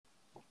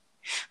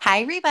Hi,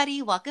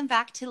 everybody. Welcome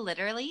back to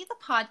Literally the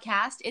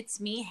Podcast.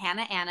 It's me,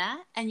 Hannah Anna,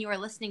 and you are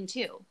listening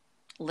to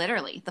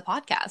Literally the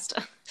Podcast.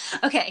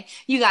 Okay,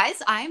 you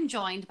guys, I'm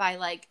joined by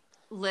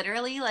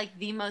literally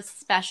the most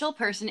special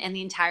person in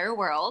the entire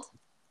world,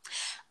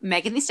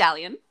 Megan Thee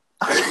Stallion.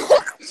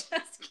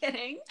 Just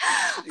kidding.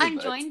 I'm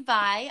joined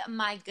by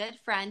my good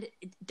friend,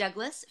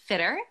 Douglas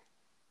Fitter.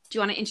 Do you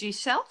want to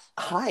introduce yourself?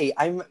 Hi,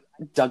 I'm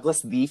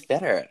Douglas the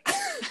Fitter.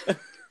 It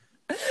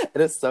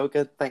is so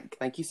good.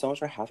 Thank you so much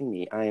for having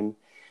me. I'm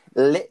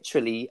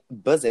literally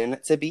buzzing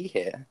to be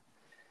here.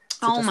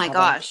 Oh my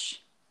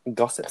gosh.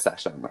 Gossip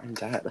session. I'm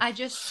dead.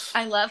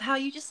 I love how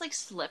you just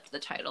slipped the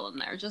title in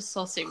there just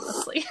so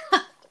seamlessly.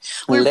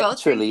 We're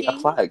literally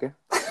both drinking...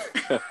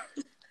 a flag.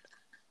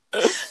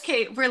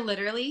 Okay, we're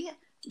literally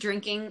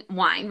drinking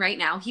wine right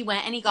now. He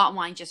went and he got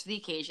wine just for the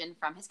occasion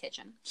from his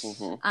kitchen.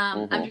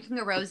 I'm drinking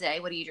a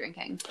rosé. What are you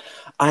drinking?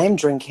 I'm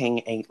drinking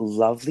a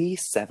lovely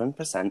 7%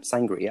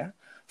 sangria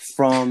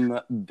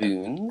from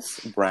Boone's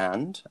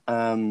brand.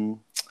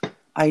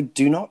 I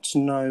do not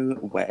know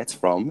where it's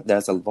from.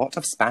 There's a lot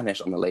of Spanish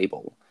on the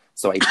label,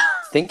 so I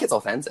think it's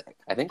authentic.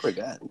 I think we're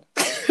good.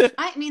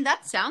 I mean,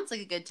 that sounds like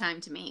a good time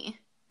to me.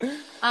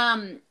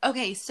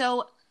 Okay,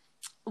 so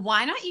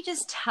why don't you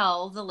just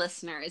tell the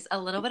listeners a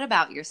little bit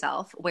about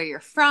yourself, where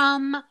you're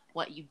from,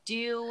 what you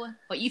do,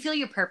 what you feel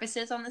your purpose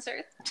is on this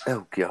earth?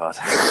 Oh, God.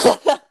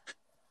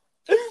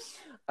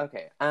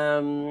 Okay,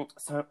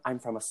 so I'm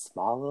from a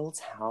small little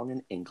town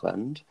in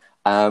England.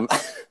 Wait,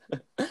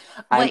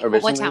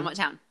 what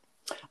town?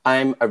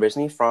 I'm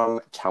originally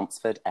from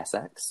Chelmsford,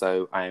 Essex,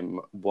 so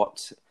I'm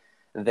what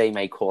they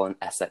may call an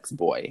Essex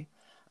boy.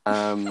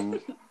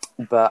 But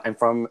I'm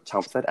from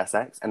Chelmsford,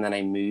 Essex, and then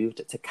I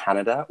moved to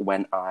Canada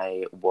when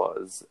I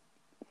was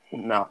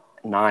 9,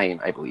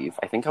 I believe.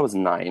 I think I was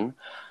 9.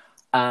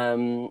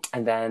 And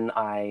then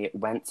I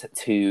went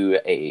to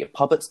a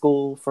public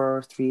school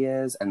for 3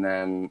 years, and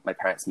then my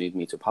parents moved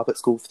me to a public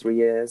school for 3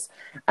 years,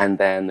 and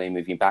then they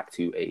moved me back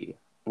to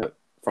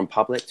from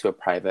public to a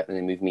private, and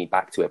they moved me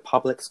back to a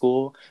public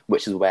school,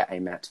 which is where I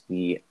met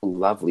the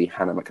lovely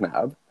Hannah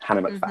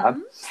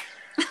McFab.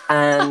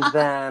 And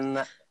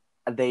then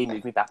they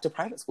moved me back to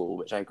private school,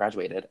 which I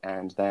graduated,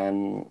 and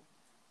then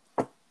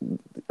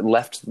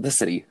left the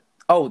city.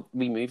 Oh,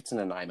 we moved to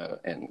Nanaimo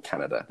in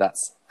Canada.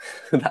 That's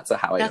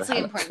how I. That's the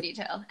important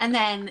detail. And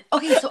then,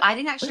 okay, so I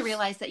didn't actually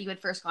realize that you had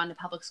first gone to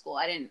public school.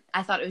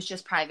 I thought it was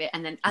just private,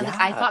 and then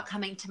I thought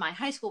coming to my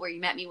high school where you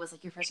met me was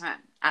your first time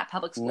at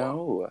public school.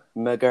 No,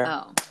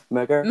 Mugger.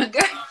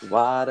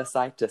 What a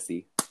sight to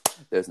see.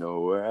 There's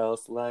nowhere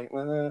else like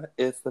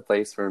it's the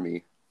place for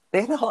me.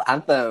 They had a whole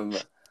anthem.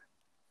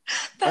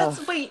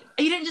 Wait,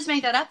 you didn't just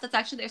make that up? That's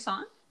actually their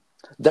song?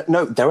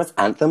 No, there was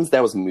anthems.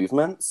 There was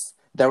movements.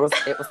 It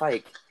was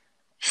like.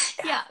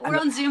 Yeah, we're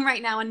on Zoom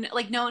right now, and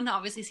no one can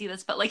obviously see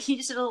this, but he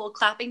just did a little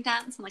clapping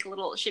dance and a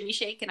little shimmy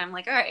shake, and I'm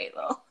like, all right,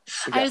 well,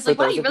 yeah, I was like,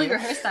 wow, you really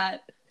rehearsed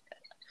that.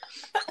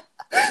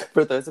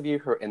 For those of you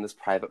who are in this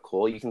private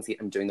call, you can see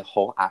I'm doing the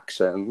whole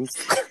actions.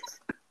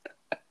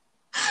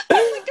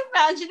 I'm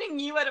imagining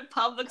you at a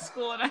public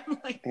school, and I'm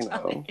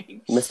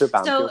Mr.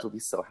 Banfield will be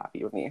so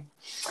happy with me.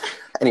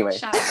 Anyway.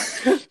 Shout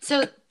out.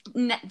 So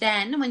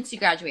then, once you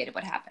graduated,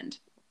 what happened?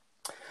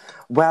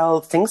 Well,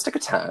 things took a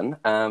turn.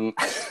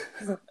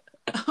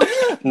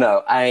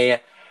 No,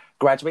 I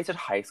graduated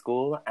high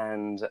school,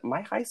 and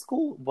my high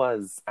school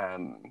was,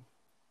 I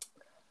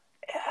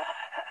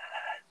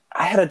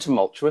had a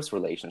tumultuous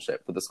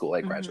relationship with the school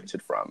I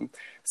graduated from.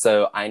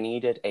 So I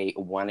needed a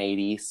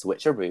 180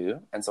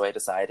 switcheroo, and so I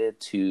decided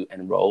to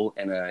enroll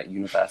in a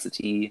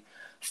university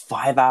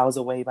 5 hours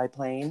away by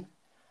plane,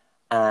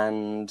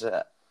 and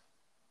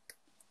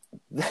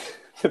the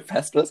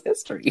rest was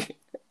history.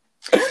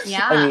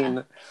 Yeah. I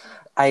mean...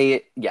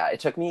 it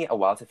took me a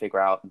while to figure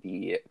out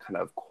the kind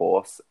of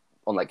course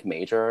on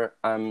major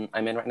I'm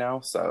in right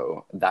now.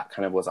 So that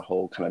kind of was a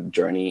whole kind of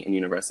journey in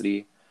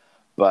university,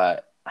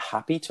 but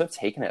happy to have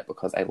taken it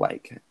because I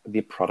like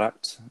the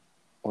product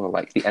or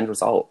the end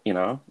result, you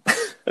know?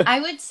 I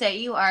would say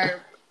you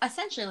are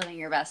essentially living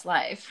your best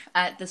life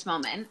at this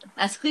moment.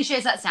 As cliche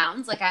as that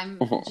sounds, I'm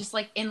just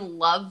in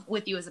love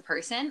with you as a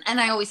person, and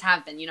I always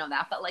have been, you know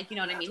that, but you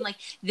know what I mean?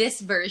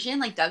 This version,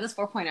 Douglas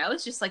 4.0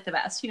 is just the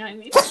best, you know what I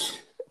mean?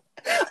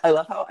 I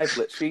love how I've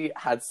literally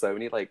had so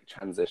many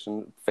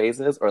transition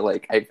phases, or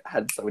I've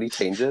had so many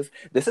changes.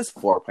 This is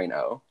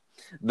 4.0.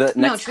 The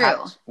next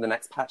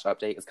patch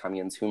update is coming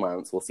in 2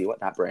 months. We'll see what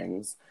that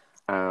brings.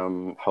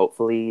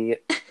 Hopefully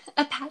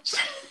a patch.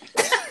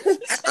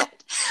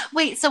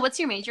 Wait, so what's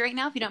your major right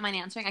now? If you don't mind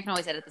answering, I can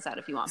always edit this out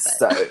if you want.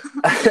 But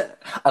so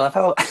I love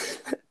how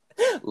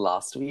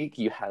last week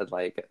you had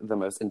the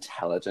most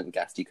intelligent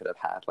guest you could have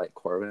had,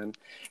 Corbin,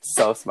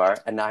 so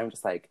smart, and now I'm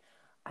just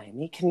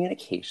I'm a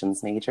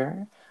communications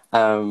major.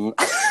 No,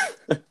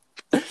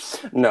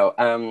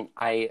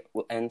 I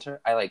went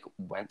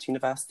to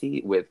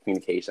university with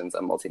communications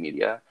and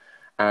multimedia,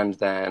 and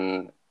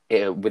then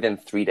within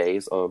 3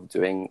 days of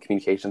doing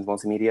communications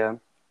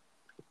multimedia,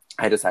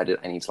 I decided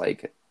I need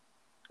to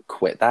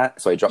quit that.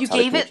 So I dropped You out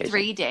of gave it communication.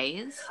 3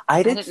 days?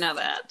 I did. I didn't know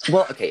that.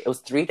 Well, okay, it was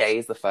 3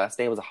 days. The first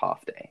day was a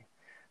half day.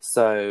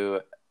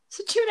 So...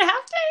 So 2.5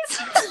 days?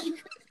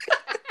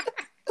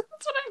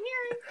 That's what I'm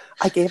hearing.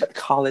 I gave it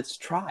college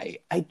try.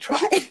 I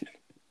tried.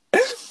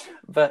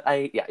 But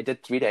I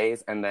did 3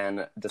 days and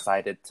then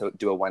decided to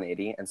do a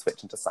 180 and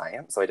switch into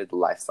science. So I did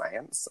life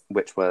science,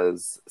 which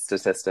was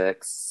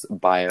statistics,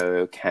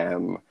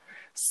 biochem,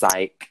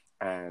 psych,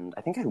 and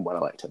I think I had one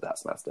elective that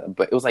semester.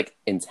 But it was like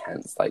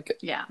intense, like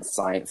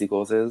sciencey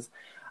courses.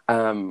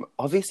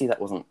 Obviously that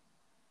wasn't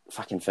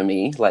fucking for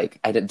me. Like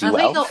I didn't do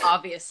well. Go,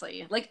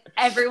 obviously. Like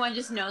everyone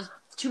just knows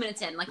 2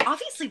 minutes in. Like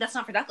obviously that's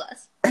not for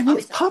Douglas. I mean,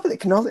 it's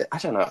public knowledge. I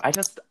don't know. I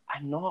don't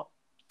know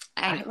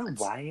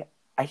why.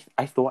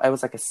 I thought I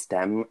was like a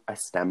STEM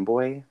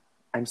boy.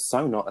 I'm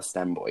so not a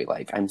STEM boy.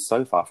 Like, I'm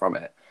so far from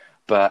it.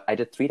 But I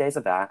did 3 days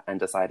of that and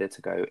decided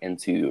to go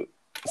into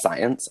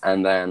science.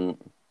 And then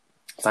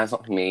science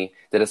not for me,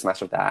 did a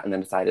semester of that, and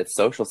then decided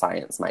social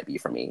science might be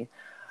for me.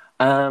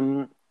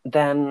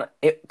 Then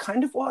it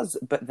kind of was,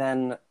 but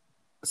then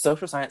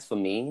social science was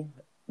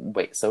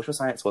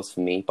for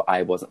me, but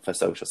I wasn't for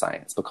social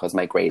science because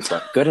my grades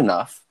weren't good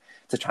enough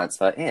to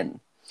transfer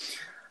in.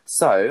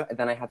 So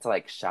then I had to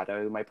like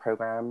shadow my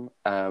program,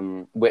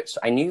 which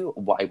I knew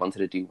what I wanted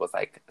to do was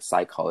like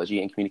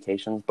psychology and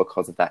communications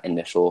because of that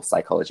initial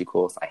psychology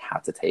course I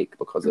had to take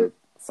because of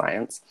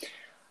science.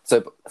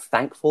 So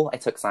thankful I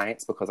took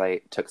science because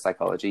I took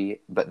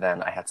psychology, but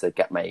then I had to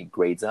get my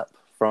grades up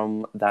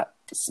from that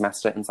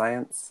semester in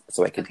science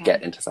so I could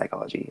get into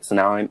psychology. So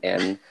now I'm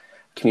in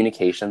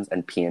communications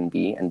and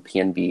PNB, and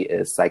PNB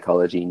is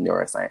psychology,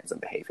 neuroscience,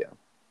 and behavior.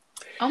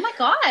 Oh my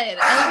god! I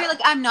love you. Like,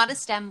 I'm not a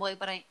STEM boy,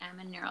 but I am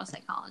in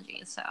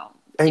neuropsychology. So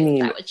I mean,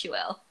 that what you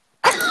will.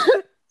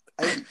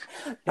 I'm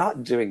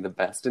not doing the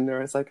best in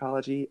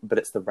neuropsychology, but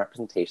it's the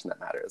representation that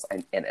matters.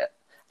 I'm in it.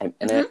 I'm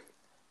in it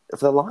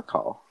for the long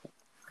haul.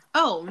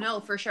 Oh no,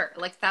 for sure,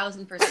 like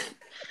 1,000%.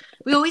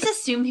 We always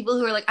assume people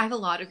who are like, I have a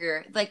law degree.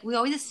 Like, we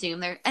always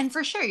assume they're, and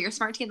for sure, you're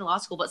smart to get into law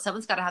school, but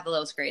someone's got to have the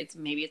lowest grades.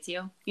 Maybe it's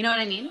you. You know what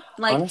I mean?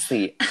 Like,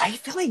 honestly, I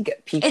feel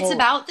like people. It's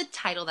about the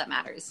title that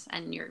matters,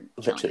 and you're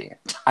literally.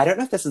 I don't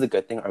know if this is a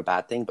good thing or a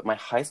bad thing, but my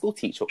high school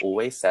teacher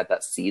always said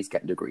that C's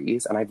get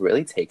degrees, and I've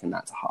really taken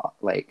that to heart.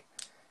 Like,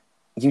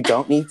 you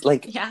don't need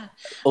like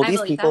all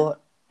these people.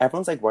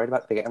 Everyone's like worried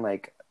about getting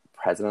like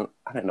president.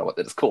 I don't know what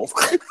that is called.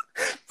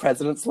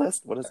 President's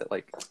list. What is it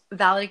like?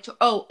 Valedictorian.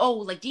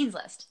 Oh, like dean's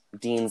list.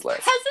 Dean's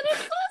list.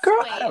 President's list. Girl,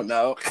 wait. I don't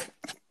know.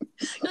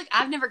 You're like,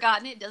 I've never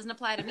gotten it. It doesn't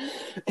apply to me.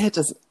 It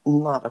does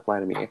not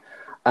apply to me.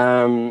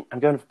 I'm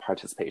going for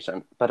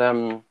participation, but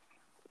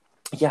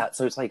yeah.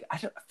 So it's like I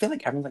feel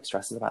like everyone like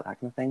stresses about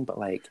that kind of thing, but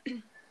like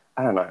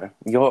I don't know.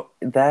 You're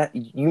there.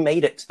 You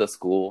made it to the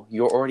school.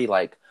 You're already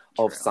like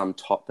of some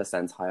top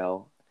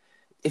percentile.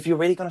 If you're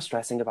really going to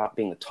stressing about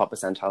being the top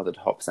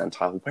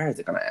percentile, where is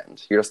it going to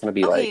end? You're just going to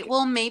be like... Okay,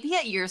 well, maybe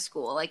at your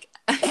school. Like,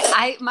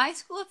 my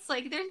school, it's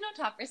like, there's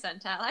no top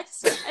percentile. I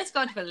just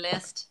go into a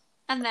list,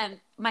 and then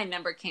my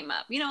number came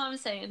up. You know what I'm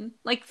saying?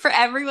 Like, for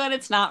everyone,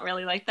 it's not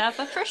really like that,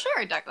 but for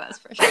sure, Douglas,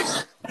 for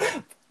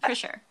sure. For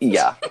sure.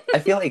 Yeah, I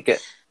feel like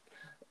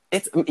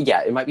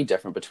it might be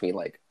different between,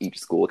 like, each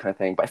school kind of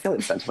thing, but I feel like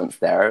the sentiment's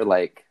there,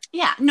 like...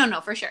 Yeah, no,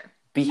 for sure.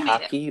 Be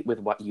happy with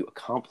what you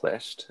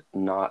accomplished,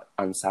 not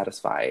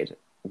unsatisfied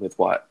with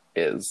what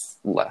is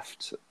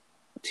left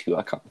to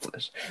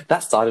accomplish.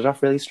 That started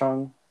off really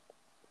strong.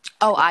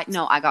 Oh, I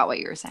got what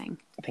you were saying.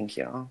 Thank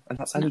you. And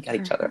that's how we get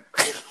each other.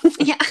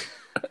 Yeah.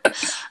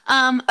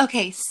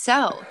 Okay,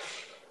 so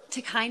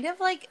to kind of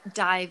like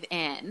dive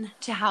in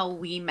to how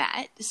we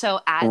met. So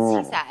as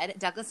he said,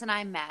 Douglas and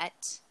I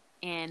met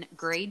in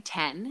grade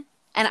 10.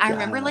 And I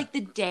remember, like, the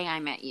day I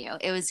met you.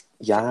 It was,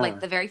 like,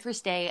 the very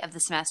first day of the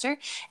semester,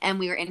 and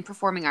we were in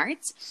performing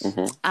arts,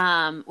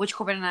 which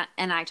Corbin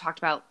and I talked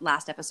about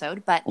last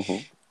episode. But,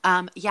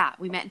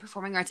 we met in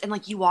performing arts, and,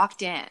 like, you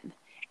walked in,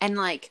 and,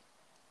 like,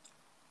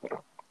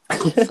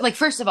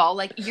 first of all,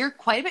 like, you're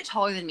quite a bit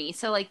taller than me.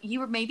 So, like, you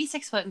were maybe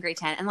 6 foot in grade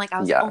 10, and, like,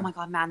 I was like, oh, my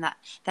God, man, that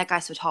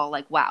guy's so tall.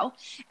 Like, wow.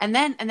 And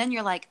then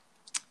you're like,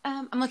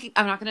 I'm not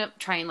going to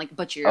try and, like,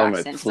 butcher your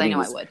accent, because I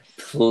know I would.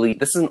 Please.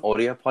 This is an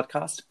audio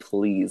podcast.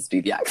 Please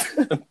do the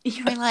accent.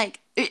 You were like,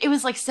 it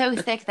was, like, so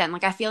thick then.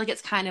 Like, I feel like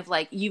it's kind of,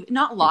 like, you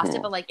not lost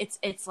it, but, like,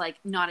 it's like,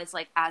 not as,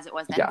 like, as it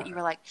was then. But you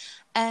were like,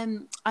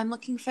 I'm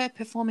looking for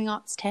Performing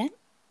Arts 10.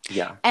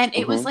 Yeah. And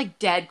it was, like,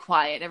 dead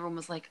quiet. Everyone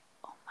was like,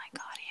 oh, my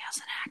God, he has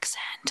an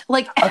accent.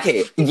 Like,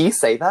 okay, you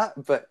say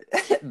that, but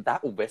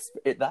that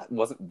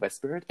wasn't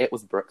whispered. It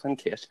was Brooklyn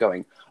Kish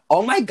going,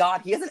 oh, my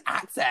God, he has an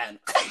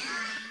accent.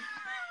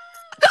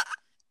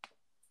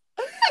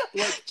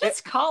 Like,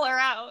 just call her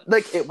out.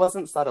 Like, it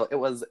wasn't subtle. It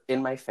was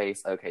in my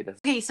face.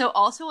 Okay, so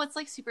also what's,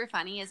 like, super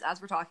funny is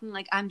as we're talking,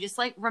 like, I'm just,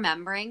 like,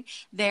 remembering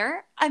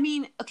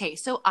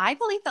so I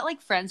believe that,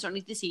 like, friends don't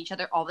need to see each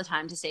other all the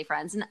time to stay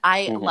friends. And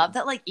I love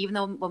that, like, even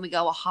though when we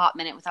go a hot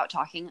minute without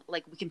talking,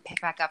 like, we can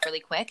pick back up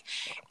really quick.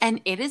 And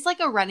it is, like,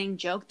 a running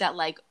joke that,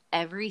 like,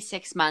 every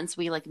 6 months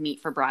we like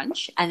meet for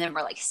brunch, and then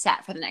we're like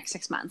set for the next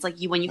 6 months. Like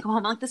when you come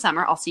home like the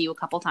summer, I'll see you a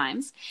couple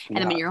times, and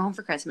then when you're home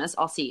for Christmas,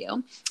 I'll see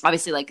you.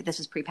 Obviously, like this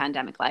was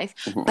pre-pandemic life,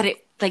 but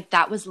it like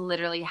that was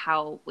literally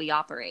how we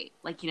operate.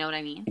 Like, you know what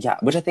I mean? Yeah,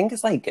 which I think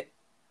is like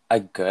a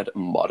good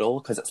model,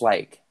 because it's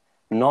like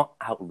not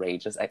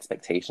outrageous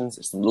expectations.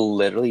 It's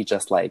literally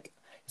just like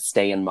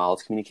stay in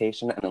mild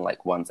communication, and then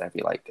like once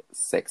every like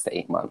 6 to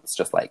 8 months,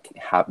 just like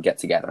get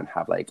together and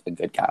have like a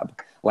good gab.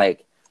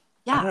 Like,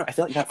 I don't know, I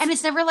feel like that's... And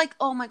it's never like,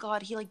 oh my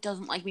God, he like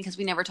doesn't like me because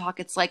we never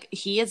talk. It's like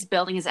he is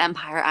building his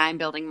empire, I'm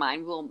building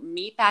mine. We'll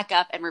meet back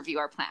up and review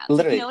our plans.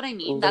 Literally, you know what I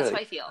mean? That's how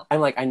I feel.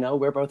 I'm like, I know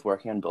we're both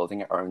working on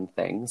building our own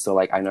thing. So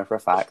like, I know for a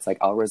fact, like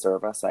I'll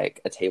reserve us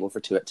like a table for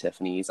 2 at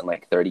Tiffany's in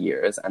like 30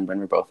 years. And when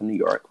we're both in New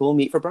York, we'll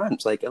meet for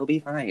brunch. Like, it'll be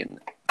fine.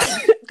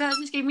 God,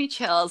 just gave me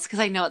chills because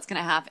I know it's going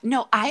to happen.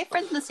 No, I have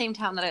friends in the same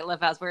town that I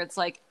live as where it's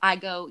like, I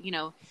go,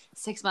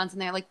 6 months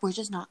and they're like, we're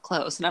just not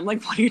close. And I'm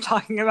like, what are you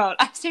talking about?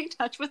 I stay in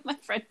touch with my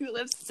friend who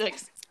lives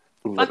 6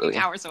 fucking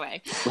hours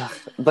away.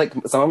 Like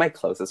some of my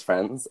closest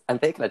friends,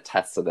 and they can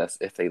attest to this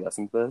if they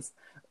listen to this,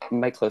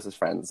 my closest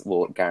friends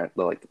will guarantee,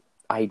 like,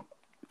 I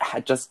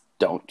just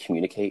don't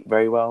communicate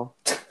very well.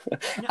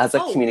 As a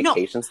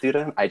communication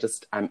student,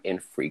 I'm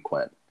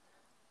infrequent,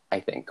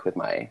 I think, with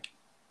my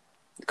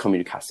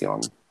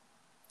communication.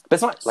 But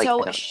it's not like...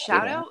 So,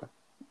 shout out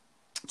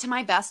to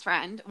my best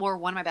friend, or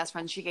one of my best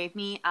friends. She gave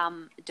me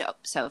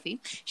Sophie.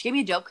 She gave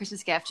me a dope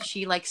Christmas gift.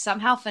 She like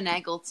somehow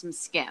finagled some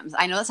Skims.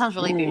 I know that sounds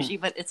really bougie,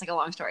 but it's like a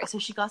long story. So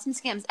she got some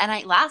Skims,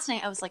 and last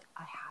night I was like,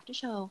 I have to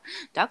show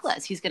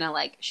Douglas. He's gonna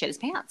like shit his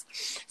pants.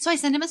 So I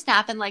send him a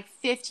snap, and like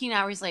 15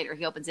 hours later,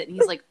 he opens it and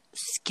he's like,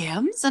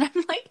 Skims? And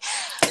I'm like,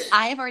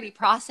 I have already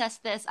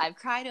processed this. I've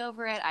cried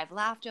over it. I've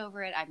laughed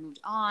over it. I've moved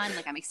on.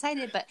 Like, I'm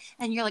excited.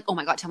 And you're like, oh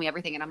my God, tell me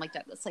everything. And I'm like,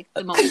 Douglas, like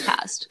the moment's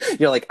passed.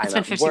 You're like, it's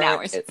been 15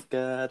 hours. It's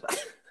good.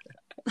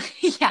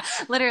 Yeah,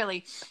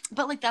 literally.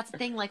 But like, that's the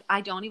thing. Like,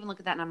 I don't even look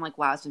at that and I'm like,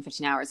 wow, it's been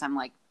 15 hours. I'm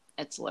like,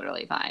 it's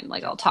literally fine.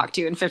 Like, I'll talk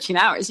to you in 15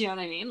 hours. You know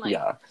what I mean? Like,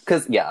 yeah.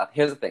 Because,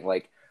 here's the thing.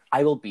 Like,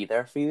 I will be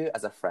there for you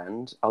as a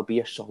friend. I'll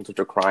be a shoulder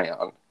to cry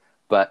on.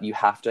 But you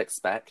have to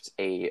expect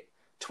a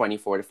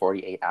 24 to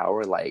 48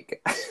 hour,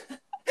 like,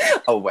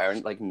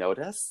 awareness, like,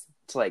 notice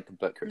to, like,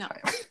 book your time.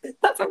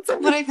 That sounds so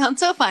What I found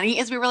so funny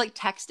is we were, like,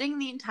 texting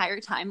the entire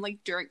time, like,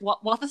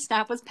 while the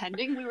snap was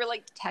pending, we were,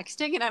 like,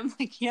 texting, and I'm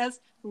like, he has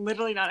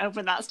literally not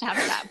opened that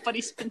Snapchat, but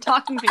he's been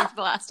talking to me for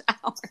the last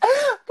hour.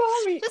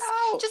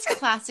 Just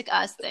classic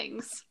us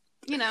things,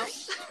 No,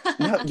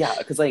 yeah,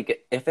 because,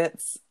 like, if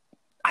it's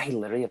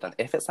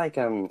like,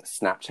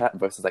 Snapchat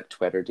versus, like,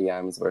 Twitter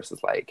DMs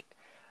versus, like,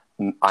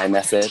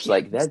 iMessage,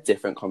 like, they're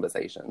different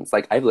conversations.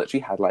 Like, I've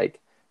literally had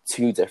like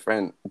 2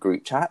 different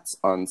group chats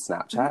on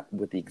Snapchat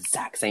with the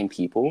exact same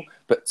people,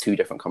 but 2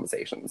 different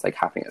conversations like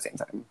happening at the same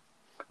time.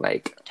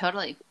 Like,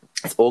 totally,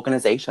 it's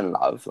organization,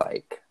 love.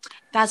 Like,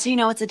 that's how you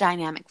know it's a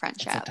dynamic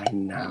friendship. It's a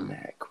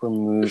dynamic. We're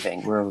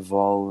moving. We're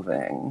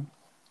evolving.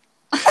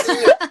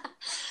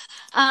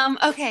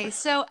 Okay,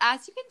 so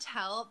as you can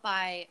tell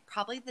by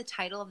probably the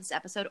title of this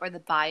episode or the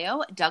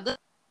bio, Douglas,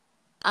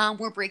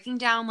 we're breaking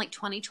down like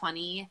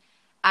 2020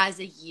 as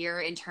a year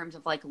in terms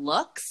of like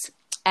looks,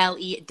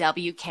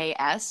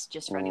 LEWKS,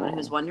 just for anyone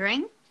who's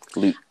wondering.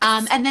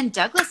 And then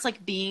Douglas like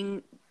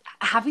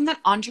having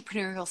that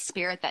entrepreneurial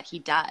spirit that he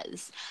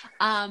does,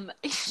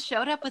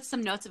 showed up with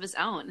some notes of his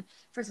own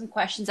for some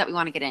questions that we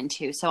want to get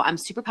into. So I'm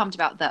super pumped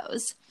about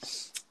those.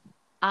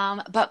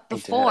 But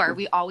before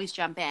we always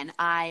jump in,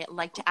 I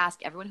like to ask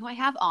everyone who I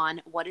have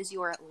on, what is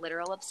your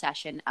literal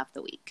obsession of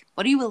the week?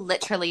 What are you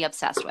literally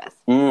obsessed with?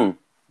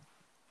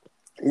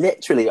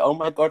 Literally, oh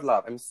my God,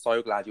 love, I'm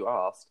so glad you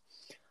asked.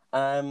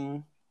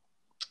 I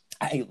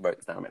wrote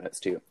this down in my notes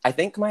too. I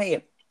think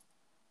my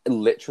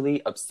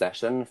literally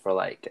obsession for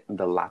like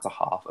the latter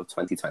half of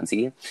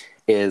 2020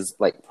 is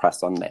like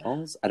press-on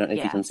nails. I don't know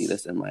if you can see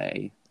this in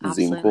my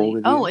Zoom call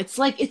with you. Oh, it's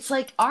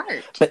like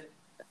art. But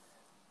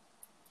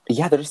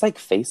yeah, they're just like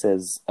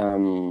faces. I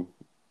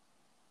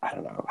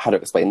don't know how to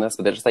explain this,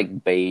 but they're just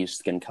like beige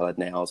skin-colored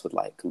nails with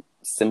like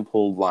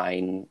simple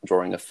line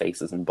drawing of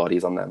faces and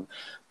bodies on them.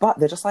 But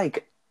they're just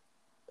like,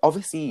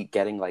 obviously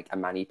getting like a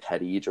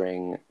mani-pedi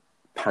during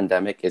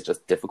pandemic is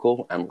just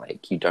difficult, and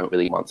like you don't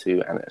really want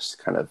to, and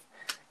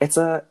it's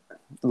a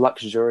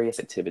luxurious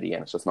activity,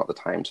 and it's just not the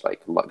time to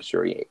like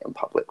luxuriate in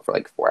public for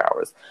like 4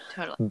 hours.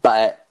 Totally.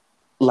 But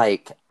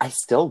like, I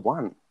still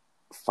want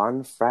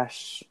fun,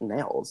 fresh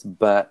nails,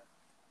 but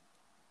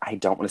I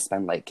don't want to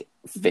spend like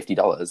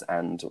 $50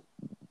 and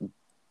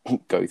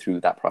go through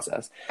that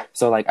process.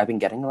 So like, I've been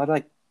getting a lot of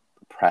like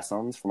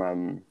press-ons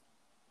from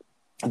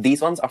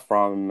these ones are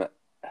from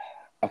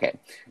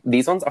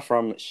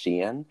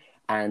Shein,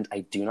 and I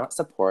do not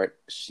support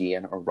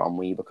Shein or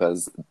Romwe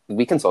because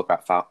we can talk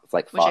about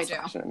fast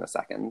fashion in a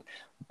second.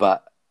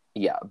 But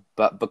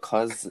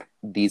because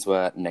these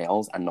were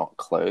nails and not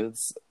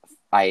clothes,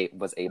 I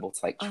was able to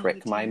like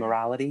trick my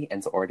morality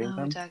into ordering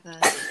them. Douglas.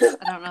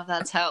 I don't know if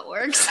that's how it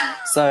works.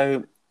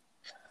 So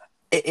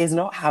it is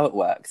not how it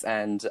works,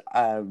 and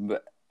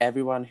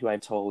everyone who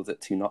I've told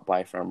to not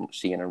buy from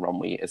Shein and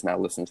Romwe is now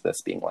listening to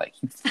this being like,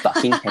 you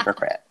fucking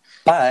hypocrite.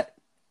 But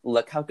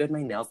look how good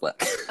my nails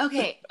look.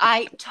 Okay,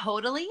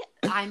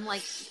 I'm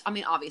like, I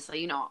mean,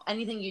 obviously, you know,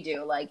 anything you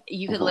do, like,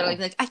 you could literally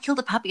be like, I killed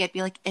a puppy. I'd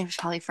be like, it was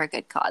probably for a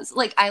good cause.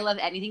 Like, I love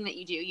anything that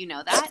you do. You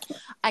know that.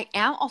 I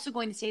am also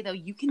going to say, though,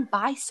 you can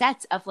buy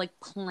sets of, like,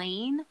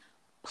 plain,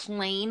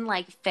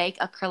 like, fake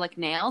acrylic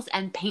nails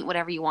and paint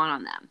whatever you want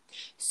on them.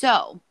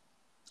 So,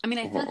 I mean,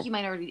 I feel like you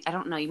might already, I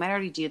don't know, you might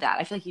already do that.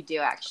 I feel like you do,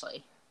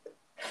 actually.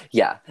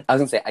 Yeah, I was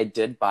gonna say I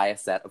did buy a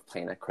set of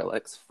plain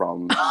acrylics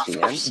from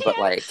Shein, but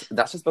like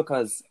that's just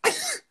because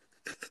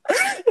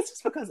it's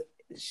just because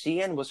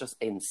Shein was just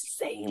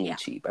insanely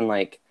cheap, and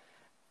like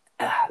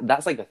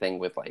that's like the thing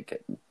with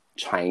like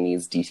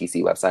Chinese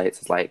DTC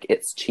websites is like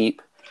it's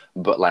cheap,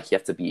 but like you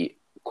have to be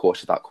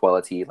cautious about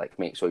quality. Like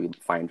make sure you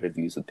find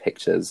reviews with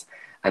pictures,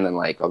 and then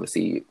like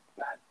obviously,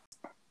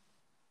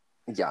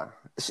 yeah,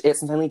 it's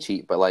insanely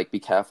cheap, but like be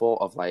careful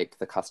of like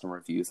the customer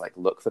reviews. Like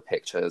look for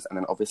pictures, and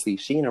then obviously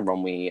Shein and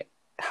Romwe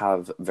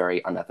have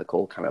very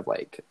unethical kind of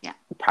like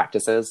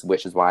practices,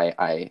 which is why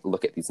I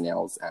look at these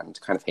nails and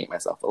kind of hate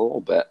myself a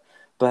little bit.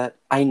 But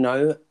I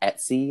know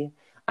Etsy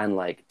and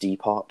like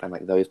Depop and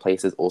like those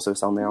places also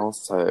sell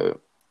nails, so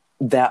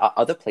there are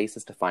other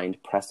places to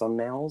find press-on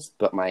nails.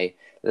 But my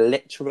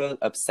literal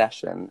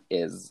obsession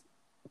is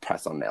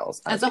press-on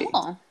nails as a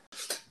whole.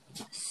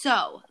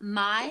 So,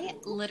 my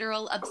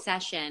literal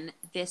obsession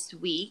this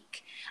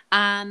week,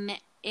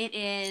 it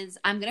is,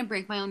 I'm going to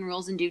break my own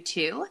rules and do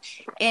two.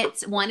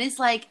 One is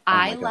like,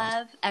 I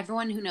love,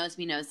 everyone who knows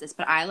me knows this,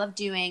 but I love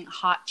doing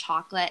hot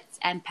chocolates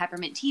and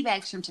peppermint tea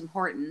bags from Tim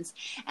Hortons.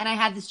 And I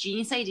had this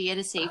genius idea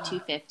to save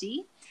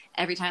 $2.50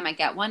 every time I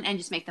get one and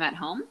just make them at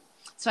home.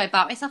 So I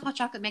bought myself hot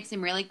chocolate mix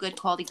and really good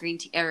quality green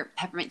tea or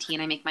peppermint tea,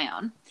 and I make my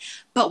own.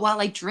 But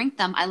while I drink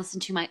them, I listen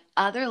to my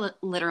other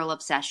literal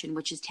obsession,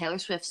 which is Taylor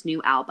Swift's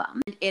new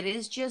album. And it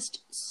is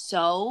just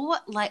so,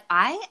 like,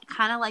 I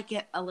kind of like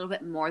it a little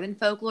bit more than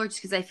Folklore, just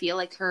because I feel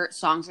like her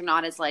songs are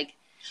not as, like,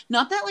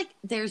 not that, like,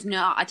 there's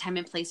no a time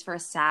and place for a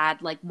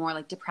sad, like, more,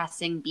 like,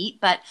 depressing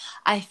beat, but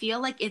I feel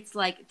like it's,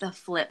 like, the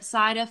flip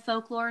side of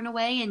Folklore in a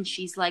way, and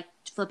she's, like,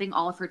 flipping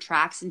all of her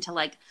tracks into,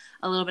 like,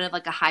 a little bit of,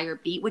 like, a higher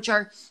beat, which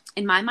are,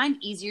 in my mind,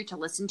 easier to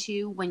listen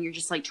to when you're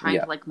just, like, trying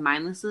to, like,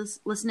 mindlessly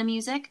listen to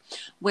music,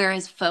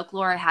 whereas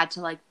Folklore I had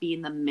to, like, be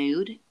in the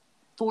mood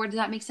for. Does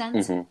that make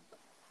sense? Mm-hmm.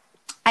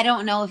 I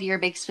don't know if you're a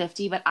big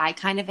Swiftie, but I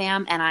kind of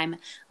am, and I'm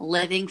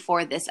living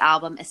for this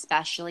album,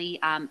 especially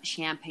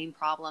Champagne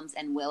Problems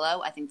and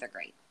Willow. I think they're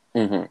great.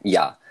 Mm-hmm.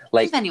 Yeah.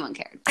 Like, if anyone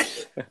cared.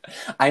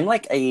 I'm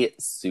like a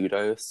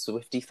pseudo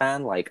Swiftie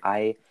fan. Like,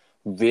 I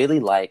really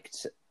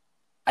liked,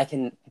 I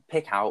can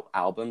pick out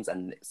albums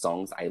and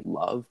songs I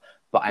love,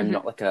 but I'm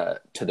not like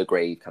a to the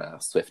grave kind of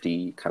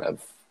Swiftie kind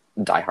of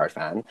diehard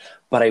fan.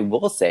 But I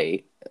will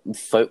say,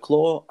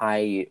 Folklore,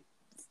 I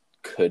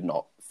could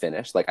not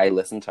finish. Like I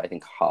listened to I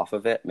think half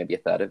of it, maybe a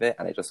third of it,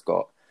 and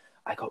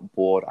I got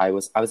bored. I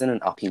was in an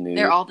uppy mood.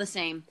 They're all the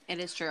same. It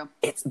is true.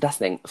 It's that's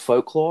the thing.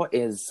 Folklore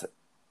is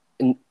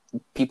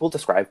people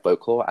describe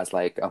Folklore as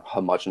like a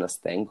homogenous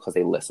thing because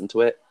they listen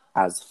to it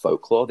as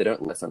folklore. They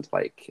don't listen to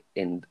like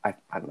I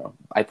don't know.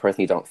 I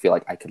personally don't feel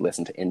like I could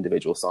listen to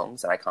individual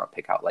songs, and I can't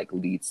pick out like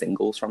lead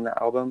singles from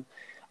that album.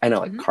 I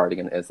know like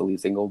Cardigan is the lead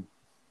single,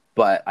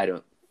 but I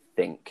don't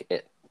think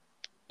it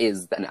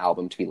is an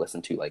album to be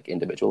listened to like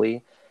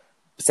individually.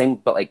 Same,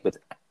 but like with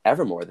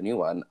Evermore, the new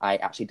one, I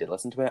actually did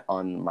listen to it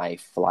on my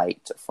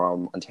flight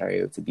from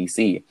Ontario to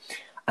BC,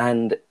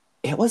 and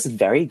it was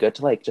very good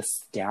to like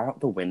just stare out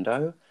the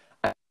window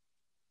and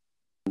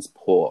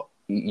pour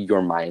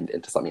your mind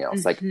into something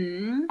else. Like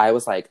I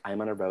was like, I'm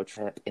on a road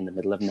trip in the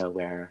middle of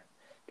nowhere,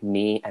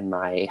 me and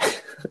my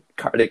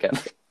cardigan.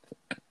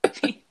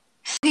 Okay,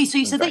 so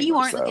you said that you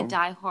aren't like a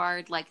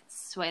diehard like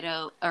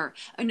Suedo, or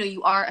oh no,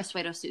 you are a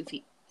Suedo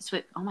Sufi.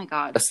 Oh my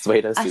god. A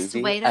Suedo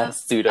Sufi? A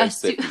pseudo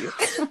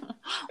Swiftie.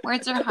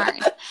 Words are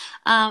hard.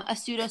 A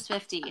pseudo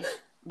Swiftie.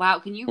 Wow,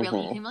 can you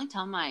really you can really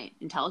tell my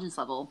intelligence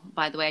level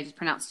by the way I just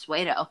pronounced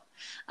Suedo.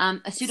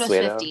 A pseudo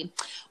Swiftie.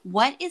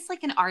 What is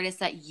like an artist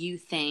that you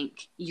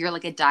think you're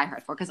like a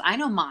diehard for? Because I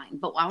know mine,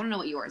 but I want to know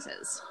what yours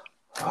is.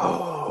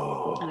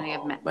 Oh I know you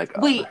have met. My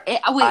god. Wait,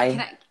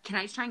 can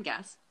I just try and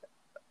guess?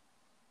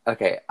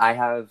 Okay, I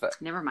have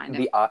never mind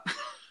the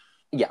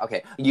yeah,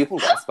 okay. You can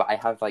guess, but I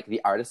have like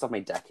the artist of my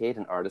decade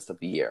and artist of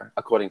the year,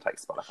 according to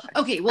like Spotify.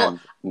 Okay, well,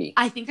 me.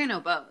 I think I know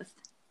both.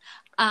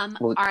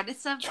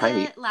 Artist of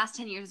the last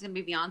 10 years is going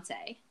to be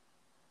Beyonce.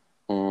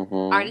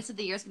 Artist of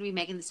the year is going to be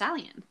Megan Thee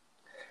Stallion.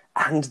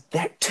 And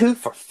they're 2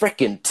 for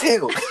frickin'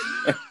 2.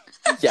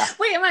 Yeah.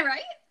 Wait, am I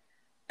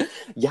right?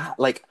 Yeah,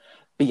 like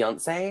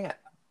Beyonce.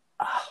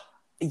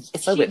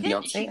 It's so weird.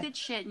 Beyonce. She could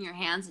shit in your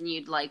hands and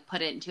you'd like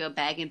put it into a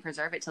bag and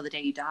preserve it till the day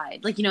you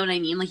died. Like, you know what I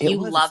mean? Like, you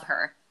love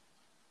her.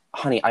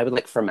 Honey, I would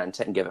like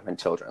ferment it and give it to my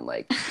children.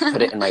 Like,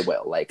 put it in my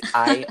will. Like,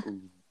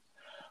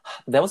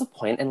 there was a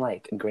point in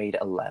like grade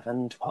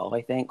 11, 12,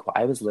 I think, where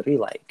I was literally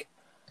like,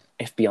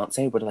 if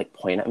Beyonce would like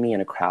point at me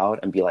in a crowd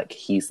and be like,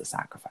 he's the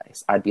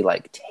sacrifice, I'd be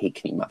like,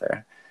 take me,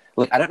 mother.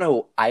 Like, I don't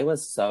know. I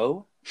was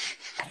so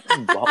I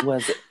don't know what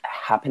was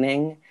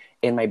happening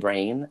in my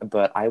brain,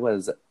 but I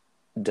was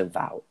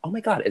devout. Oh my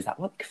God, is that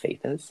what like,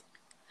 faith is?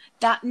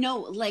 That no,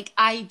 like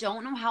I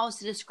don't know how else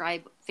to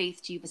describe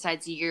Faith to you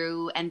besides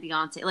you and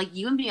Beyonce. Like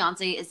you and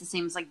Beyonce is the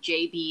same as like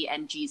JB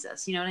and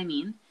Jesus. You know what I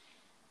mean?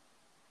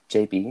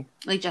 JB?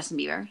 Like Justin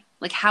Bieber.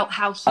 Like how he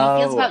feels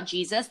Oh, about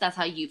Jesus, that's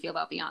how you feel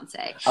about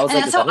Beyonce. I was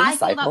And like, that's is how that a I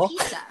feel about disciple?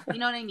 pizza. You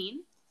know what I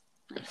mean?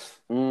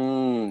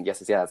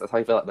 Yes, yes, yes. That's how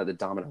I feel about the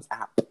Domino's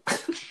app.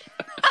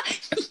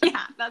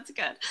 Yeah, that's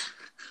good.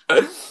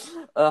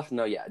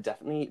 No, yeah,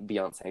 definitely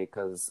Beyonce,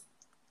 because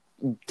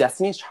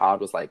Destiny's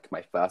Child was like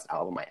my first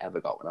album I ever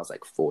got when I was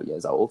like 4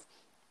 years old.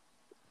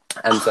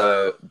 And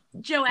so,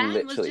 Joanne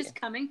was literally, just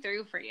coming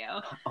through for you.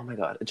 oh my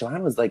God,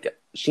 Joanne was like,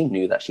 she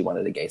knew that she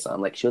wanted a gay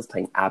song. Like, she was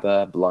playing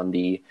ABBA,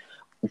 Blondie,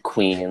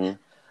 Queen,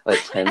 like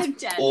Prince, I'm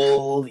dead.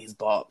 all these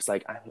bops.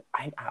 Like,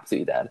 I'm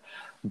absolutely dead.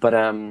 But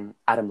Adam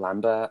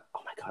Lambert,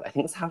 oh my God, I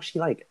think that's how she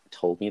like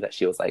told me that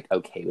she was like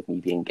okay with me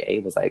being gay,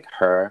 was like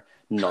her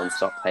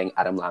nonstop playing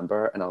Adam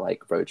Lambert and on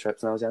like road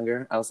trips when I was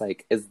younger. I was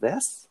like, is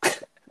this?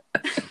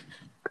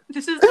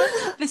 This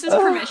is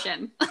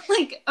permission.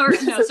 Like or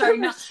no, sorry,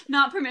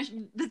 not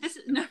permission. This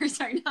is no,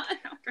 sorry, not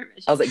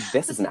permission. I was like,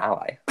 this is an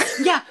ally.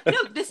 Yeah,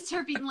 no, this is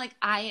her being like,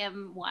 I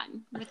am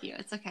one with you.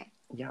 It's okay.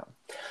 Yeah.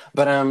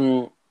 But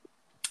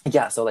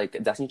yeah, so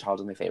like Destiny Child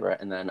was my favorite,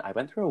 and then I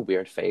went through a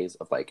weird phase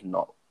of like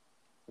not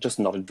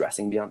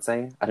addressing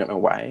Beyonce. I don't know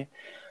why.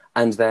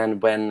 And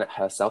then when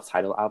her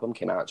self-titled album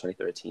came out in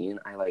 2013,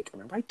 I like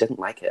remember I didn't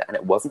like it, and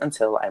it wasn't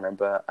until I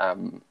remember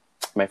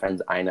my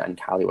friends Ina and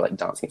Callie were like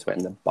dancing to it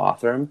in the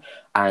bathroom,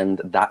 and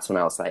that's when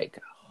I was like,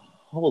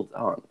 hold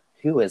on,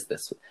 who is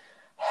this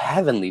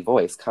heavenly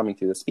voice coming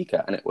through the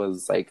speaker? And it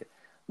was like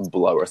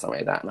Blow or something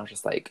like that, and I was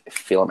just like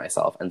feeling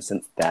myself. And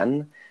since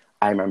then,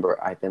 I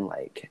remember I've been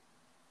like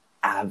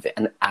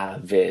an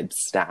avid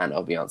stan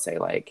of Beyonce.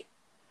 Like,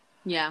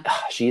 Yeah.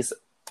 she's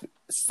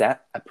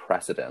set a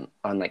precedent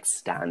on like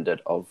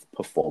standard of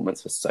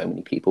performance for so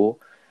many people.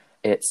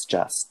 It's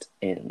just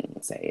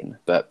insane.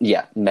 But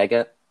yeah,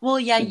 Megan. Well,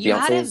 yeah, you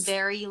had a Beyonce's.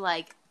 very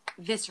like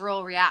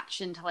visceral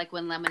reaction to like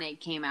when Lemonade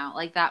came out.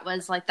 Like that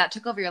was like that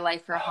took over your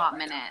life for a hot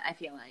minute, I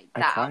feel like. I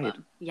That cried.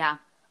 album. Yeah.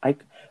 I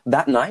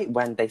that night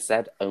when they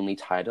said only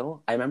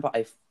title, I remember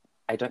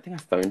I don't think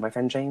I phoned my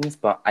friend James,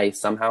 but I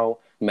somehow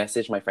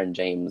messaged my friend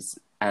James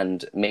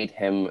and made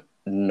him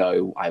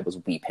know I was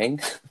weeping.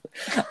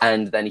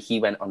 And then he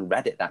went on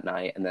Reddit that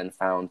night and then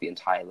found the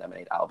entire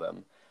Lemonade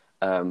album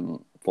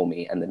for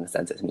me and then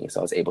sent it to me, so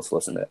I was able to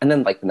listen to it. And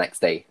then like the next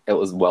day it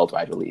was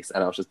worldwide release,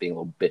 and I was just being a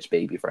little bitch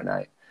baby for a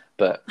night.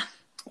 But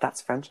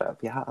that's friendship.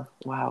 Yeah.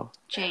 Wow.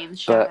 James,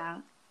 shout But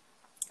out.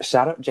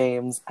 shout out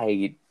James.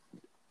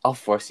 I'll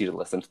force you to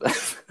listen to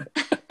this.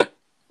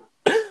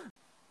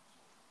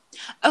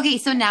 Okay,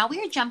 so now we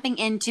are jumping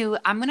into,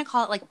 I'm going to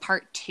call it like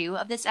part 2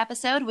 of this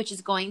episode, which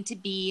is going to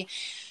be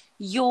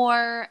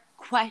your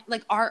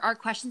our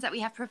questions that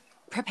we have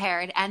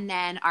prepared, and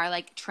then our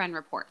like trend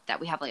report that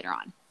we have later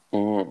on.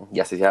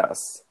 Yes,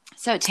 yes.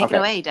 So take it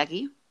away,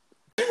 Dougie.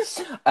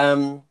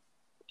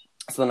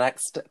 So the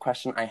next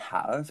question I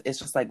have is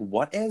just like,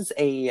 what is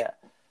a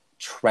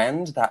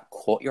trend that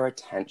caught your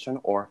attention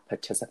or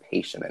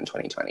participation in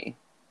 2020?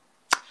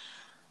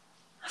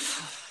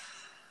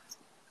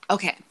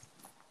 Okay.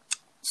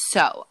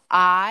 So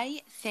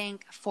I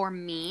think for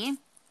me,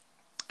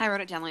 I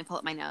wrote it down. Let me pull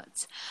up my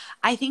notes.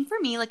 I think for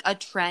me, like a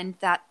trend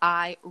that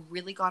I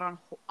really got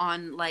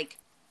on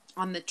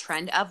the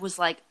trend of was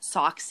like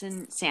socks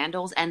and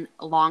sandals and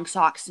long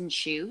socks and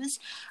shoes.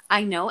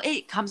 I know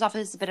it comes off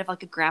as a bit of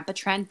like a grandpa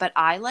trend, but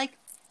I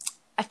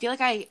feel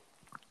like I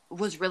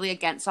was really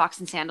against socks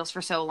and sandals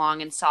for so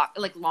long and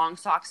long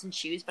socks and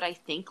shoes. But I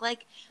think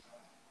like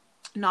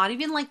not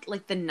even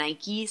like the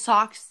Nike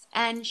socks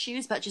and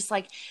shoes, but just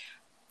like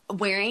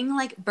wearing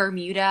like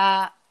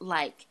Bermuda,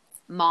 like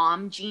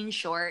mom jean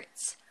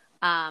shorts,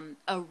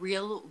 a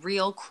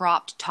real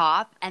cropped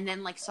top, and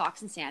then like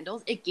socks and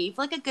sandals. It gave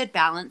like a good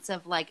balance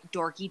of like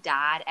dorky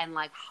dad and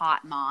like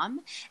hot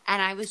mom.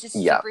 And I was just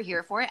super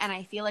here for it. And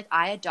I feel like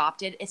I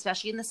adopted,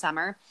 especially in the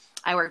summer,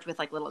 I worked with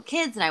like little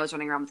kids and I was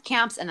running around with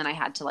camps, and then I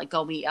had to like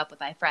go meet up with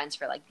my friends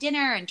for like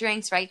dinner and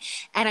drinks, right?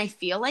 And I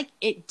feel like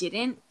it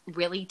didn't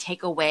really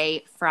take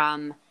away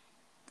from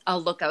a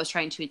look I was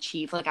trying to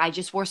achieve. Like I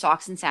just wore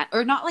socks and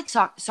or not like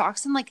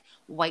socks and like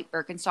white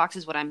Birkenstocks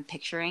is what I'm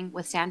picturing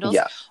with sandals,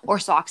 or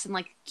socks and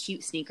like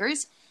cute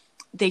sneakers.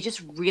 They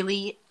just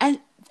really, and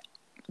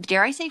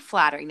dare I say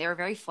flattering. They were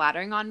very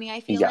flattering on me, I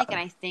feel like, and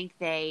I think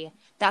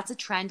that's a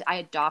trend I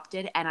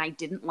adopted and I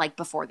didn't like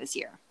before this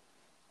year.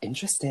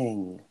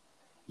 Interesting.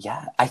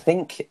 Yeah, I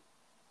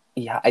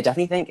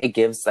definitely think it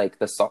gives like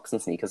the socks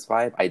and sneakers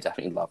vibe. I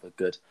definitely love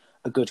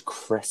a good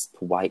crisp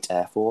white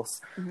Air Force.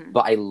 Mm-hmm.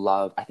 But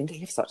I think it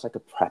gives such like a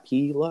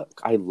preppy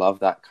look. I love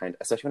that kind,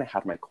 especially when I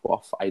had my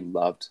coif. I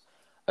loved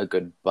a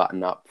good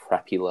button-up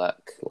preppy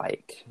look,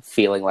 like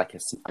feeling like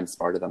I'm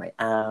smarter than I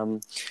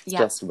am,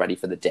 just ready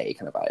for the day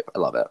kind of vibe. I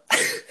love it.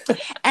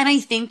 And I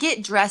think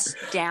it dressed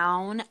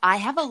down. I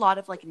have a lot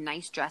of like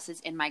nice dresses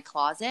in my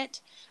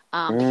closet.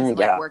 because of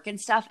like Yeah. work and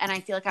stuff. And I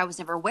feel like I was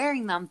never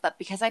wearing them, but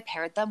because I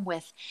paired them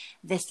with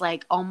this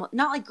like almost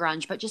not like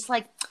grunge, but just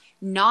like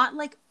not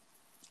like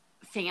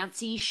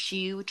fancy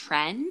shoe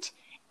trend,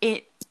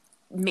 it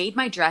made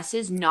my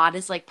dresses not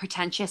as like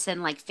pretentious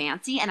and like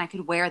fancy, and I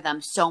could wear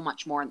them so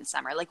much more in the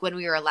summer. Like when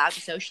we were allowed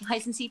to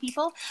socialize and see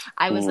people,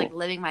 I was like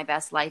living my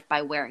best life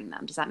by wearing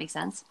them. Does that make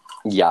sense?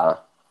 Yeah,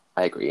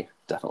 I agree.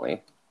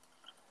 Definitely.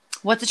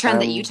 What's a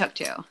trend that you took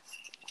to?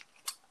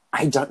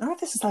 I don't know if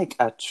this is like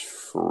a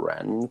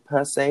trend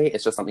per se.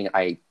 It's just something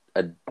I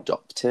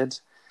adopted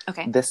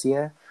this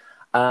year.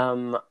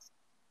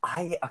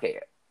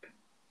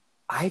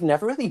 I've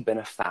never really been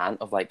a fan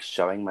of like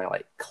showing my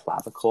like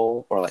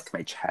clavicle or like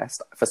my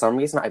chest. For some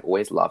reason, I've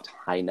always loved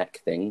high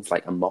neck things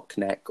like a mock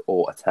neck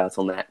or a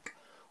turtleneck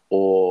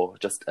or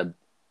just a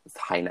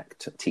high neck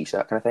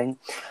t-shirt kind of thing.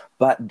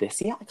 But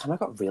this year, I kind of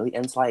got really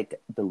into like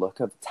the look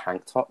of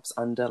tank tops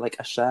under like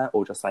a shirt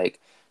or just like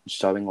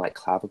showing like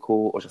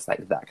clavicle or just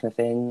like that kind of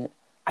thing.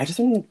 I just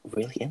been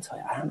really into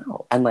it. I don't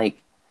know. And like,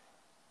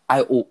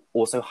 I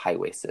also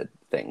high-waisted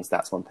things.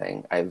 That's one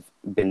thing I've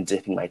been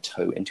dipping my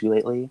toe into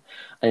lately.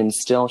 I'm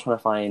still trying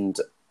to find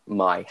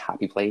my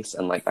happy place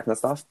and like that kind of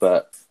stuff.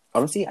 But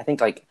honestly, I think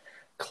like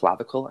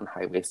clavicle and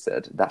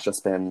high-waisted,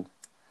 that's been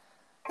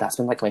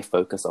like my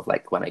focus of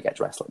like when I get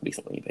dressed like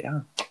recently. But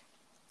yeah.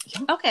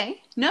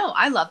 Okay. No,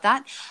 I love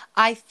that.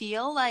 I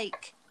feel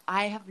like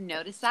I have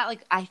noticed that.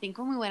 Like, I think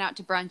when we went out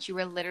to brunch, you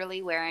were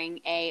literally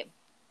wearing a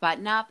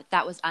button up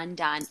that was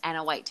undone and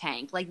a white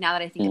tank. Like, now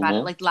that I think about it,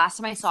 like last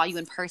time I saw you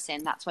in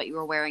person, that's what you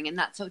were wearing. And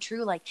that's so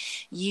true. Like,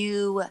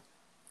 you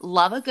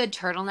love a good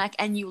turtleneck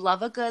and you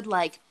love a good,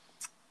 like,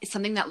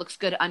 something that looks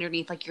good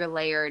underneath like your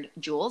layered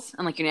jewels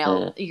and like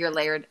your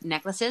layered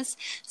necklaces.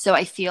 So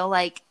I feel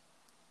like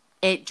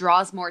it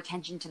draws more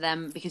attention to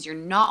them because you're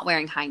not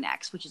wearing high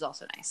necks, which is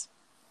also nice.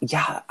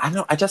 Yeah, I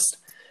know. I don't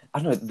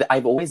know.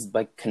 I've always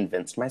like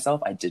convinced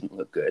myself I didn't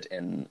look good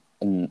in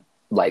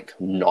like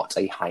not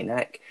a high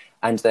neck.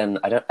 And then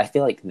I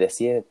feel like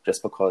this year,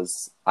 just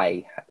because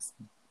I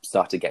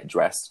started to get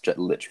dressed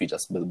literally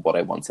just with what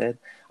I wanted,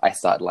 I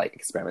started like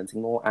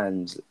experimenting more.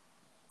 And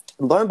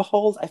lo and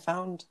behold, I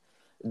found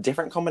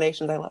different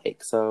combinations I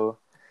like. So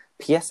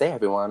PSA,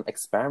 everyone,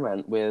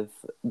 experiment with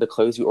the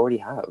clothes you already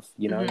have.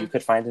 You know, you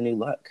could find a new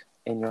look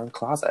in your own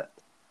closet.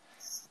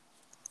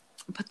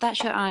 Put that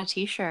shit on a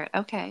t-shirt.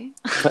 Okay.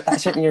 Put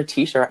that shit in your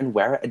t-shirt and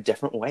wear it a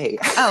different way.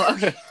 Oh,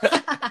 okay.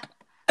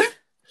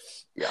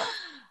 Yeah.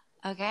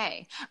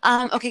 Okay.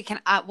 Okay.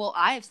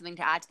 I have something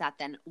to add to that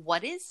then.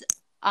 What is,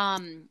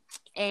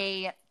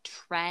 a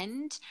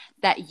trend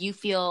that you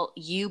feel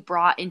you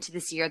brought into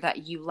this year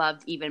that you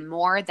loved even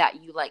more,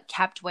 that you like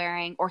kept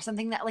wearing, or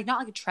something that like, not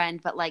like a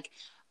trend, but like,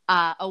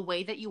 a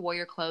way that you wore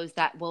your clothes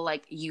that will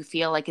like, you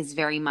feel like is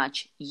very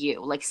much you,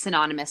 like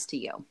synonymous to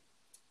you?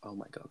 Oh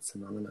my God,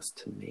 synonymous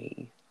to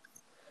me.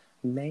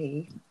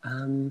 May.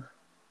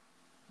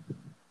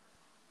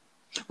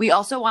 We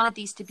also wanted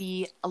these to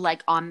be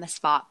like on the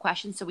spot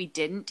questions, so we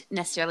didn't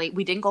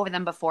go over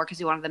them before because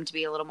we wanted them to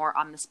be a little more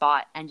on the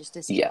spot and just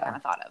to see what we kind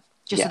of thought of.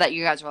 Just so that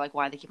you guys were like,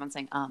 why they keep on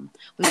saying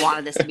we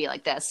wanted this to be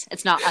like this.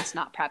 It's not us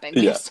not prepping.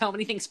 We have so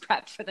many things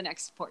prepped for the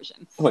next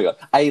portion. Oh my God.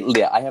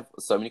 I have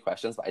so many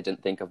questions, but I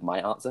didn't think of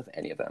my answer for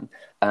any of them.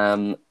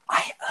 I'm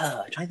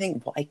trying to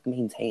think what I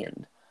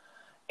maintained.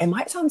 It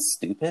might sound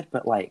stupid,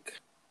 but like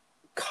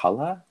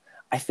color,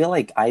 I feel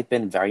like I've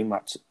been very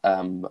much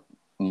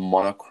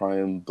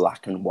monochrome,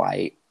 black and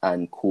white,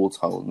 and cool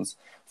tones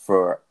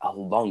for a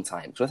long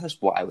time. So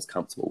that's what I was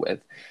comfortable with.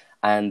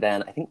 And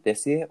then I think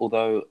this year,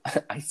 although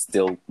I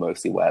still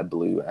mostly wear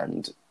blue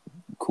and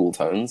cool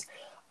tones,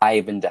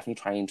 I've been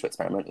definitely trying to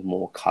experiment with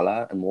more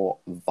color and more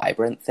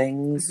vibrant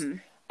things.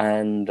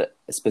 And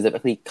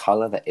specifically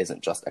color that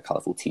isn't just a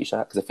colorful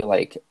t-shirt. Because I feel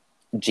like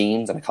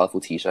jeans and a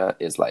colorful t-shirt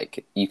is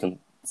like, you can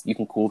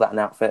call that an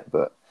outfit,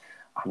 but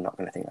I'm not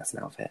going to think that's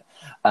an outfit.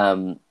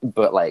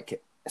 But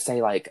like,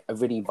 say like a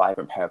really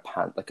vibrant pair of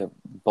pants, like a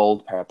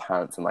bold pair of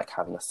pants, and like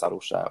having a subtle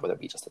shirt, whether it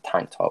be just a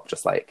tank top,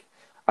 just like,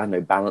 I don't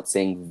know,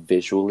 balancing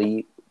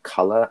visually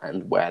color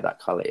and where that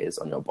color is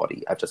on your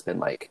body. I've just been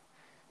like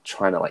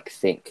trying to like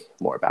think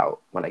more about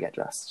when I get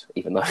dressed,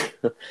 even though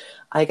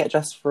I get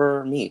dressed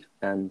for me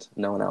and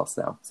no one else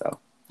now. So,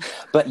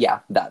 but yeah,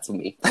 that's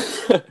me.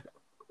 So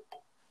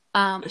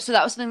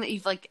that was something that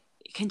you've like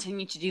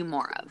continued to do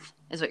more of,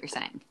 is what you're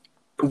saying?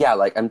 Yeah,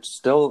 like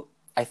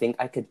I think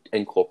I could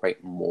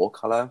incorporate more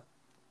color.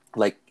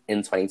 Like in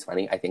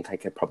 2020, I think I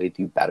could probably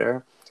do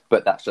better,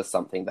 but that's just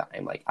something that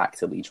I'm like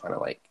actively trying to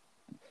like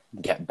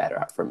get better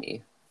at for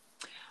me.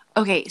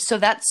 Okay, so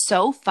that's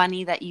so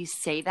funny that you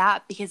say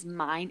that because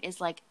mine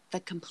is like the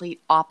complete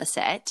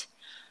opposite.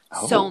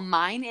 Oh. So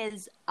mine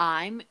is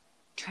I'm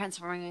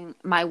transforming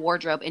my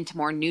wardrobe into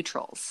more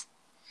neutrals.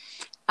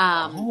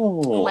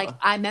 Like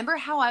I remember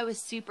how I was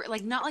super,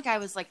 like, not like I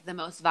was like the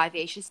most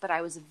vivacious, but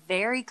I was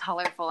very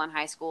colorful in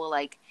high school.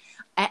 Like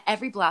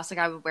every blouse, like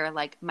I would wear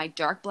like my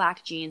dark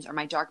black jeans or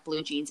my dark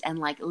blue jeans and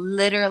like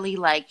literally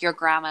like your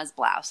grandma's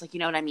blouse. Like, you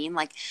know what I mean?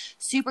 Like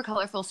super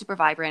colorful, super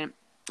vibrant.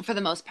 for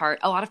the most part.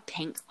 A lot of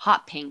pink,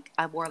 hot pink.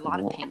 I wore a lot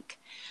of pink.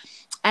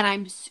 And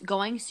I'm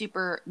going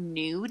super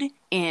nude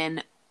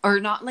or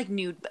not like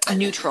nude, but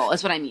neutral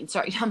is what I mean.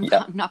 Sorry, I'm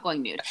not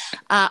going nude.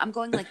 I'm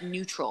going like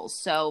neutrals.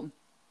 So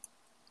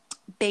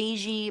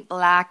beigey,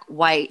 black,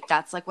 white.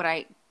 That's like what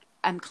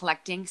I'm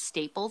collecting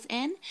staples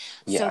in,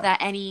 so that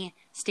any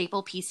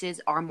staple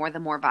pieces are the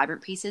more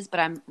vibrant pieces.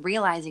 But I'm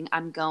realizing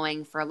I'm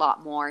going for a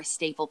lot more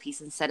staple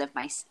pieces instead of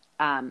my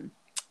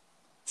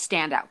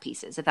standout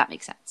pieces, if that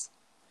makes sense.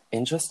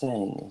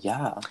 Interesting.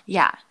 Yeah.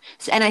 Yeah.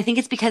 So, and I think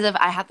it's because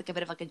I had like a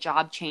bit of like a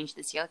job change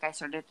this year. Like I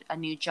started a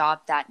new job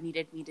that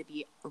needed me to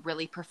be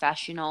really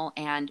professional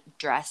and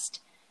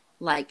dressed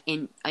like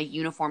in a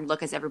uniform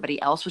look as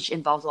everybody else, which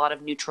involves a lot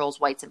of neutrals,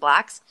 whites, and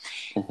blacks.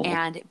 Mm-hmm.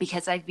 And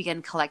because I've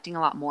begun collecting a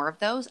lot more of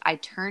those, I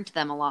turn to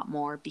them a lot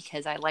more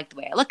because I like the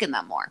way I look in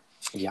them more.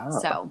 Yeah.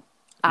 So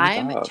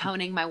I'm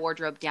toning my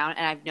wardrobe down,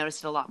 and I've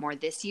noticed it a lot more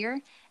this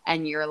year.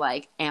 And you're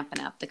like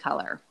amping up the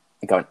color.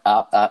 Going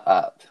up, up,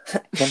 up.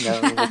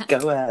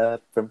 Go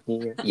up from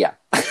here. Yeah.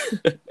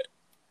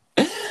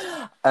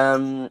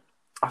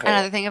 Okay.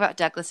 Another thing about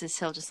Douglas is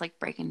he'll just like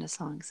break into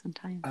songs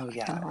sometimes. Oh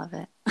yeah, I love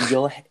it.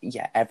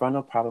 Everyone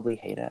will probably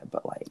hate it,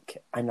 but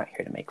like I'm not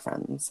here to make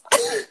friends.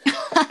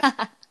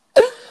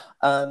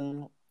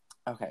 Okay.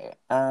 Okay,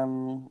 I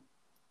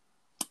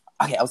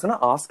was gonna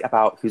ask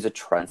about who's a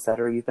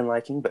trendsetter you've been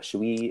liking, but should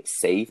we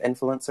save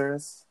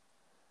influencers?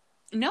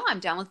 No, I'm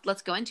down.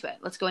 Let's go into it.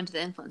 Let's go into the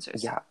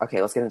influencers. Yeah.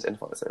 Okay, let's get into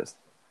influencers.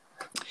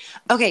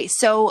 Okay,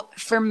 so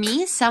for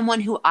me, someone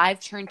who I've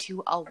turned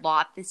to a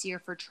lot this year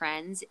for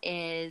trends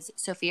is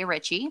Sofia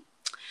Richie.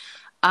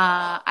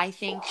 I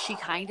think she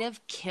kind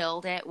of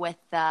killed it with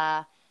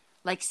the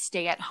like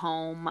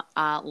stay-at-home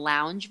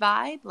lounge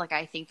vibe. Like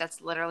I think that's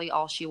literally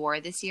all she wore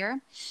this year.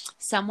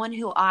 Someone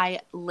who I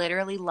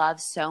literally love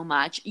so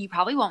much. You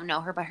probably won't know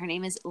her, but her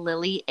name is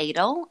Lily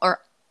Adel or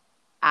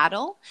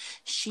Adel.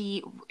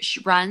 She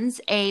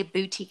runs a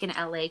boutique in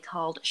LA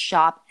called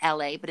Shop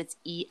LA, but it's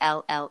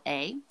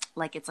ELLA,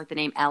 like it's like the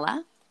name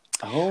Ella.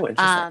 Oh,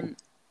 interesting.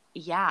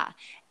 Yeah.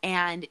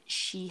 And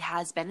she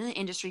has been in the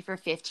industry for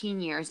 15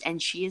 years, and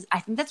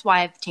I think that's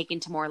why I've taken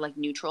to more like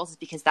neutrals, is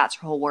because that's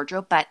her whole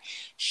wardrobe, but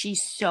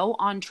she's so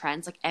on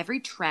trends. Like every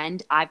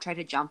trend I've tried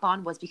to jump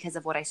on was because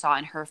of what I saw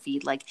in her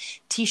feed, like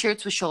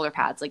t-shirts with shoulder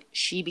pads. Like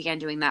she began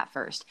doing that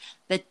first.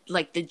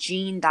 The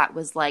jean that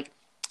was like,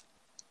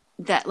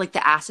 that like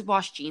the acid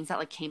wash jeans that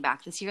like came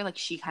back this year, like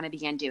she kind of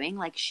began doing.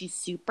 Like she's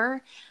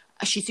super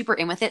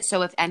in with it.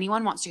 So if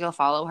anyone wants to go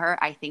follow her,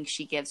 I think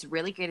she gives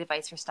really great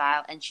advice for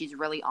style and she's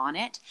really on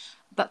it.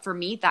 But for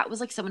me, that was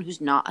like someone who's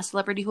not a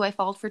celebrity who I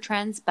followed for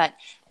trends, but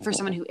for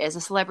someone who is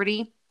a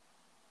celebrity,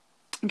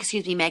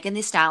 Megan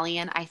Thee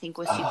Stallion, I think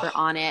was super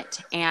on it.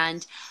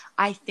 And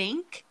I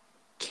think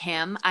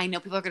Kim, I know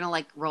people are going to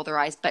like roll their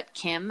eyes, but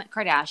Kim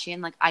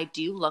Kardashian, like I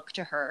do look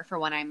to her for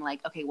when I'm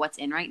like, okay, what's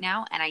in right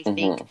now? And I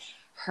think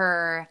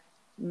her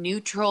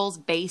neutrals,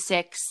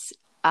 basics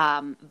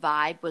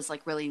vibe was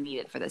like really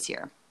needed for this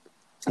year.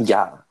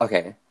 Yeah.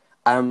 Okay.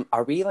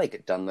 Are we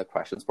like done the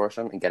questions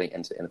portion and getting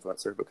into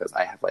influencer? Because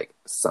I have like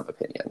some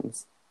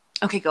opinions.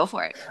 Okay, go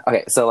for it.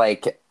 Okay. So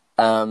like,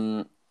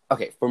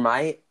 okay, for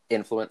my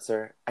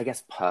influencer, I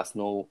guess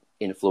personal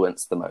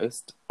influence the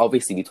most.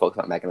 Obviously, we talked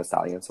about Megan Thee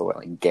Stallion, so I won't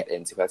like get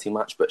into her too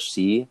much, but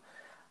she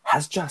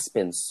has just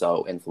been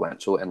so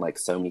influential in like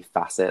so many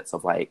facets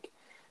of like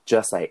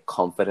just like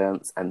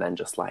confidence, and then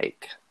just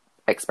like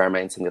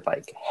experimenting with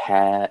like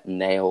hair,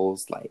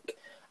 nails, like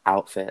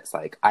outfits.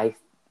 Like I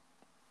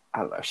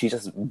don't know, she's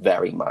just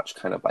very much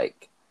kind of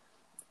like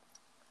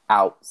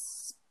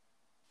outspoken,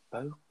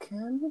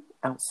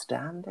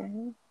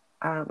 outstanding.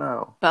 I don't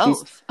know.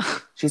 Both.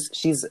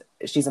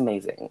 She's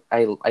amazing.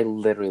 I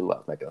literally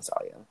love Megan Thee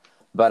Stallion.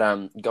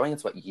 But going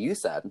into what you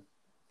said,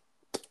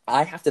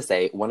 I have to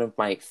say one of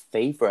my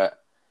favorite,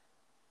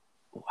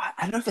 I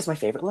don't know if it's my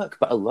favorite look,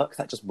 but a look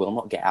that just will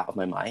not get out of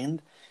my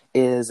mind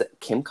is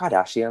Kim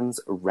Kardashian's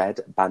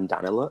red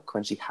bandana look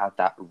when she had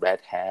that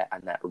red hair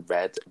and that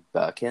red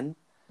Birkin.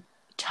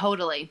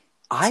 Totally.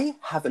 I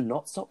have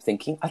not stopped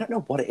thinking. I don't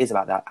know what it is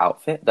about that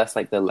outfit. That's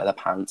like the leather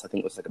pants. I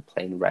think it was like a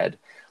plain red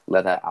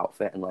leather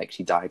outfit. And like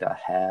she dyed her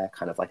hair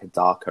kind of like a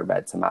darker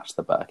red to match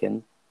the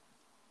Birkin.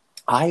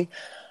 I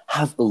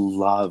have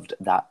loved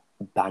that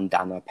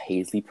bandana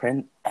paisley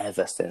print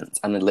ever since.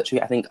 And then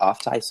literally, I think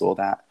after I saw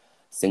that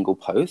single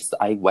post,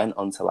 I went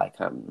on to like,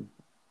 I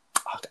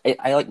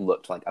like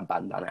looked like a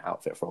bandana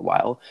outfit for a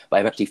while, but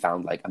I eventually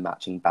found like a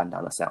matching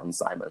bandana set on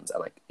Simon's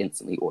and like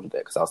instantly ordered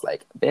it because I was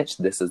like, bitch,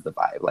 this is the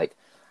vibe. Like,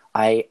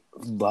 I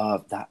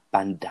love that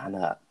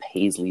bandana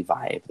paisley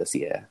vibe this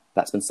year.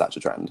 That's been such a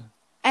trend.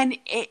 And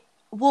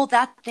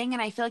that thing,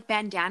 and I feel like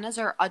bandanas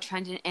are a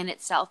trend in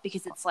itself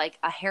because it's like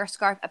a hair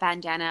scarf, a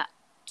bandana.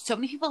 So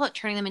many people are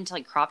turning them into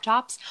like crop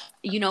tops,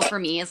 for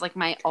me is like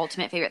my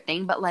ultimate favorite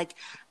thing. But like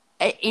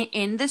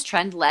in this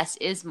trend, less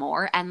is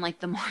more. And like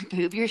the more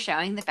boob you're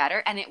showing, the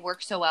better. And it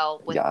works so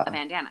well with a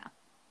bandana.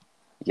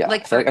 Yeah.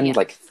 Like for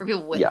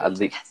people with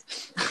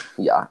boobs,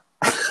 yeah.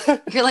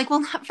 You're like,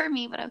 well, not for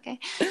me, but okay.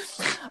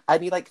 I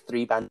need like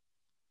 3 bandanas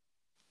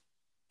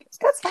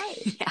It's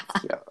fine. Yeah.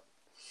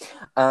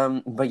 Yeah.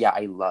 But yeah,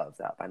 I love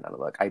that bandana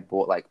look. I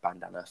bought like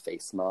bandana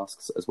face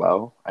masks as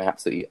well. I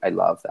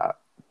love that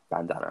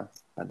bandana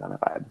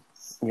vibe.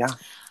 Yeah.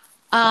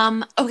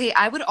 Okay,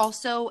 I would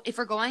also, if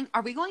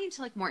are we going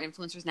into like more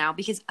influencers now?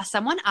 Because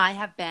someone I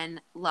have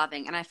been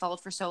loving and I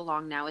followed for so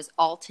long now is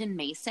Alton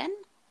Mason.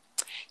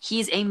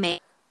 He's a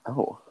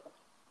Oh.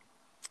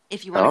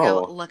 if you want to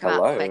go look him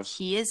hello. up quick,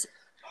 he is,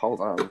 Hold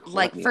on.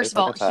 like, first of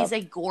all, he's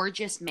a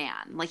gorgeous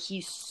man. Like,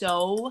 he's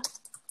so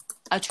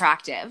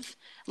attractive.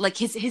 Like,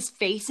 his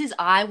face is,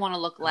 I want to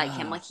look like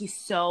him. Like, he's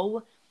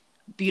so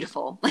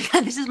beautiful. Like,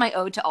 this is my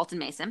ode to Alton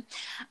Mason.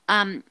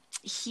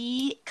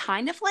 He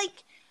kind of,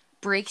 like,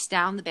 breaks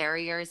down the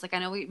barriers. Like, I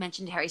know we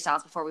mentioned Harry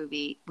Styles before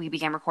we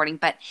began recording,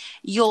 but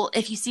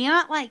if you see him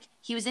at, like,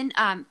 he was in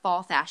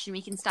Fall Fashion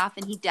Week and stuff,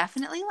 and he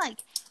definitely, like,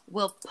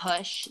 will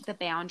push the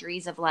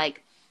boundaries of,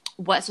 like,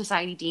 what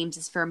society deems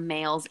is for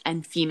males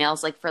and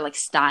females, like, for, like,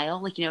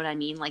 style. Like, you know what I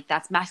mean? Like,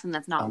 that's masculine,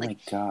 that's not. Oh, like, my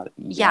God.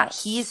 Yes. Yeah,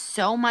 he's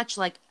so much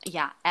like,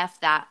 yeah, F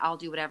that, I'll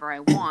do whatever I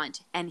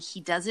want. And he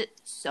does it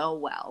so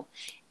well.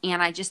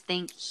 And I just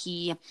think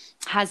he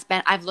has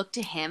been, I've looked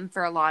to him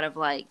for a lot of,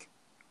 like,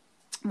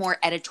 more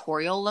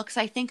editorial looks,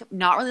 I think.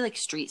 Not really, like,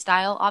 street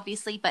style,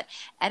 obviously, but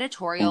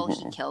editorial,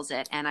 he kills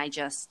it. And I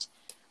just,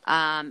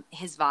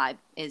 his vibe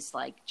is,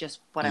 like, just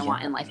what I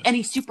want in life. And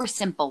he's super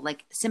simple,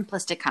 like,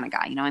 simplistic kind of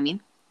guy, you know what I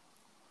mean?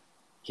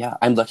 Yeah,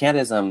 I'm looking at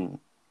his kind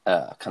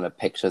of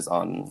pictures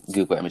on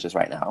Google Images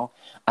right now,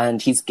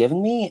 and he's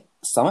given me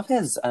some of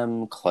his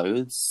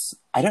clothes.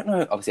 I don't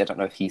know, obviously I don't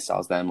know if he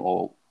sells them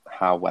or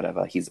how,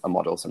 whatever. He's a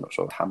model, so I'm not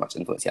sure how much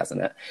influence he has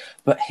in it.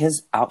 But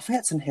his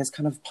outfits and his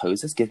kind of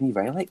poses give me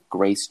very, like,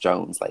 Grace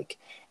Jones, like,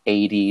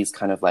 80s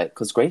kind of, like,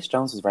 because Grace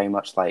Jones was very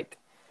much, like,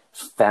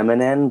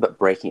 feminine, but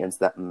breaking into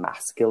that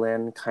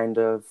masculine kind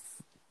of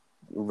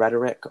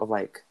rhetoric of,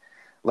 like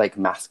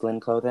masculine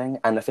clothing.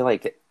 And I feel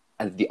like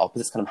and the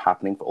opposite's kind of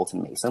happening for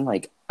Alton Mason.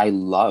 Like, I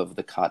love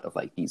the cut of,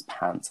 like, these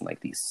pants and, like,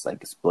 these,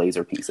 like,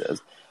 blazer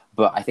pieces.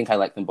 But I think I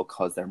like them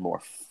because they're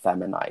more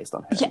feminized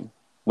on him.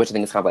 Which I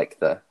think is kind of, like,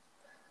 the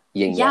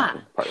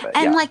yin-yang part of it.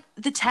 And, like,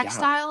 the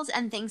textiles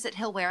and things that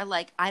he'll wear,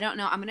 like, I don't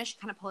know. I'm going to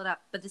kind of pull it up.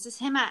 But this is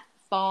him at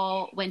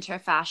Fall Winter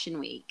Fashion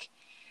Week.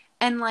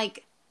 And,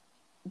 like,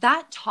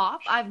 that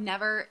top I've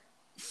never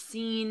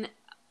seen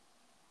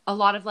a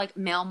lot of, like,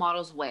 male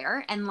models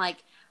wear. And,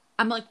 like,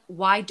 I'm like,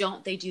 why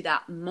don't they do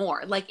that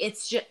more? Like,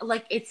 it's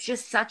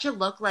just such a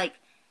look. Like,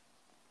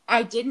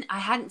 I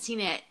hadn't seen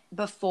it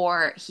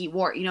before he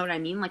wore it, you know what I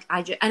mean? Like,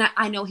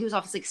 I know he was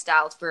obviously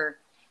styled for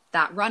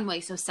that runway,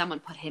 so someone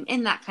put him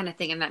in that kind of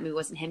thing, and that movie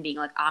wasn't him being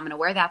like, I'm gonna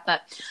wear that.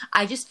 But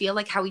I just feel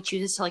like how he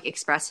chooses to, like,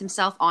 express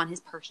himself on his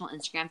personal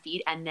Instagram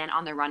feed and then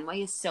on the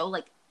runway is so,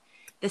 like,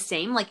 the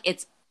same. Like,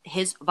 it's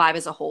his vibe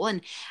as a whole.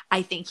 And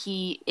I think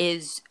he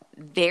is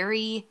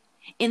very,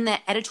 in the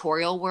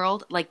editorial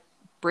world, like,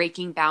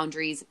 breaking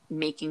boundaries,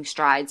 making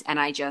strides. And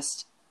I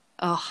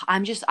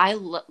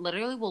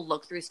literally will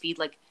look through his feed,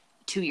 like,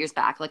 2 years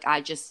back. Like, I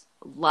just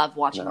love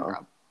watching him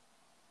grow.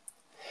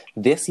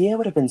 This year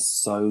would have been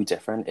so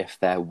different if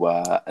there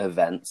were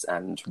events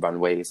and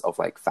runways of,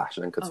 like,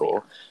 fashion and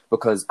couture.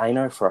 Because I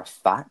know for a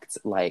fact,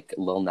 like,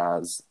 Lil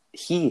Nas,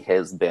 he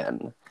has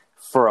been,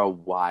 for a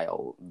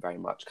while, very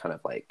much kind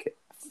of, like,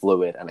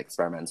 fluid and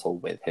experimental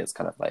with his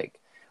kind of, like,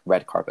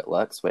 red carpet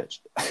looks, which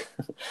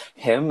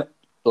him,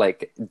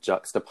 like,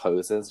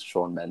 juxtaposes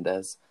Shawn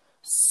Mendes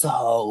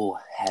so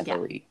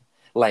heavily.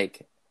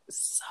 Like,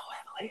 so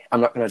heavily.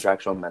 I'm not going to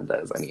drag Shawn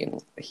Mendes. I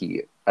mean,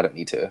 I don't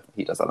need to.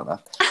 He does that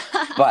enough.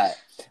 But,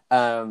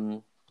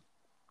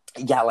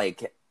 yeah,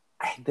 like,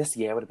 this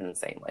year would have been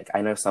insane. Like,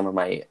 I know some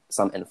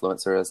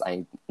influencers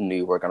I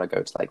knew were going to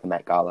go to, like, the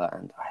Met Gala,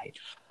 and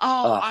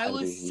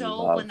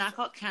when that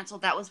got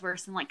canceled, that was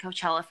worse than, like,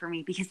 Coachella for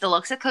me, because the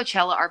looks at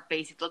Coachella are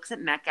basic. The looks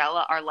at Met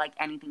Gala are, like,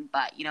 anything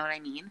but, you know what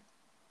I mean?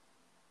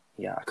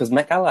 Yeah, because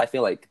Met Gala, I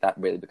feel like that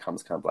really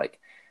becomes kind of, like,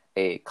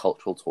 a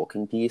cultural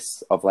talking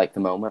piece of, like, the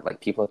moment.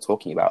 Like, people are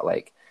talking about,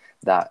 like,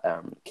 that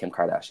Kim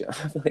Kardashian.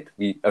 I feel like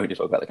we only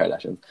talk about the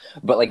Kardashians,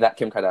 but, like, that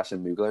Kim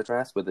Kardashian Mugler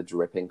dress with the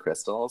dripping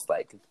crystals,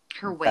 like,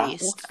 her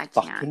waist. I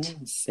can't.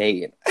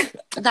 Insane.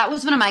 That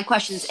was one of my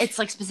questions. It's,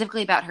 like,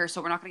 specifically about her,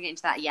 so we're not going to get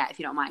into that yet, if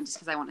you don't mind, just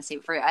because I want to save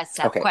it for a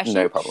separate question.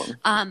 No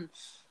problem.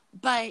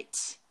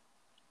 But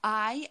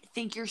I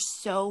think you're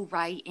so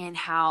right in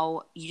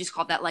how you just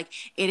called that, like,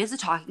 it is a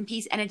talking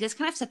piece, and it does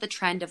kind of set the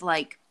trend of,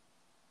 like,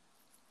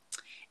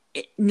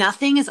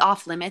 nothing is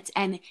off limits.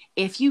 And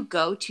if you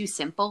go too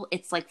simple,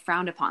 it's, like,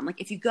 frowned upon.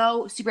 Like, if you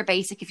go super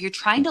basic, if you're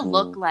trying to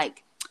look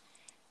like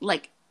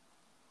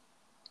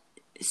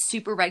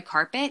super red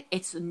carpet,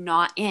 it's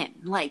not in.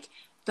 Like,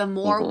 the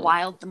more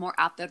wild, the more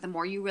out there, the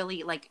more you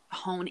really like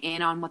hone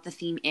in on what the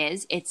theme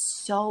is.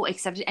 It's so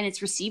accepted and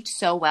it's received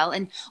so well.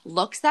 And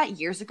looks that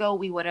years ago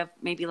we would have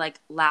maybe like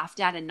laughed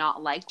at and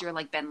not liked or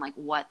like been like,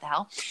 what the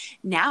hell?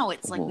 Now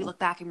it's like we look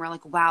back and we're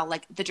like, wow,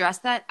 like the dress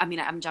that, I mean,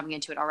 I'm jumping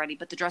into it already,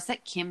 but the dress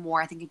that Kim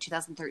wore, I think in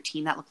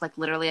 2013, that looked like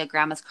literally a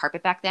grandma's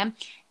carpet back then,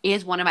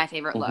 is one of my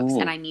favorite looks.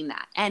 And I mean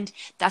that. And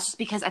that's just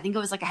because I think it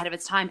was like ahead of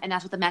its time. And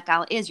that's what the Met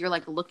Gala is. You're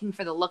like looking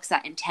for the looks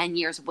that in 10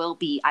 years will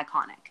be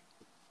iconic.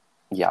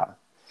 Yeah.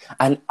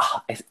 And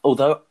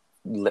although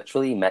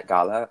literally Met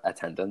Gala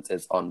attendance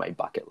is on my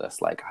bucket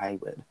list, like I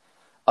would,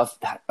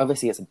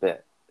 obviously it's a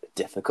bit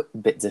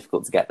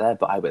difficult to get there,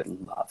 but I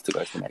would love to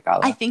go to the Met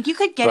Gala. I think you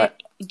could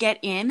get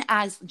in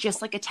as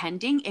just like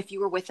attending if you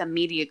were with a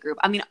media group.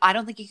 I mean, I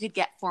don't think you could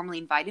get formally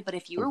invited, but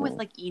if you were with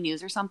like E!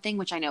 News or something,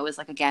 which I know is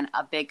like, again,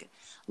 a big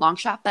long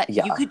shot, but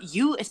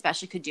you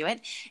especially could do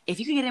it. If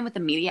you could get in with a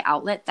media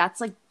outlet,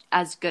 that's like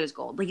as good as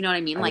gold. Like, you know what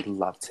I mean? I would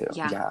love to.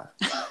 Yeah.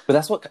 But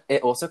that's what,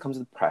 it also comes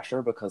with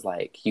pressure because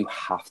like you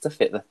have to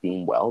fit the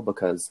theme well,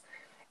 because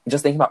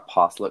just thinking about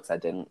past looks, I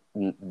didn't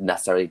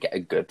necessarily get a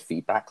good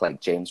feedback.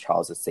 Like James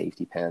Charles'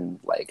 safety pin,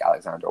 like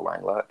Alexandra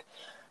Wang look.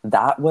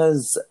 That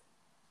was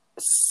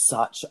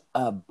such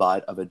a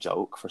bud of a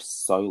joke for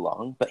so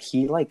long, but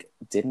he like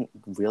didn't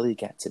really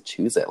get to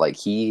choose it. Like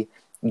he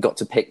got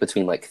to pick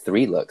between like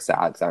 3 looks that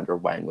Alexandra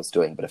Wang was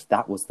doing, but if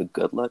that was the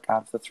good look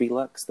out of the 3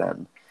 looks,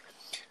 then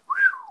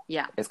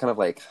it's kind of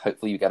like,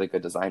 hopefully you get a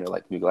good designer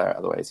like Mugler,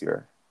 otherwise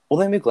you're...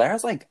 Although Mugler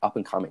is like up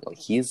and coming, like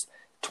he's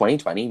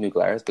 2020,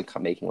 Mugler has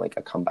become making like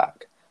a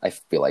comeback. I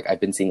feel like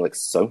I've been seeing like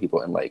so many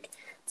people in like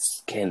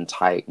skin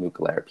tight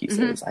Mugler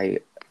pieces. I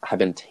have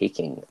been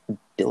taking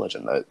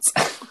diligent notes.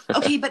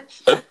 Okay, but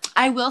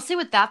I will say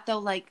with that though,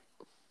 like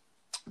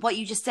what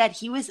you just said,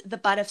 he was the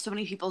butt of so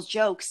many people's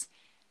jokes.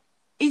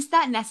 Is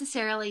that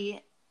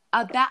necessarily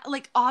a bad,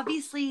 like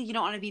obviously you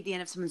don't want to be the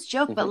end of someone's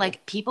joke, but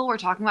like people were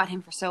talking about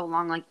him for so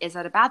long, like is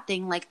that a bad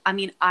thing? Like, I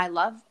mean, I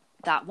love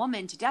that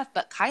woman to death,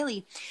 but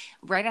Kylie,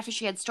 right after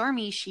she had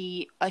Stormi,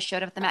 she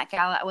showed up at the Met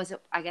Gala.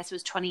 I guess it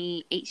was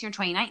 2018 or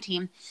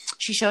 2019.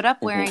 She showed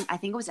up wearing, I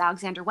think it was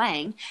Alexander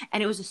Wang,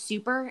 and it was a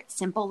super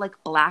simple like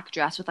black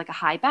dress with like a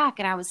high back,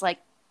 and I was like,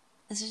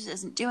 this just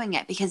isn't doing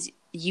it, because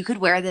you could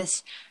wear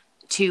this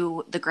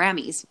to the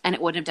Grammys and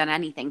it wouldn't have done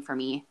anything for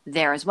me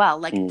there as well.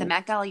 Like the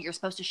Met Gala, you're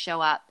supposed to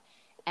show up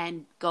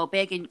and go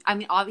big. And I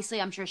mean, obviously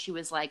I'm sure she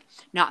was like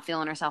not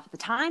feeling herself at the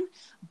time,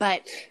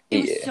 but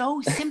it was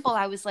so simple.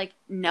 I was like,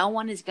 no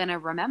one is going to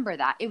remember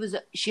that.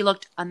 She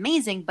looked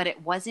amazing, but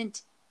it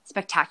wasn't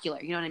spectacular.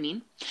 You know what I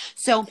mean?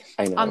 So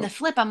on the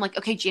flip, I'm like,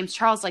 okay, James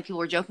Charles, like people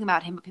were joking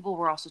about him, but people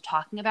were also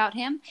talking about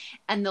him.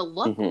 And the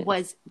look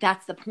was,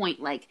 that's the point.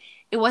 Like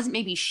it wasn't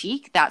maybe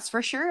chic, that's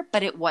for sure,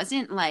 but it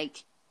wasn't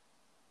like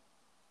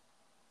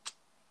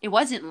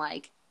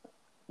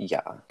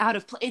out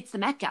of it's the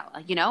Met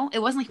Gala, you know? It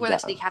wasn't like we wore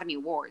that to the Academy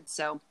Awards,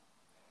 so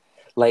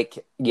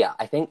like, yeah,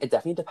 I think it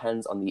definitely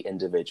depends on the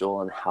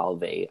individual and how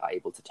they are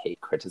able to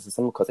take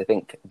criticism, because I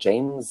think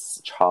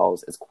James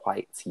Charles is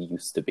quite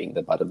used to being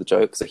the butt of the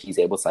joke, so he's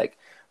able to like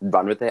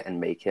run with it and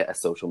make it a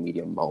social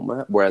media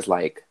moment, whereas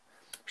like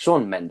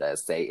Shawn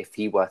Mendes, say, if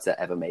he were to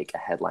ever make a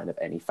headline of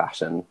any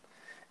fashion,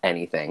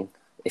 anything,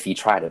 if he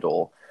tried at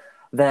all,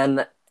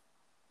 then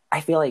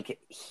I feel like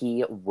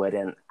he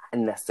wouldn't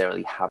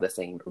necessarily have the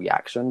same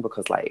reaction,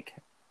 because like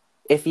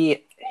if he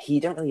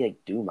didn't really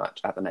like do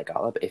much at the Met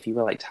Gala, but if he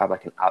were like to have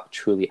like an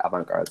truly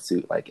avant-garde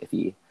suit, like if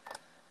he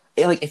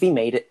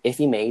made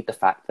the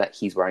fact that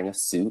he's wearing a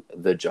suit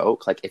the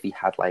joke, like if he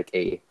had like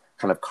a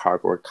kind of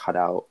cardboard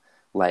cutout,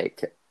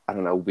 like I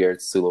don't know,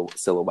 weird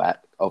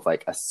silhouette of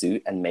like a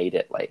suit and made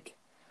it like,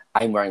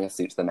 I'm wearing a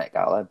suit to the Met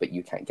Gala, but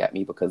you can't get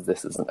me because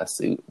this isn't a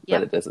suit,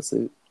 but it is a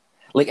suit.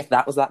 Like if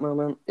that was that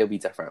moment, it would be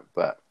different.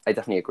 But I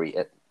definitely agree.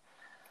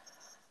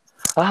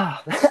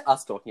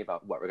 Us talking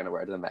about what we're going to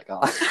wear to the Met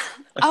Gala.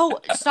 Oh,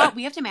 stop.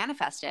 We have to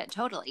manifest it.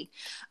 Totally.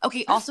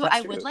 Okay. Also, That's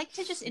I would like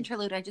to just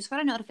interlude. I just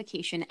got a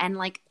notification, and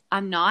like,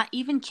 I'm not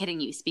even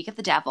kidding you. Speak of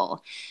the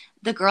devil.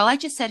 The girl I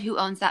just said who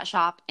owns that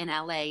shop in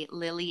LA,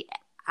 Lily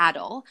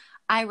Adel,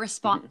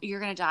 you're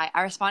going to die.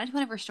 I responded to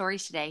one of her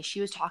stories today. She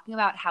was talking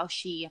about how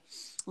she,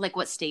 like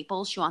what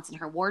staples she wants in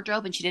her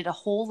wardrobe. And she did a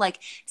whole like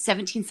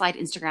 17 slide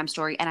Instagram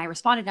story. And I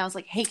responded and I was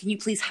like, hey, can you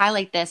please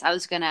highlight this? I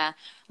was going to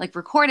like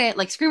record it,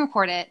 like screen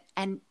record it.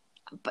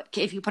 But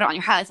if you put it on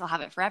your highlights, I'll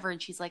have it forever.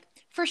 And she's like,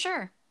 for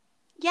sure.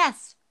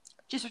 Yes.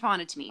 Just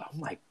responded to me. Oh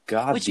my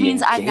God. Which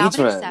means I've now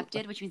been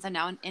accepted, which means I'm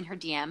now in her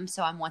DM.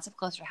 So I'm one step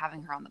closer to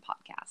having her on the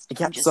podcast.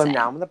 Yeah. So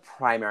now I'm in the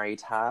primary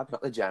tab,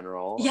 not the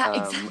general.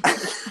 Yeah,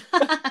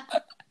 exactly.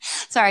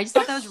 Sorry. I just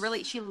thought that was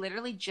really, she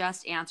literally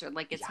just answered.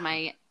 Like it's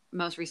my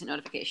most recent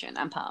notification.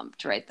 I'm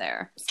pumped right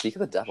there. Speak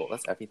of the devil.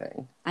 That's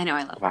everything. I know.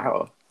 I love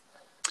Wow.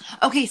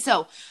 Her. Okay.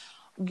 So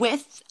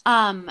with,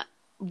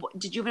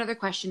 did you have another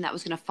question that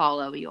was going to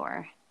follow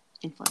your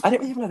influence? I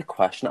didn't really have another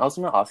question. I was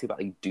going to ask you about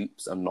like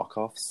dupes and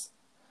knockoffs.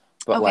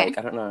 But like,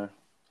 I don't know.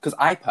 Because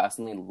I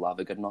personally love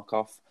a good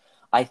knockoff.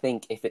 I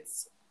think if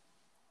it's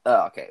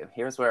Okay,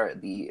 here's where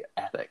the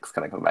ethics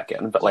kind of come back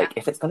in. But Yeah. like,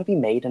 if it's going to be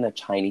made in a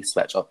Chinese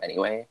sweatshop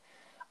anyway,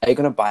 are you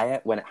going to buy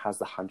it when it has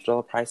the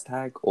 $100 price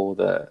tag or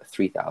the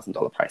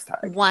 $3,000 price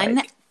tag?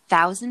 Like,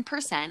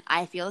 1000%.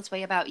 I feel this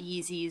way about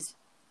Yeezys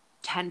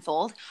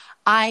tenfold.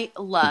 I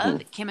love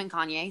mhm. Kim and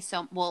Kanye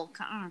so well.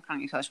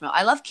 Kanye Coach Mo.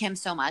 I love Kim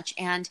so much,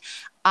 and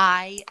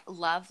I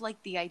love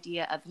like the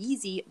idea of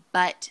Yeezy.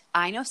 But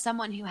I know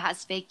someone who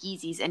has fake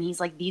Yeezys, and he's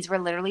like, these were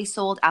literally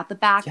sold out the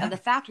back of Yeah. the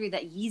factory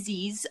that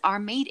Yeezys are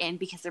made in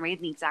because they're made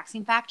in the exact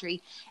same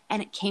factory,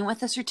 and it came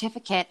with a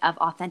certificate of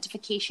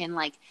authentication,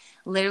 like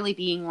literally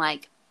being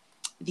like,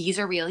 these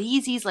are real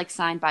Yeezys, like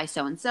signed by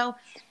so and so.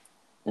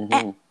 And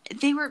Hmm.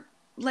 they were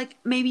like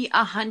maybe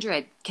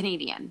 100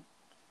 Canadian.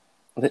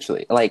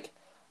 Literally. Like,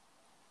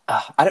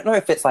 I don't know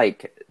if it's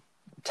like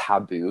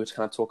taboo to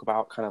kind of talk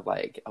about kind of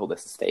like, oh,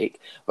 this is fake.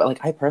 But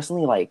like, I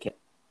personally like,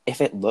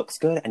 if it looks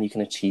good and you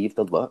can achieve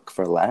the look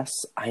for less,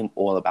 I'm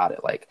all about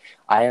it. Like,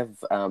 I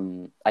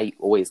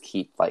always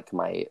keep like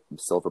my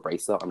silver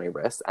bracelet on my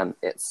wrist and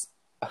it's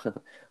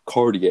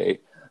Cartier,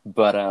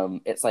 but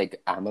it's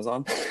like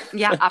Amazon.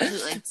 Yeah,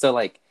 absolutely. So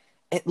like,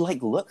 it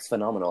like looks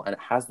phenomenal and it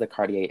has the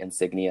Cartier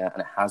insignia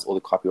and it has all the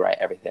copyright,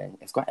 everything.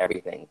 It's got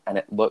everything and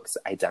it looks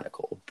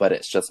identical, but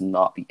it's just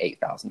not the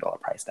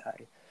 $8,000 price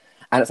tag.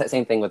 And it's the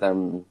same thing with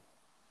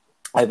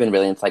I've been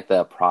really into like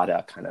the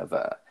Prada kind of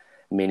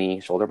mini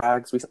shoulder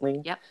bags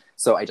recently. Yep.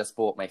 So I just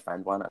bought my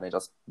friend one and I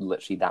just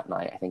literally that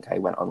night I think I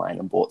went online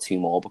and bought two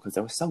more because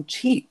they were so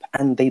cheap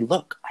and they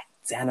look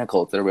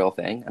identical to the real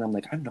thing. And I'm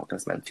like, I'm not gonna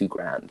spend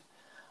 $2,000 to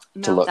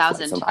No, look like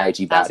some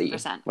IG baddie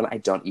 1000%. when I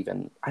don't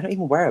even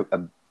wear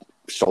a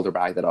shoulder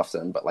bag that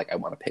often, but like I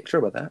want a picture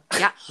with it.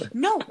 Yeah.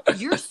 No,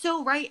 you're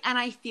so right. And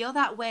I feel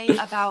that way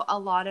about a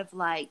lot of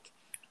like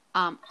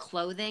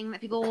clothing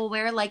that people will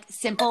wear. Like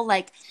simple,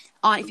 like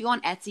on if you go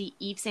on Etsy,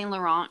 Yves Saint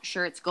Laurent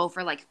shirts go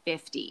for like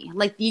 50.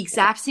 Like the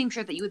exact same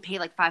shirt that you would pay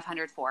like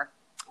 500 for.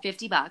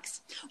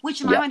 $50.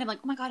 Which in my Yeah. mind I'm like,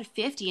 oh my God,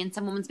 50 and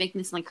some woman's making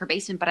this in like her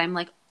basement. But I'm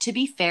like, to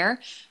be fair,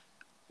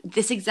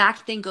 this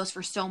exact thing goes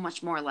for so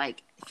much more.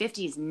 Like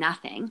 50 is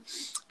nothing.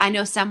 I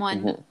know someone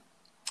Hmm.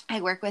 I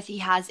work with, he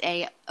has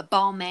a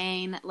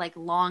Balmain like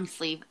long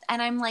sleeve,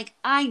 and I'm like,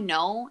 I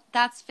know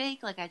that's fake.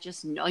 Like, I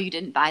just know you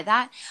didn't buy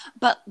that.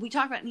 But we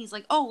talk about it, and he's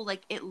like, oh,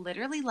 like it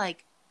literally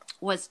like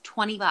was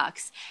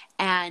 $20,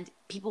 and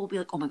people will be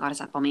like, oh my God, is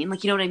that Balmain?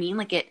 Like, you know what I mean?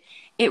 Like it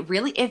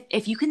really,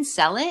 if you can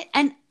sell it,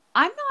 and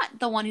I'm not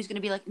the one who's going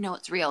to be like, no,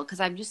 it's real, because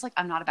I'm just like,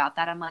 I'm not about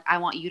that. I'm like, I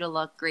want you to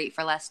look great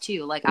for less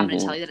too. Like, I'm going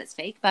to Hmm. tell you that it's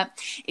fake, but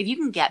if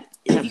you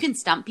can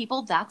stump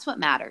people, that's what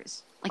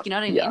matters. Like, you know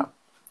what I Yeah. mean?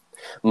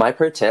 My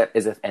pro tip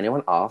is if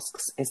anyone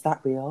asks, is that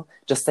real?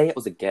 Just say it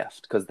was a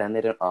gift because then they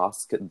don't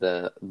ask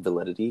the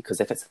validity. Because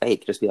if it's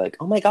fake, just be like,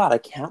 oh my God, I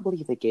can't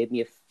believe they gave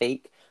me a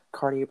fake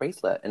Cartier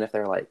bracelet. And if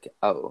they're like,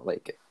 oh,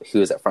 like,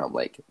 who is it from?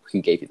 Like,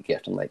 who gave you the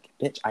gift? I'm like,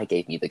 bitch, I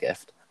gave you the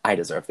gift. I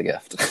deserve the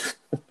gift.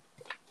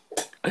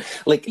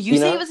 Like, You say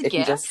know, it was a if you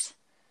gift? just,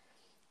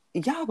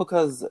 yeah,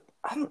 because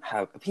I don't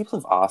have, people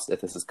have asked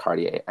if this is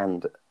Cartier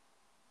and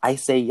I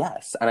say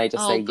yes. And I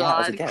just say, Oh yeah, it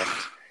was a God.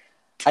 gift.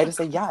 I just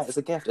say, yeah, it's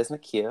a gift. Isn't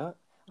it cute?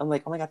 I'm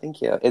like, oh my God,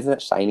 thank you. Isn't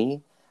it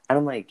shiny? And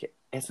I'm like,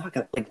 it's not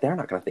gonna, like, they're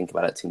not gonna think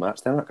about it too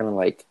much. They're not gonna,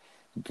 like,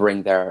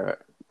 bring their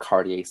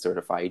Cartier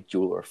certified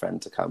jeweler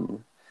friend to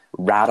come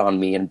rat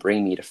on me and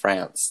bring me to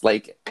France.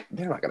 Like,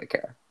 they're not gonna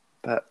care.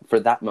 But for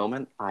that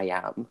moment, I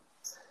am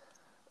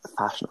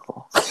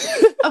fashionable.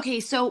 Okay,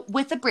 so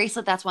with the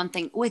bracelet, that's one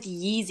thing. With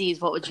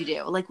Yeezys, what would you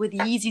do? Like with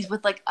Yeezys,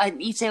 with like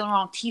an Yves Saint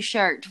Laurent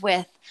t-shirt,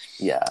 with,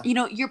 Yeah. you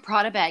know, your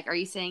Prada bag. Are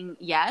you saying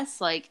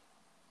yes? Like,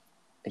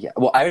 Yeah.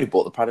 Well, I already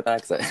bought the Prada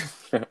bag, so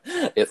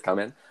it's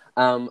coming.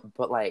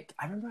 But like,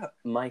 I remember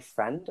my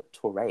friend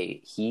Torre,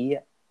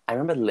 I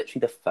remember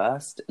literally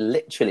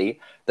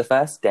the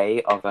first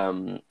day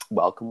of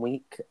welcome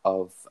week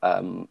of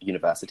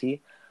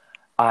university.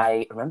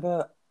 I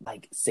remember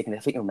like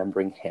significantly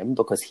remembering him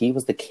because he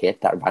was the kid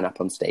that ran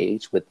up on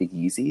stage with the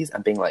Yeezys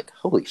and being like,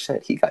 holy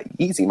shit, he got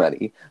Yeezy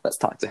money. Let's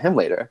talk to him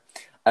later.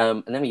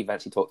 And then we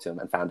eventually talked to him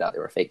and found out they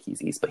were fake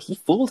Yeezys, but he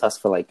fooled us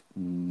for like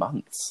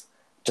months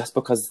just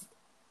because,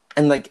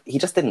 and like, he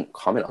just didn't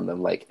comment on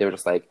them. Like, they were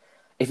just like,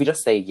 if you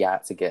just say, yeah,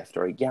 it's a gift,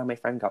 or yeah, my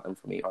friend got them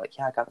for me, or like,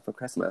 yeah, I got them for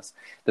Christmas,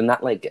 then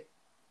that like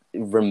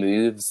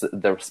removes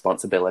the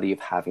responsibility of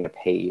having to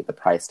pay the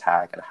price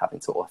tag and having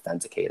to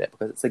authenticate it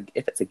because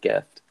if it's a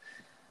gift,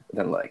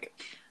 then like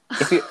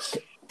if you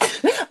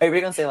are you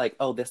really gonna say like,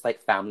 oh, this like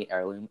family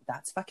heirloom,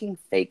 that's fucking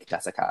fake,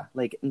 Jessica?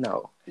 Like,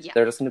 no. yeah.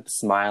 They're just gonna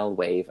smile,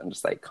 wave, and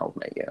just like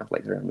compliment you,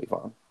 like they're gonna move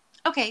on.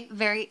 Okay,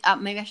 maybe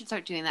I should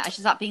start doing that. I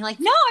should stop being like,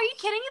 no, are you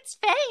kidding? It's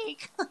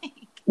fake.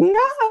 Like,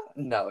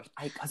 No,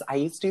 because I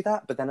used to do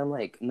that, but then I'm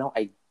like, no,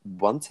 I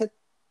wanted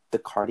the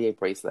Cartier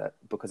bracelet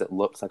because it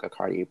looks like a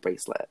Cartier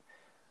bracelet.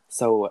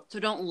 So so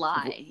don't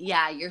lie.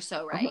 Yeah, you're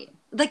so I'm, right.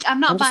 Like, I'm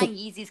not I'm just buying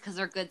Yeezys because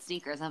they're good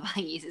sneakers. I'm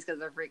buying Yeezys because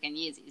they're freaking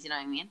Yeezys. You know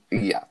what I mean?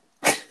 yeah.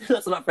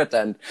 Let's not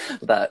pretend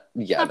that.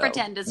 Yeah, Not no,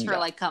 pretend it's for yeah.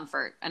 like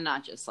comfort and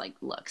not just like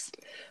looks.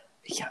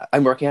 Yeah,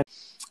 I'm working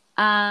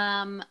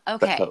on the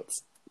Okay.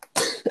 coats.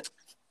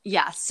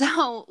 Yeah.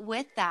 So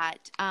with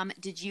that,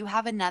 did you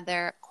have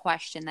another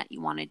question that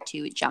you wanted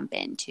to jump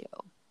into?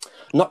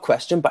 Not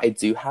question, but I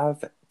do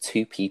have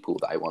two people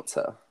that I want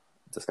to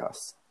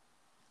discuss.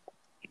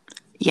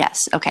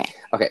 Yes. Okay.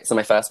 Okay, so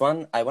my first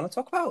one, I want to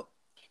talk about,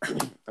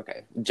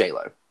 okay,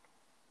 J-Lo.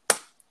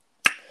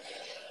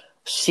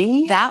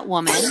 That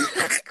woman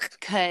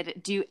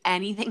could do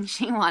anything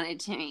she wanted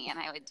to me and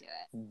I would do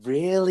it.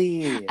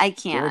 Really? I You're a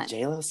can't.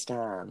 J-Lo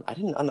stan. I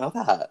didn't know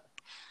that.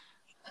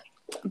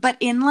 But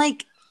in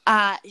like,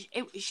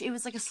 it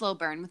was like a slow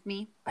burn with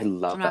me. I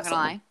love I'm not that gonna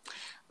song. lie.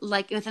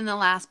 Like within the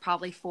last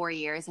probably 4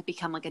 years, I've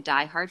become like a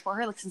diehard for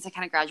her. Like since I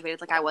kind of graduated,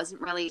 like I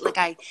wasn't really like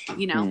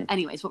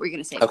Anyways, what were you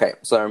gonna say? Okay,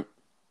 so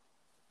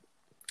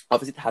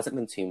obviously there hasn't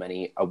been too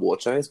many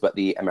award shows, but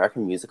the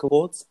American Music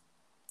Awards.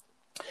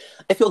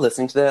 If you're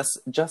listening to this,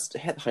 just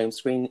hit the home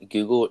screen,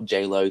 Google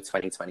J-Lo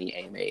 2020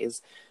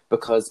 AMAs,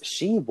 because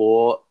she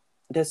wore.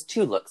 There's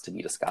two looks to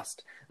be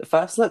discussed. The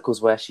first look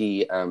was where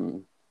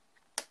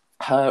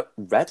her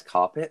red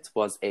carpet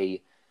was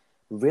a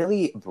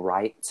really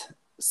bright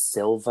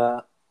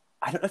silver.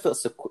 I don't know if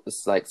it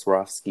was like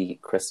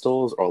Swarovski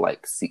crystals or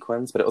like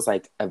sequins, but it was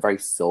like a very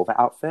silver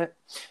outfit.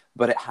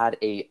 But it had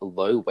a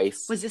low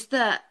waist. Was this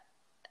the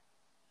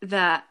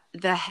hair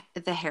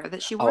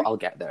that she Oh, wore? I'll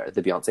get there.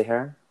 The Beyonce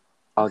hair.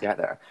 I'll get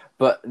there.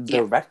 But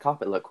the red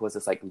carpet look was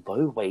this like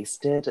low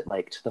waisted,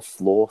 like to the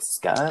floor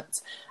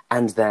skirt,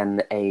 and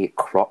then a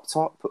crop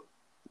top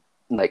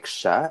like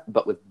shirt,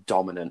 but with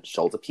dominant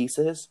shoulder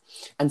pieces.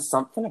 And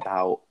something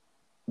about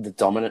the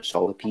dominant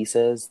shoulder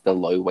pieces, the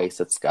low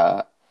waisted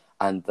skirt,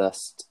 and the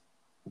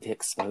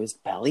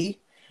exposed belly,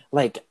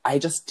 like I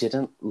just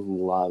didn't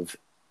love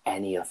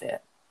any of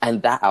it.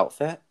 And that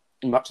outfit,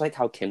 much like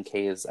how Kim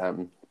K's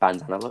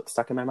bandana look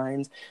stuck in my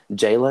mind,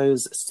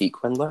 J-Lo's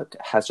sequin look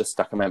has just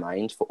stuck in my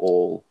mind for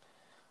all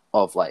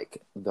of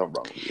like the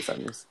wrong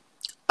reasons.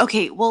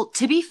 Okay, well,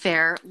 to be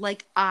fair,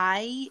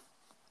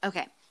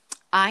 okay,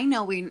 I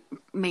know we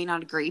may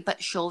not agree,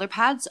 but shoulder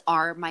pads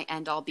are my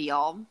end all be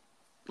all.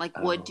 Like,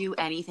 would do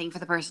anything for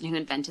the person who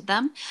invented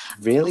them.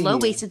 Really? Low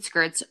waisted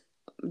skirts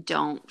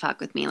don't fuck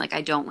with me. Like,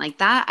 I don't like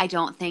that. I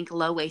don't think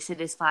low waisted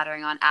is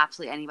flattering on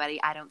absolutely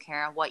anybody. I don't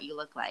care what you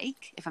look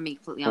like, if I'm being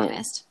completely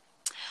honest.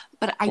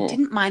 But I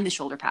didn't mind the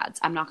shoulder pads.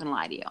 I'm not going to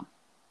lie to you.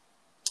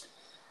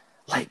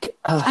 Like,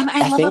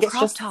 I love a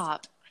crop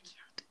top.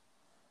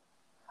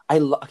 I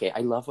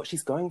love what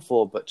she's going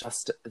for, but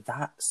just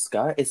that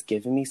skirt is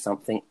giving me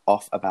something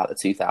off about the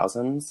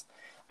 2000s,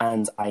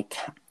 and I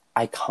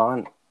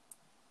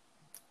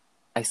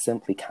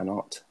simply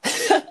cannot.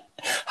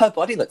 Her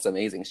body looks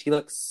amazing. She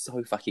looks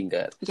so fucking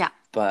good. Yeah.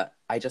 But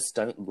I just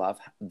don't love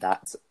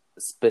that,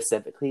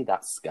 specifically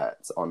that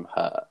skirt on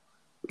her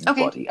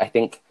body. I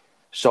think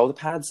shoulder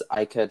pads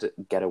I could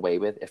get away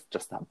with if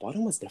just that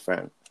bottom was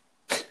different.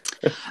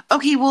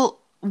 Okay, well,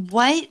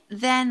 what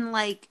then,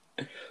 like,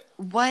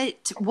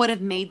 what would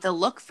have made the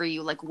look for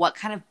you? Like, what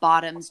kind of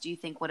bottoms do you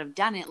think would have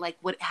done it? Like,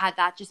 had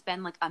that just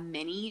been like a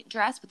mini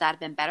dress, would that have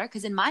been better?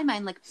 Because in my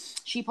mind, like,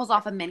 she pulls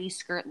off a mini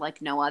skirt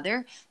like no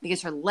other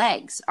because her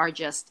legs are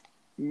just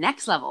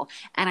next level.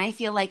 And I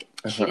feel like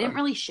she didn't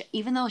really,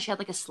 even though she had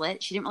like a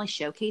slit, she didn't really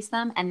showcase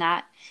them. And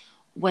that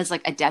was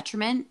like a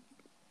detriment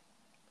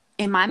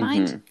in my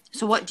mind.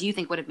 So what do you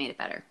think would have made it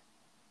better,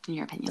 in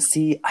your opinion?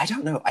 See, I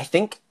don't know. I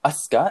think a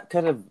skirt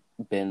could have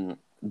been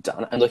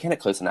done. I'm looking at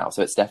it closer now,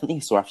 so it's definitely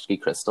Swarovski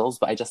crystals,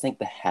 but I just think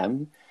the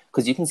hem,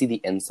 because you can see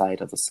the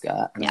inside of the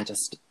skirt,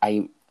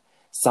 and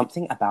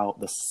something about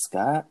the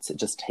skirt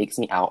just takes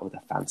me out of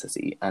the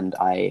fantasy, and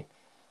I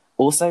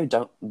also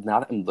don't, now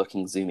that I'm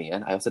looking zooming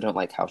in, I also don't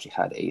like how she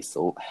had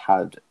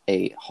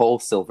a whole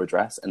silver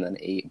dress and then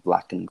a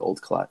black and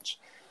gold clutch.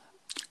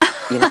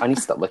 You know, I need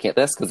to stop looking at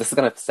this because this is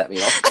going to set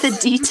me off. The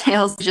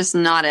details are just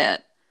not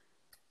it.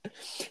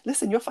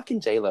 Listen, you're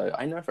fucking J-Lo.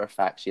 I know for a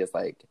fact she has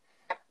like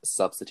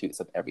substitutes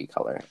of every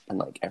color and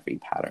like every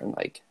pattern.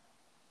 Like,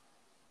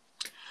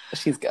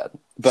 she's good.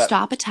 But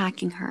stop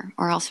attacking her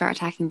or I'll start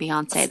attacking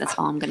Beyonce. That's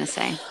all I'm going to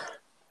say.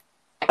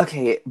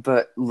 Okay,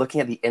 but looking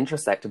at the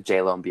intersect of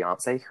J-Lo and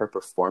Beyonce, her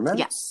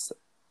performance,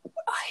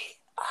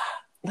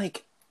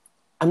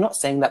 I'm not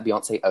saying that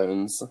Beyonce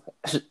owns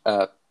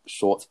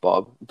Short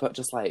Bob, but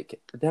just like,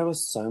 there were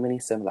so many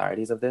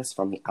similarities of this,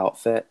 from the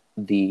outfit,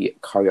 the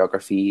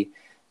choreography,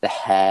 the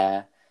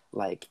hair,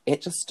 like,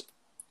 it just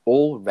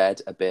all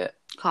read a bit...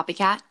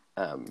 Copycat?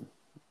 A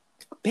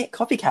bit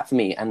copycat for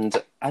me,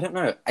 and I don't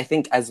know, I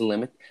think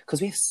because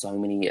we have so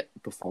many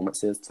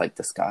performances to like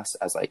discuss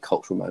as like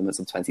cultural moments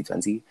of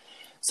 2020,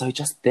 so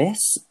just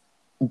this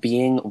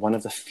being one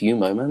of the few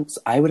moments,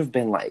 I would have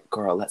been like,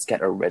 girl, let's get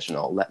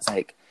original, let's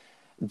like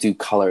do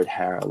colored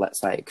hair,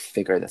 let's like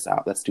figure this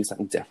out, let's do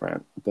something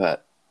different.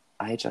 But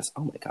I just,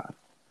 oh my god,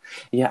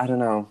 yeah, I don't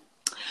know,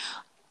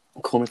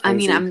 call me crazy. I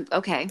mean, I'm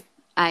okay,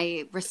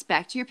 I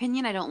respect your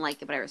opinion. I don't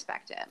like it, but I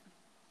respect it.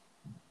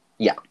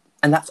 Yeah,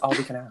 and that's all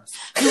we can ask.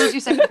 Who was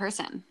your second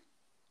person?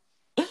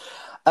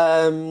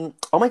 Oh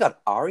my god,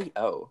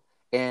 REO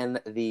in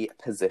the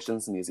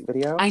Positions music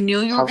video. I knew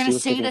you were going to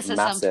say this at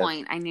some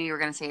point. I knew you were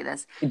going to say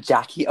this.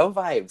 Jackie O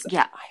vibes.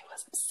 Yeah. I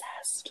was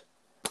obsessed.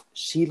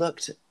 she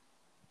looked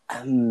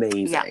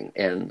amazing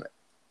in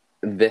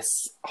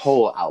this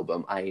whole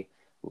album. I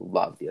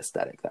love the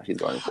aesthetic that she's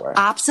going for.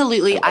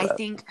 Absolutely. I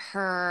think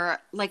her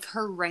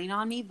Rain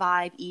on Me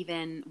vibe,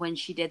 even when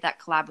she did that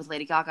collab with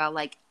Lady Gaga,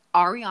 like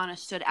Ariana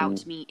stood out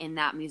to me in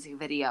that music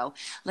video.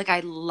 Like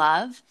I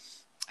love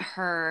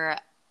her,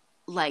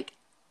 like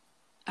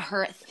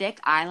her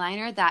thick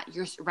eyeliner that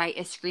you're right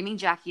is screaming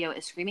Jackie O,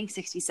 is screaming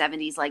 60s,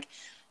 70s, like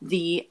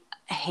the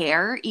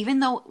hair, even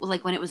though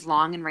like when it was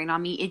long and Rain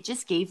on Me, it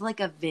just gave like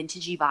a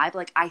vintagey vibe.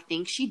 Like I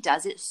think she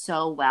does it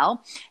so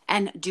well.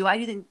 And do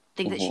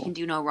think that she can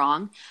do no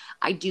wrong?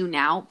 I do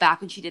now.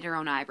 Back when she did her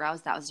own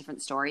eyebrows, that was a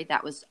different story.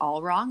 That was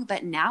all wrong.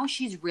 But now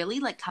she's really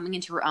like coming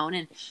into her own,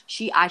 and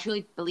I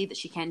truly believe that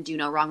she can do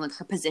no wrong. Like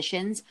her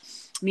Positions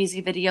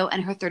music video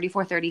and her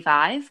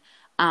 3435,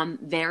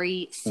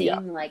 very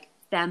like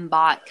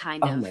fembot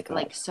kind of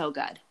like so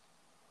good.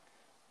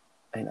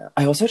 I know.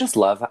 I also just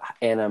love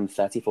in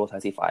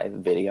 3435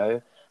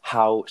 video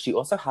how she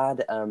also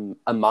had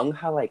among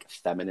her like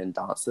feminine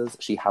dancers,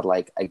 she had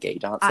like a gay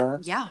dancer,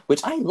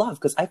 which I love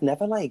because I've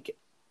never like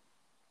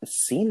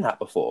seen that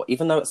before.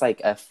 Even though it's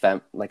like a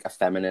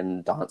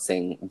feminine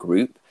dancing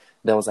group,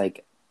 there was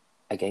like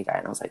a gay guy,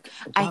 and I was like,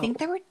 whoa, I think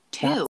there were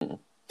two.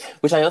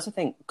 Which I also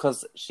think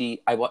because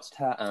I watched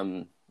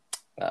her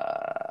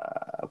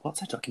what's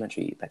her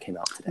documentary that came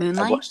out today?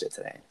 Moonlight? I watched it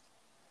today.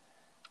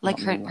 Like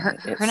her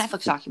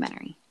Netflix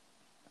documentary.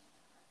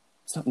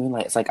 It's not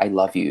Moonlight. It's like I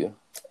Love You.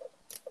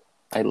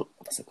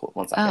 What's it called?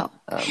 One second.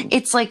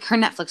 It's like her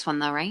Netflix one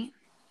though, right?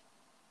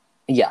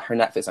 Yeah, her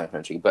Netflix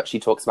documentary. But she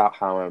talks about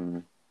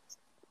how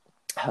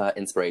her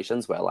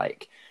inspirations were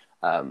like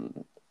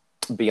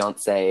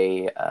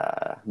Beyonce,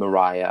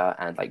 Mariah,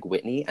 and like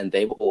Whitney, and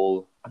they were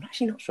all. I'm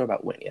actually not sure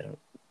about Whitney. I don't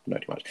know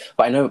too much,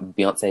 but I know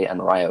Beyonce and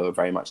Mariah were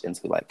very much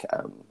into like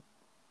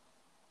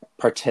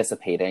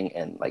participating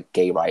in like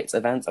gay rights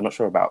events. I'm not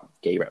sure about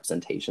gay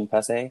representation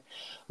per se,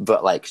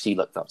 but like she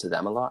looked up to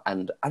them a lot,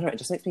 and I don't know, it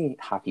just makes me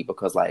happy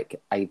because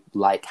like I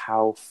like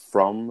how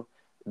from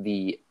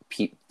the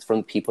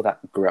people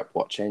that grew up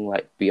watching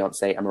like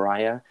Beyonce and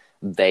Mariah,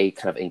 they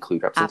kind of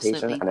include representation.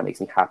 Absolutely. And it makes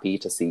me happy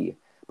to see,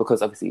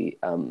 because obviously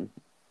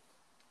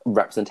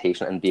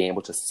representation and being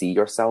able to see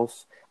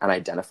yourself and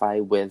identify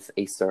with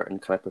a certain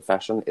kind of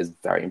profession is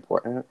very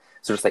important.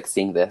 So just like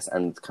seeing this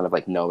and kind of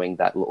like knowing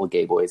that little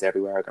gay boys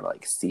everywhere are gonna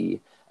like see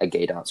a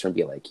gay dancer and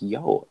be like,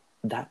 yo,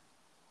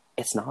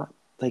 it's not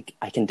like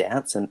I can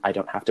dance and I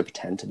don't have to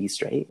pretend to be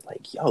straight.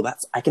 Like, yo,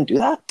 I can do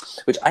that.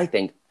 Which I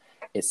think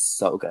is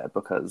so good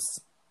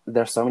because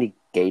there's so many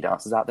gay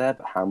dancers out there,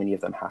 but how many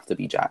of them have to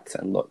be jacked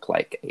and look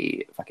like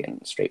a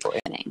fucking straight boy?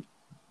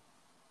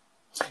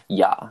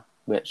 Yeah.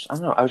 Which, I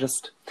don't know, I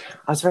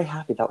was very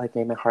happy. That like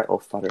made my heart all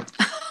flutter.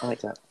 I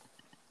like that.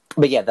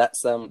 But yeah,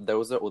 that's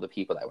those are all the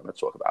people that I want to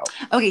talk about.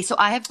 Okay, so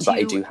I have two. But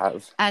I do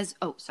have I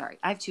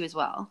have two as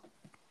well.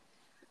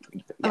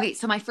 Yeah. Okay,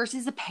 so my first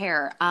is a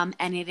pair, and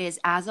it is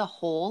as a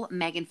whole,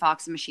 Megan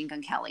Fox and Machine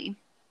Gun Kelly.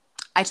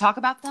 I talk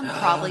about them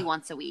probably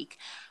once a week.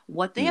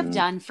 What they have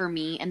done for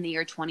me in the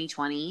year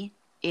 2020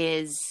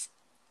 is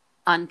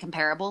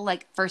uncomparable.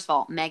 Like, first of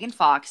all, Megan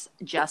Fox,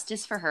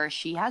 justice for her.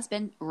 She has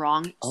been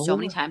wrong so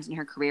many times in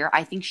her career.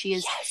 I think she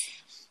is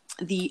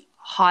the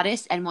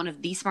hottest and one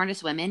of the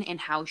smartest women in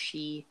how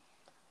she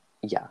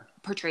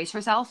portrays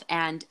herself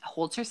and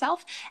holds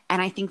herself.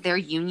 And I think their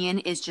union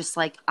is just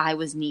like, I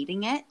was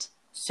needing it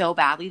so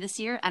badly this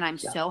year, and I'm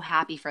so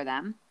happy for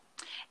them.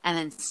 And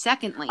then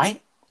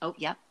secondly,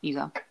 you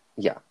go.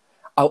 Yeah.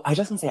 Oh, I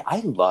just want to say,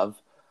 I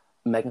love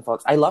Megan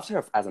Fox. I loved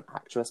her as an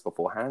actress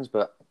beforehand,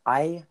 but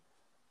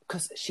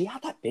because she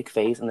had that big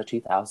phase in the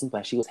 2000s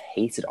where she was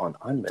hated on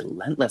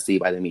unrelentlessly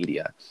by the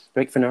media,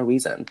 like for no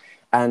reason.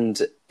 And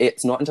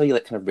it's not until you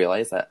like kind of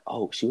realize that,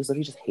 she was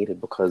literally just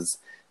hated because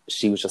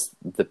she was just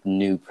the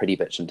new pretty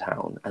bitch in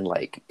town, and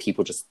like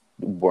people just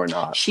were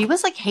not. She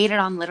was like hated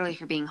on literally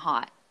for being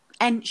hot.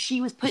 And she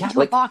was put into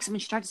a box, and when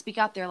she tried to speak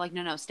out, they're like,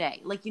 no, stay.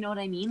 Like, you know what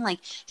I mean? Like,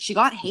 she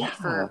got hate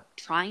for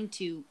trying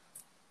to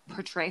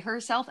portray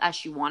herself as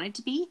she wanted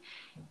to be,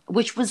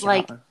 which was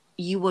like,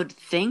 you would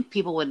think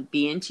people would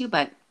be into,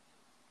 but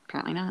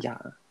apparently not. Yeah.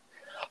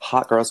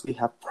 Hot girls, we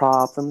have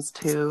problems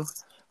too.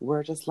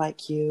 We're just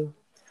like you,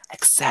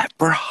 except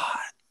we're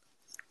hot.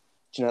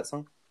 Do you know that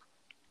song?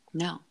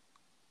 No.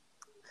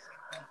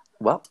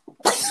 Well.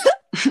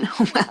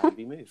 How do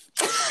we move?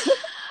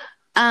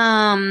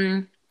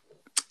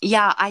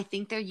 Yeah, I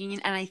think their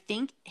union, and I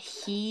think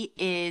he's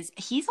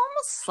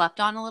almost slept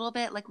on a little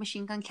bit, like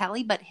Machine Gun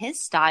Kelly, but his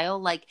style,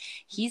 like,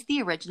 he's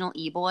the original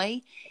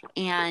e-boy,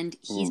 and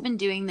he's been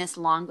doing this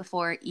long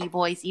before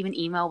e-boys, even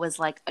emo was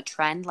like a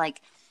trend.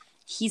 Like,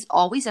 he's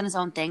always done his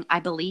own thing. I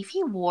believe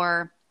he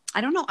wore,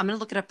 I don't know, I'm going to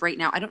look it up right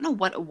now. I don't know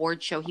what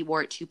award show he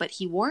wore it to, but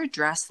he wore a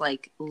dress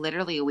like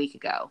literally a week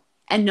ago,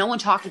 and no one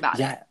talked about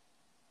it. Yeah.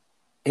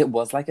 It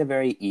was like a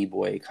very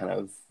e-boy kind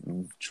of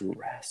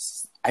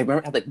dress. I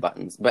remember it had like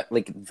buttons, but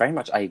like very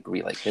much I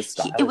agree. Like his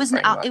style. It was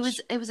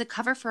a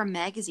cover for a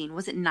magazine.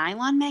 Was it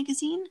Nylon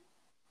magazine?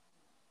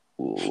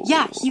 Ooh.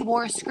 Yeah, he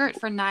wore a skirt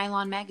for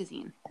Nylon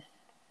magazine.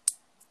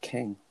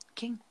 King.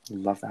 King.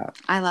 Love that.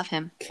 I love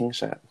him. King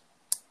shit.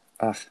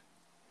 Ugh.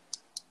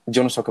 Do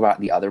you want to talk about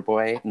the other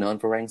boy known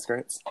for wearing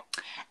skirts?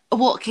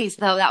 Well, okay,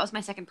 so that was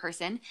my second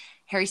person,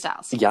 Harry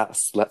Styles. Yes,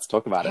 let's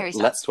talk about Harry it.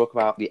 Styles. Let's talk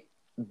about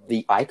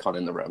the icon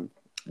in the room,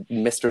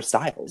 Mr.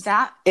 Styles.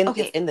 That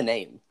okay. It's in the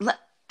name.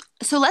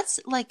 So let's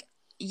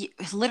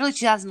literally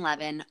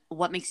 2011.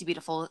 What Makes You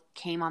Beautiful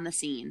came on the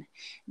scene.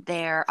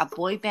 They're a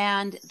boy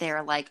band.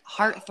 They're like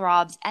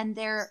heartthrobs, and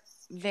they're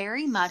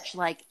very much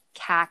like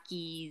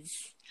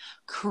khakis,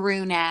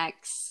 crew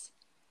necks,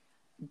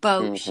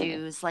 boat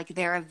shoes. Like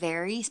they're a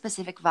very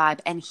specific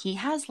vibe, and he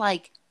has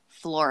like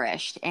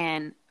flourished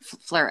and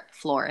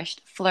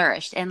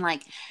flourished and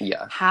like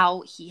Yeah.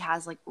 how he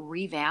has like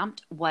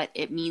revamped what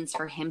it means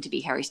for him to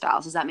be Harry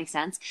Styles. Does that make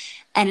sense?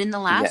 And in the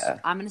last,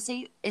 I'm gonna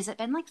say, is it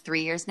been like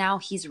 3 years now?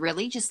 He's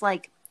really just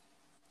like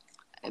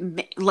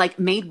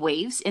made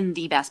waves in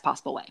the best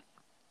possible way.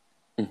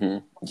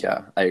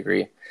 Yeah, I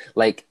agree.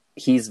 Like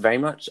he's very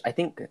much. I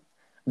think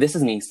this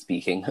is me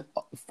speaking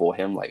for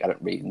him. Like I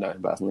don't really know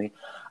him personally,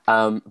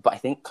 but I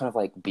think kind of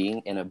like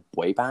being in a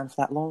boy band for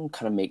that long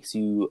kind of makes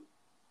you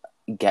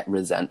get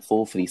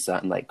resentful for these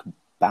certain like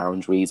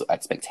boundaries or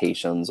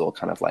expectations or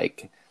kind of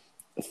like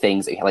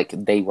things that, like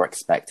they were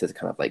expected to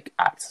kind of like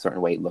act a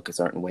certain way, look a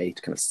certain way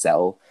to kind of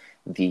sell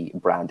the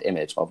brand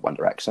image of One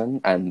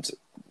Direction and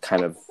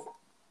kind of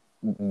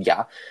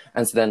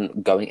and so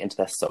then going into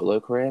their solo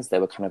careers they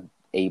were kind of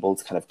able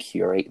to kind of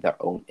curate their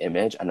own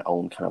image and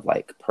own kind of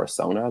like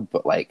persona,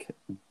 but like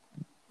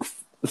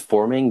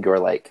forming your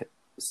like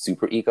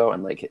super ego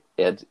and like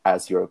it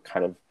as you're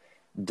kind of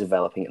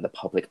developing in the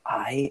public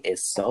eye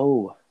is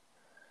so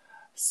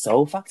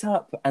fucked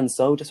up and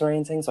so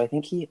disorienting. So I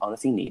think he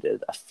honestly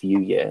needed a few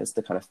years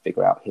to kind of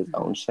figure out his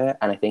own shit.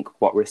 And I think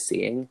what we're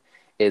seeing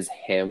is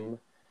him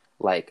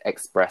like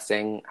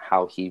expressing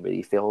how he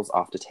really feels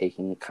after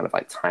taking kind of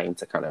like time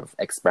to kind of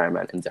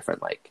experiment in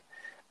different like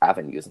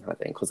avenues and kind of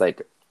thing. Because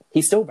like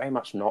he's still very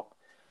much not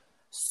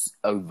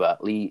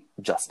overtly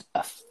just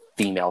a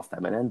female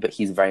feminine, but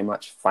he's very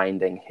much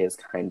finding his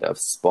kind of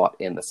spot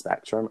in the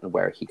spectrum and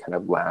where he kind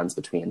of lands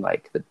between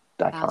like the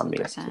dichotomy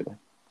of the two.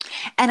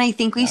 And I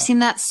think we've seen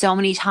that so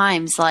many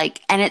times,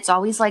 like, and it's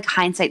always like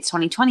hindsight's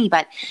 2020,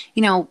 but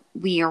you know,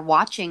 we are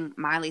watching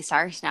Miley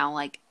Cyrus now,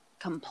 like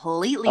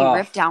completely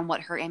rip down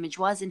what her image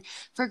was, and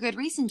for good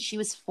reason. She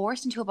was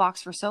forced into a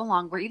box for so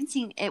long. We're even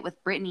seeing it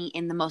with Britney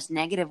in the most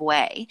negative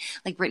way,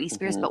 like Britney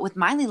Spears, but with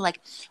Miley,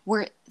 like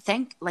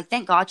thank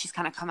God she's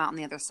kind of come out on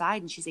the other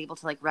side and she's able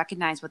to like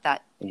recognize what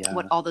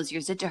what all those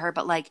years did to her.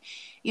 But like,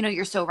 you know,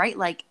 you're so right,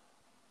 like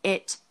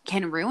it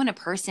can ruin a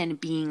person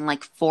being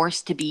like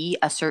forced to be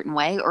a certain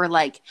way, or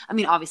like, I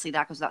mean, obviously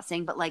that goes without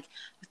saying, but like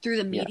through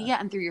the media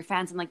and through your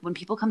fans, and like when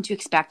people come to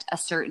expect a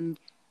certain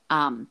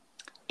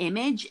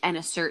image and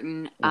a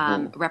certain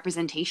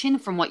representation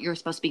from what you're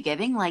supposed to be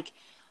giving, like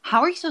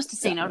how are you supposed to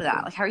say no to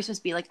that? Like how are you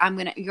supposed to be like,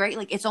 you're right,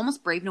 like it's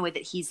almost brave in a way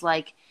that he's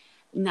like,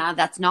 nah,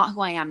 that's not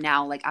who I am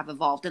now, like I've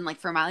evolved. And like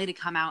for Miley to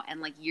come out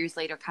and like years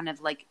later kind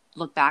of like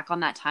look back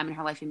on that time in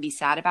her life and be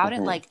sad about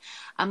it, like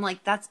I'm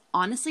like, that's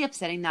honestly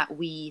upsetting that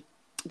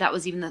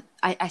was even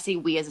I say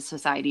we as a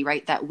society,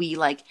 right, that we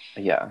like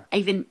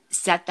even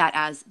set that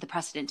as the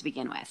precedent to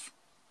begin with.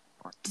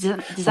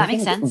 Does that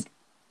make sense?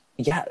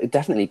 Yeah,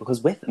 definitely.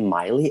 Because with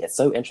Miley, it's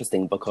so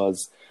interesting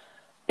because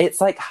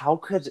it's like, how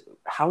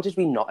did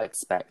we not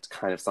expect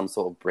kind of some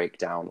sort of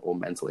breakdown or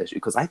mental issue?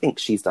 Because I think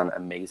she's done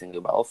amazingly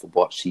well for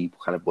what she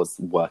kind of was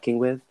working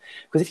with.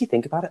 Because if you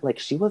think about it, like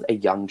she was a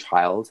young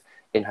child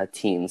in her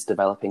teens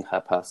developing her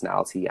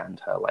personality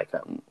and her like,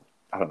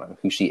 I don't know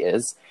who she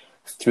is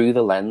through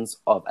the lens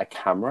of a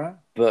camera.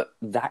 But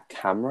that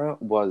camera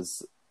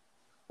was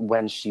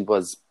when she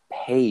was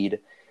paid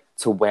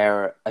to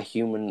wear a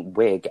human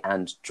wig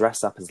and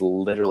dress up as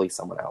literally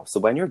someone else. So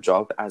when your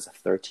job as a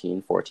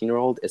 13,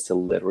 14-year-old is to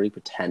literally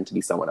pretend to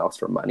be someone else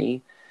for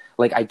money,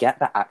 like I get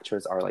that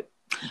actors are like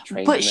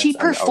trained. But she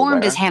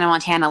performed as Hannah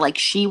Montana. Like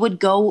she would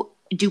go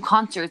do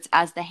concerts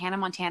as the Hannah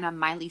Montana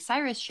Miley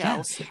Cyrus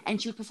show,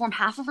 and she would perform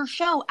half of her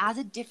show as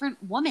a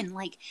different woman.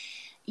 Like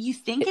you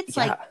think it's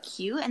like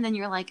cute, and then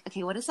you're like,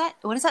 okay, what is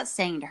that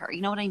saying to her? You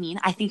know what I mean?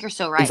 I think you're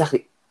so right.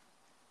 Exactly.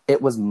 It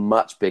was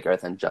much bigger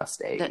than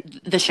just a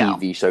the show.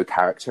 TV show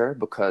character,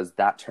 because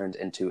that turned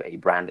into a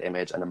brand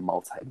image and a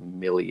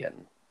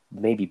multi-million,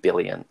 maybe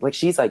billion. Like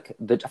she's like,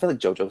 I feel like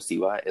JoJo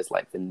Siwa is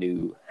like the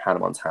new Hannah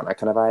Montana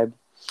kind of vibe.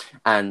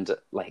 And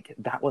like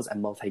that was a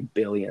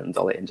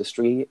multi-billion-dollar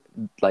industry.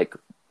 Like,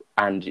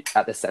 and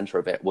at the center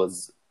of it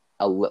was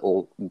a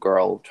little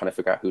girl trying to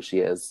figure out who she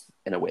is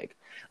in a wig.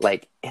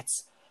 Like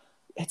it's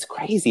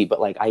crazy,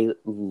 but like I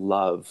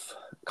love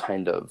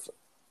kind of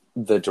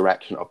the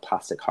direction of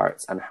Plastic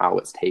Hearts and how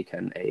it's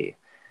taken a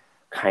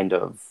kind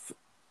of,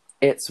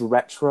 it's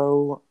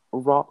retro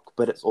rock,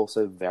 but it's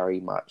also very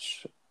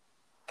much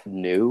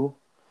new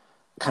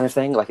kind of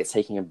thing. Like it's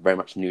taking a very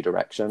much new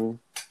direction.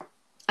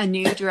 A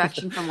new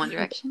direction from One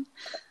Direction?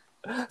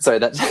 Sorry,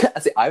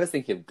 I was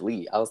thinking of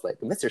Glee. I was like,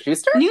 Mr.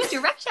 Schuster? New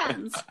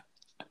directions!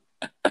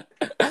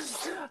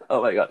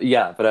 Oh my god.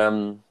 Yeah, but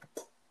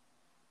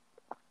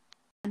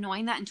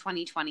annoying that in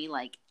 2020,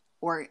 like,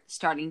 we're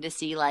starting to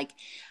see like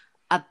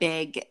a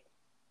big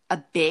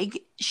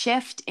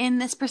shift in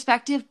this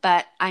perspective.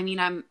 But I mean,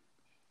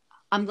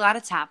 I'm glad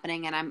it's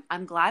happening, and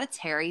I'm glad it's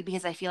Harry,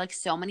 because I feel like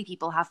so many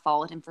people have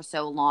followed him for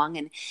so long,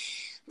 and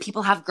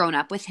people have grown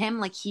up with him.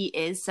 Like, he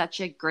is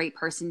such a great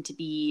person to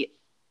be.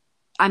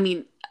 I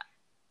mean,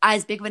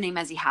 as big of a name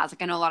as he has,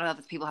 like, I know a lot of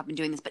other people have been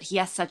doing this, but he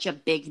has such a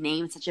big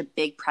name, such a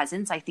big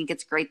presence. I think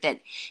it's great that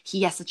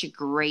he has such a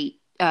great,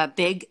 a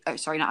big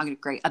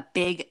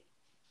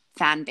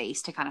fan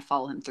base to kind of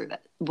follow him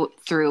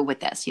through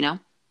with this, you know?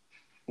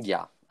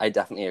 Yeah, I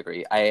definitely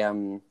agree.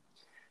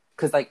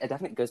 Because like it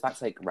definitely goes back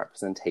to like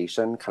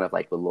representation, kind of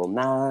like with Lil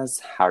Nas,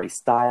 Harry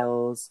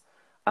Styles.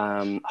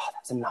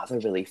 That's another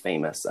really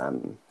famous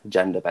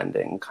gender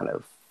bending kind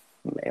of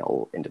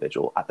male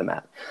individual at the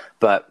Met.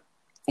 But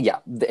yeah,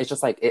 it's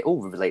just like it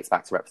all relates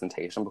back to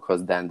representation,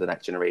 because then the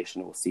next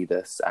generation will see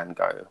this and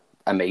go,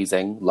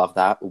 amazing, love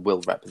that,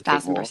 will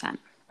replicate more. 1,000%.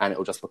 And it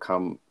will just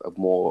become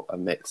a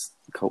mixed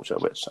culture,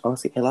 which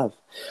honestly I love.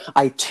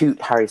 I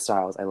toot Harry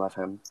Styles. I love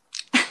him.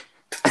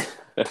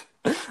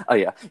 Oh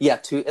yeah.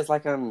 Toot is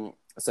like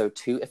so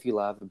toot if you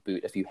love,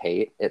 boot if you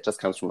hate. It just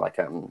comes from like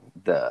I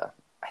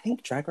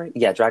think Drag Race.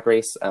 Yeah, Drag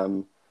Race.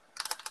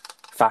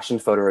 Fashion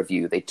photo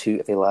review. They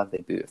toot if they love, they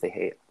boot if they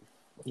hate.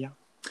 Yeah.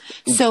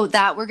 So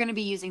that we're going to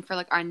be using for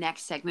like our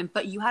next segment.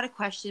 But you had a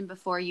question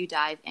before you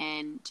dive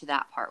into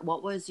that part.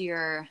 What was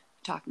your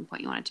talking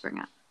point you wanted to bring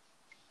up?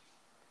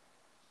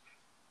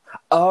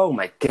 Oh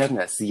my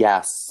goodness,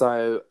 yes.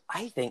 So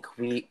I think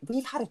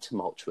we've had a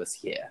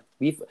tumultuous year.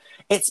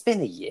 It's been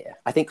a year.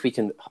 I think we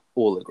can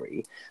all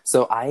agree.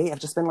 So I have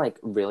just been like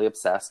really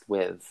obsessed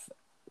with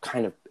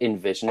kind of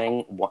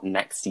envisioning what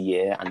next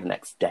year and the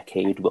next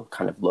decade will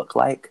kind of look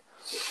like.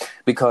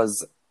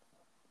 Because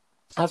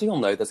as we all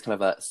know, there's kind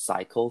of a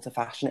cycle to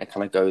fashion. It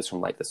kind of goes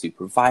from like the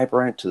super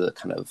vibrant to the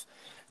kind of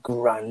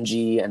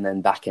grungy, and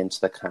then back into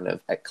the kind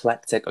of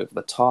eclectic, over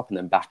the top, and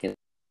then back in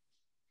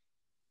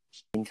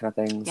kind of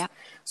things. Yeah.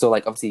 So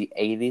like obviously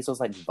 80s was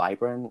like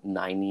vibrant,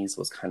 90s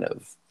was kind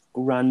of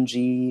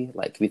grungy,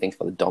 like we think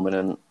about the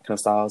dominant kind of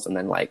styles, and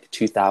then like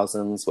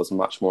 2000s was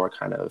much more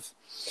kind of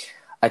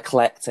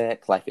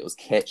eclectic, like it was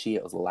kitschy,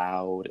 it was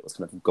loud, it was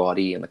kind of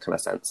gaudy in the kind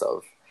of sense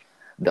of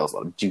there was a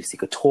lot of juicy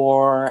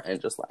couture, and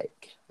just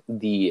like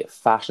the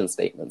fashion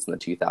statements in the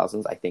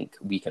 2000s, I think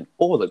we can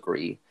all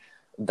agree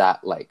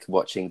that like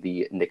watching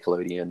the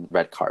Nickelodeon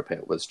red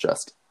carpet was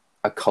just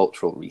a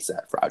cultural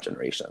reset for our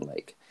generation.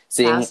 Like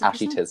seeing 1,000%.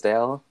 Ashley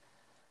Tisdale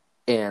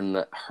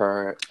in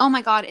her... Oh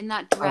my God, in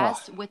that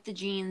dress with the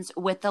jeans,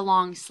 with the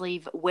long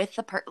sleeve, with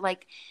the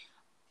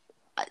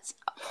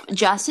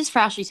justice for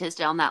Ashley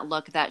Tisdale in that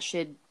look, that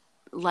should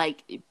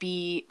like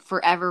be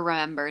forever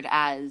remembered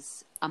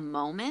as a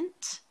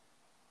moment.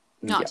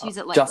 Not to use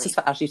it lightly. Justice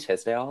for Ashley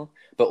Tisdale,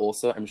 but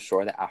also I'm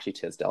sure that Ashley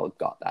Tisdale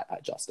got that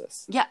at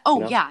Justice. Yeah. Oh,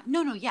 you know? yeah.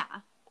 No, yeah.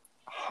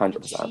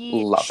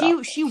 100%. Love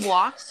that. She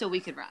walked so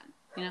we could run,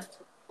 you know?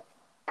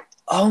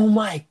 Oh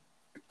my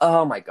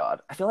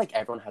God. I feel like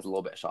everyone has a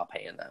little bit of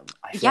Sharpay in them.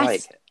 I feel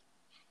like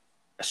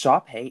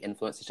Sharpay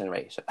influenced the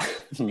generation.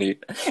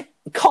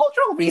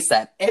 Cultural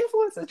reset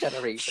influenced the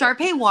generation.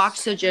 Sharpay walked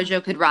so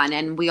JoJo could run,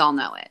 and we all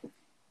know it.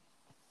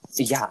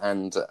 Yeah,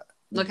 and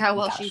look how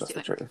well she's doing.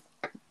 The truth.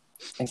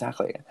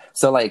 Exactly.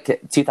 So like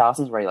 2000s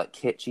were very like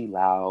kitschy,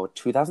 loud.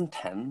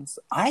 2010s,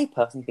 I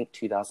personally think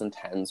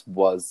 2010s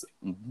was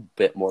a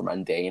bit more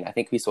mundane. I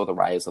think we saw the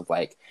rise of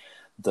like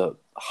the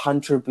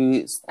hunter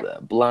boots, the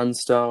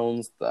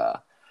Blundstones,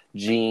 the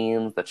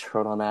jeans, the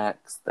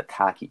turtlenecks, the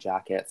khaki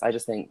jackets. I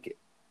just think,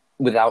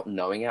 without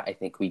knowing it, I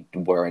think we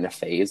were in a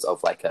phase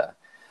of like a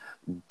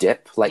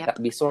dip, like that.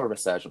 We saw a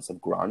resurgence of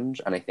grunge,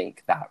 and I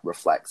think that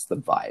reflects the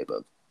vibe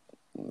of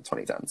the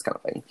 2010s kind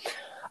of thing.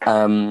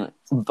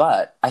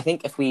 But I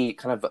think if we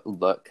kind of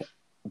look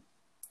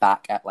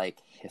back at like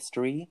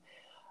history,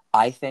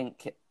 I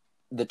think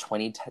the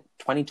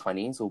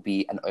 2020s will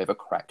be an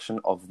overcorrection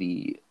of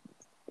the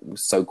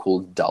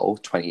so-called dull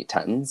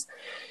 2010s,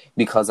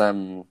 because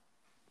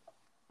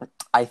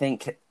I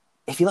think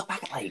if you look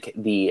back at like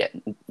the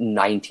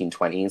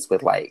 1920s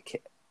with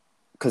like,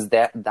 because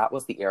that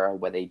was the era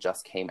where they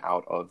just came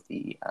out of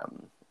the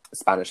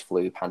Spanish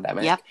flu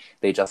pandemic. Yep.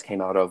 They just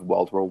came out of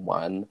World War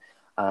One.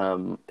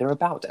 They were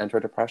about to enter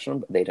a depression,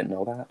 but they didn't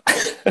know that.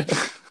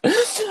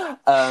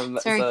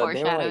 It's very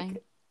foreshadowing.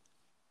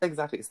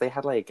 Exactly. So they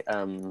had like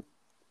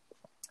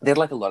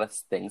a lot of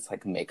things to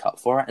like make up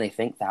for it, and I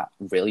think that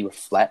really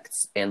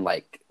reflects in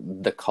like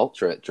the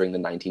culture during the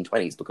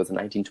 1920s, because the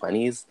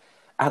 1920s,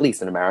 at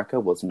least in America,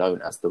 was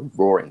known as the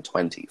Roaring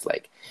Twenties.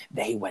 Like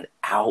they went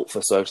out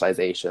for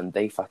socialization,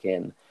 they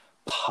fucking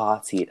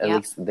partied. At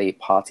least they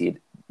partied.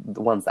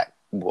 The ones that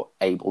were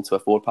able to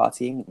afford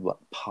partying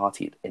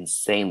partied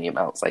insanely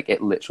amounts. Like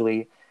it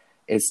literally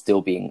is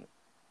still being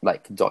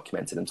like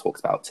documented and talked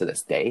about to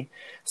this day.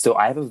 So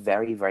I have a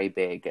very, very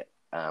big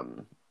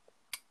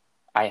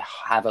I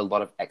have a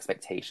lot of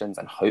expectations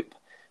and hope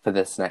for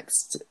this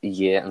next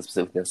year, and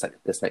specifically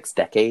this next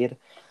decade.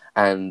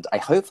 And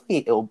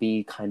hopefully it'll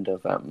be kind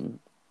of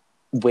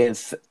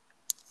with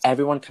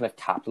everyone kind of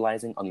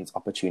capitalizing on these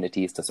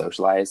opportunities to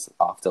socialize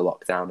after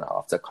lockdown,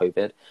 after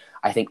COVID.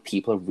 I think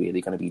people are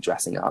really going to be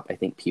dressing up. I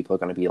think people are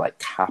going to be like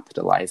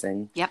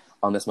capitalizing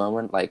on this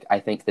moment. Like, I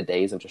think the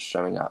days of just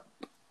showing up,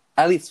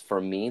 at least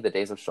for me, the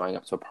days of showing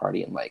up to a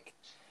party in like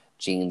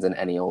jeans and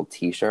any old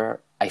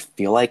t-shirt, I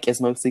feel like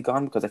is mostly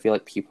gone, because I feel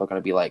like people are going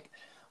to be like,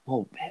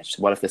 well, bitch,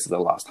 what if this is the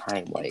last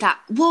time? Like that.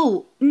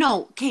 Whoa,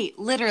 no, Kate,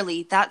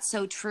 literally, that's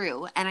so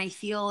true. And I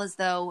feel as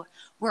though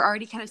we're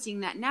already kind of seeing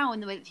that now in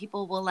the way that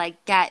people will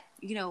like get,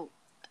 you know,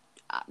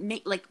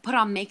 make like put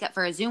on makeup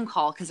for a Zoom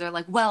call because they're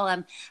like, well,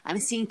 I'm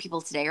seeing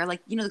people today, or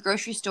like, you know, the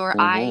grocery store.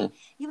 I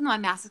even though my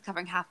mask is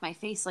covering half my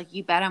face, like,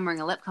 you bet I'm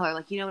wearing a lip color,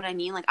 like, you know what I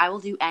mean? Like, I will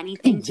do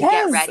anything to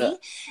get ready.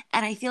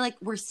 And I feel like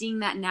we're seeing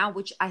that now,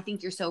 which I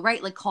think you're so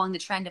right, like calling the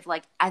trend of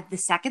like, at the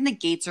second the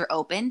gates are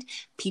opened,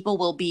 people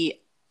will be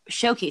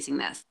showcasing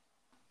this.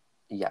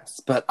 Yes,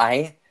 but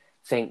I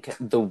think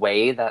the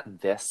way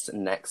that this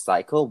next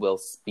cycle will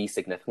be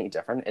significantly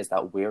different is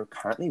that we're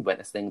currently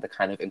witnessing the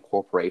kind of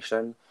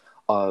incorporation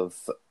of,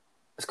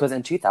 because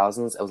in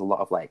 2000s it was a lot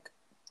of like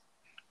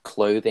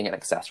clothing and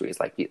accessories,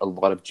 like a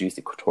lot of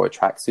juicy couture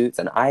tracksuits,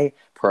 and I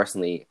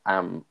personally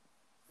am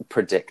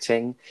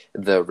predicting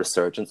the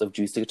resurgence of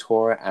juicy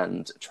couture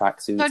and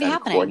tracksuits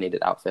and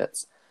coordinated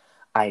outfits.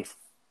 I'm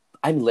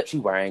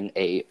literally wearing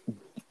a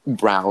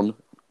brown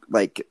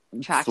like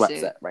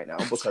sweatset right now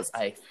because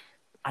I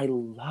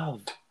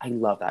love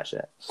that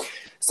shit.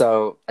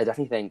 So I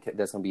definitely think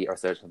there's gonna be a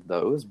resurgence of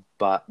those,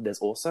 but there's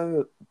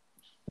also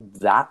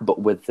that, but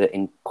with the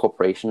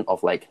incorporation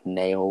of like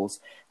nails,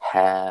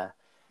 hair,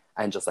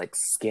 and just like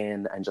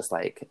skin, and just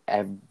like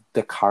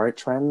the current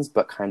trends,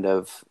 but kind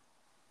of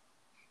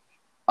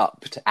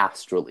upped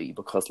astrally,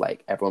 because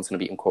like everyone's going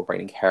to be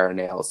incorporating hair,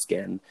 nails,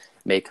 skin,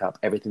 makeup,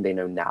 everything they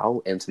know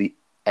now into the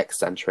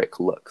eccentric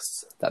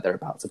looks that they're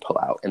about to pull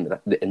out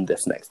in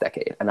this next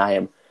decade. And I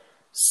am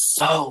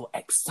so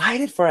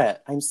excited for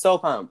it. I'm so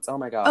pumped. Oh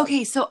my god.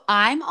 Okay, so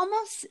I'm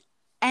almost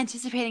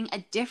anticipating a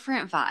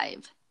different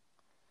vibe.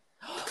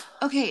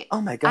 Okay. Oh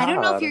my god. I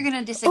don't know if you're going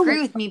to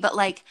disagree with me, but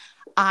like,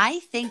 I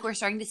think we're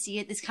starting to see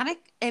it.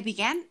 It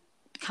began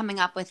coming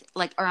up with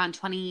like around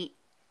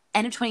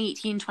end of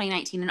 2018,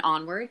 2019 and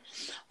onward,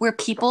 where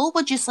people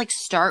would just like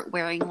start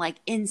wearing like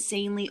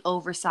insanely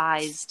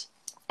oversized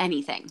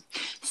anything.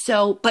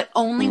 So, but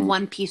only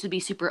one piece would be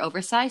super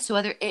oversized. So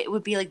whether it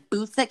would be like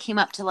boots that came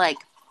up to like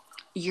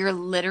your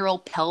literal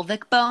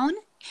pelvic bone,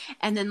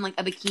 and then like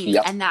a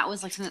bikini. And that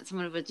was like something that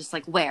someone would just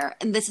like wear.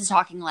 And this is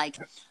talking like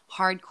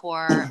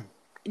hardcore,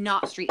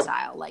 not street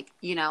style, like,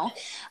 you know,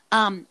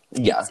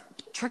 it's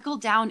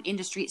trickled down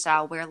into street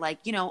style where like,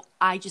 you know,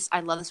 I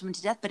love this woman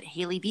to death, but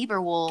Hailey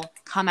Bieber will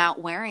come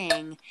out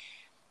wearing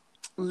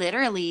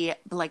literally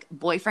like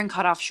boyfriend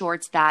cutoff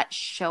shorts that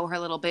show her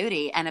little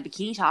booty and a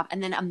bikini top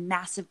and then a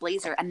massive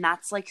blazer, and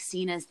that's like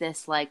seen as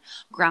this like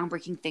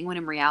groundbreaking thing, when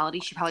in reality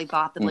she probably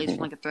bought the blazer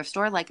from like a thrift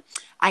store. Like,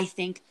 I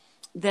think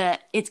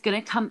that it's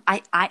gonna come,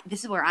 I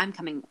this is where I'm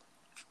coming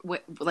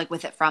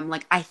with it from.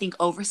 Like, I think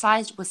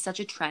oversized was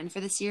such a trend for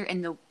this year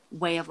in the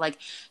way of like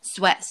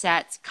sweat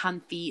sets,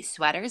 comfy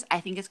sweaters. I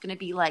think it's gonna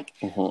be like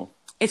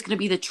it's gonna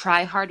be the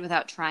try hard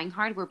without trying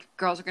hard, where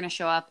girls are gonna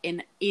show up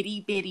in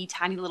itty bitty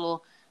tiny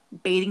little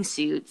bathing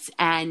suits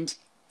and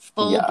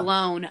full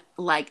blown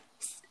like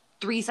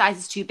 3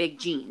 sizes too big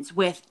jeans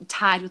with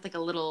tied with like a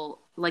little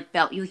like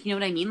belt. You know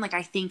what I mean? Like,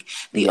 I think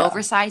the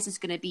oversized is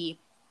going to be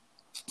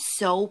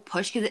so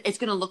pushed because it's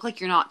going to look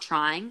like you're not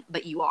trying,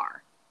 but you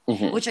are,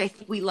 which I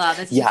think we love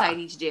as a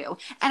society to do.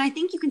 And I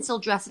think you can still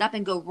dress it up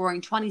and go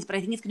roaring 20s, but I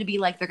think it's going to be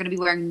like they're going to be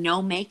wearing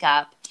no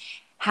makeup,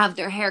 have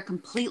their hair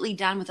completely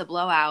done with a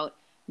blowout,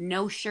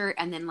 no shirt,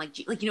 and then like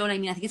you know what I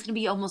mean? I think it's going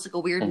to be almost like a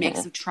weird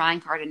mix of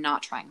trying hard and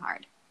not trying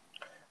hard.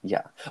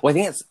 Yeah. Well,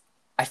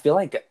 I feel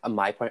like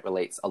my point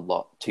relates a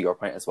lot to your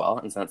point as well,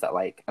 in the sense that,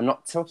 like, I'm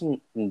not talking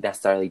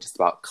necessarily just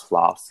about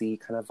classy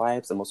kind of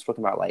vibes. I'm also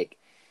talking about, like,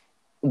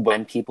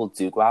 when people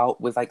do go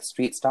out with, like,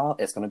 street style,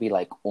 it's going to be,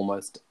 like,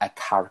 almost a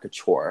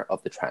caricature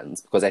of the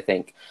trends. Because I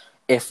think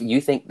if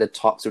you think the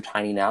tops are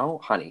tiny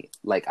now, honey,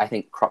 like, I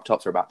think crop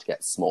tops are about to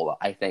get smaller.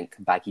 I think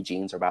baggy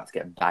jeans are about to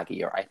get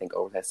baggier. I think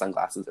oversized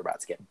sunglasses are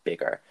about to get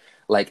bigger.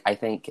 Like, I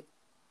think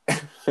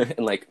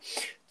in like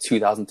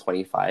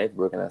 2025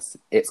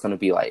 it's gonna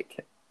be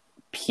like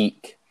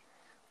peak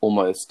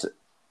almost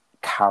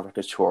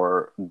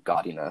caricature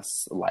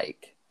gaudiness.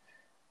 Like,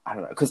 I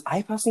don't know, because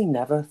I personally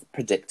never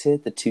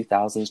predicted the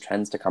 2000s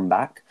trends to come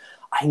back.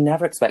 I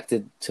never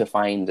expected to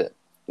find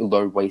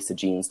low-waisted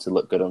jeans to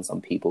look good on some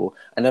people.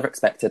 I never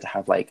expected to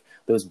have like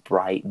those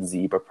bright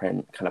zebra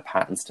print kind of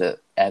patterns to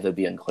ever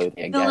be on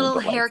clothing again. The little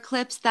hair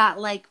clips that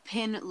like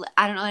pin,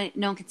 I don't know,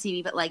 no one can see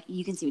me, but like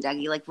you can see me,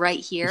 Dougie, like right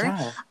here.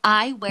 Yeah.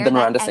 I wear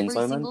that every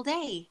single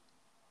day.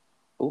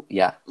 Oh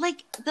yeah.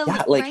 Like the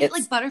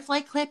like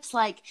butterfly clips,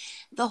 like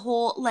the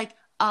whole like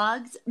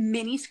Uggs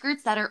mini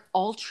skirts that are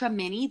ultra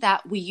mini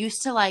that we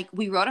used to like,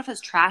 we wrote off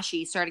as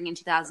trashy starting in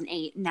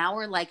 2008. Now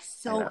we're like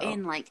so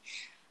in, like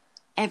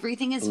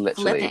everything is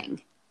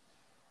flipping.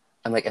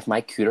 I'm like, if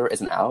my cooter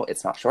isn't out,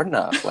 it's not short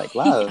enough. Like,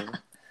 love,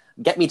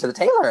 get me to the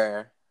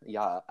tailor.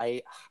 Yeah,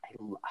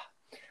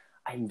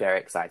 I'm very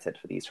excited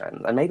for these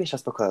trends, and maybe it's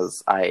just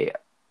because I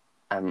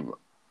am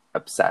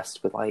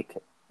obsessed with like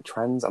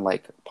trends and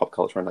like pop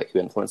culture and like who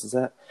influences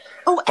it.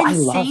 Oh, But I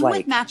and love same with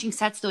like, matching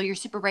sets, though. You're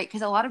super right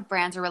because a lot of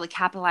brands are really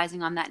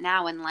capitalizing on that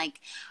now. And like,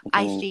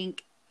 I mhm,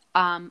 think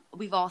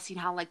we've all seen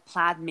how like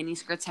plaid mini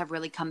skirts have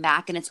really come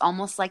back, and it's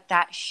almost like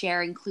that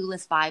sharing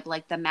clueless vibe,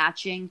 like the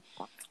matching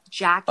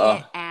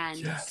jacket and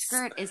yes,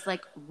 skirt is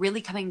like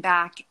really coming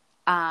back.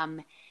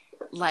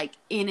 Like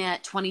in a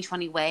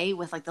 2020 way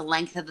with like the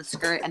length of the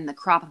skirt and the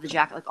crop of the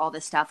jacket, like all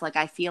this stuff. Like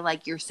I feel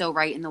like you're so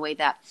right in the way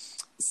that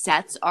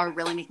sets are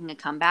really making a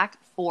comeback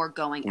for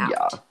going yeah,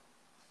 out.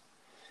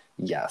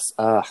 yes.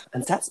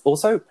 And sets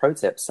also pro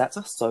tip: sets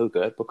are so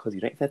good because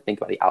you don't even think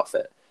about the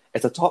outfit.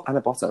 It's a top and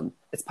a bottom.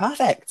 It's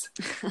perfect.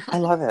 I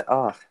love it.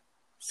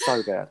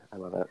 So good. I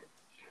love it.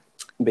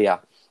 But yeah,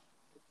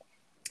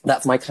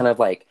 that's my kind of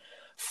like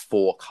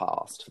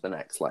forecast for the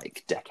next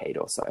like decade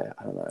or so.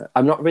 I don't know.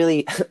 I'm not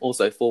really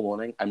also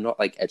forewarning, I'm not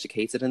like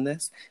educated in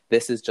this.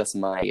 This is just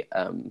my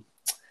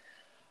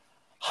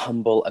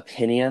humble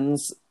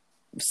opinions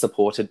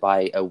supported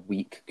by a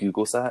weak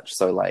Google search.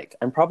 So like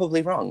I'm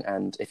probably wrong.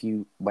 And if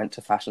you went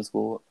to fashion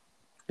school,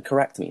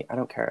 correct me. I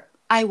don't care.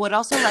 I would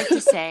also like to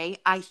say,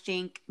 I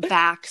think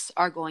backs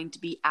are going to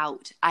be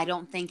out. I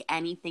don't think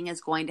anything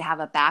is going to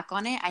have a back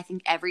on it. I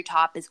think every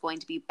top is going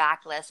to be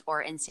backless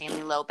or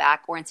insanely low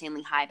back or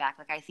insanely high back.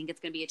 Like, I think it's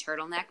going to be a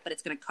turtleneck, but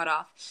it's going to cut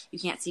off. You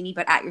can't see me,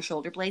 but at your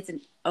shoulder blades and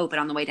open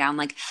on the way down.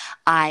 Like,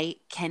 I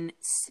can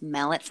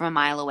smell it from a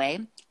mile away.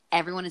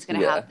 Everyone is going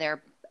to Yeah. have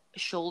their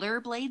shoulder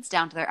blades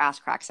down to their ass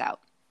cracks out.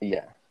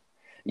 Yeah.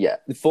 Yeah.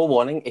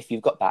 Forewarning, if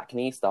you've got back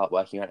knee, start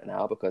working on it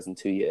now because in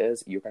 2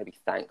 years, you're going to be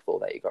thankful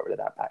that you got rid of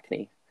that back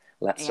knee.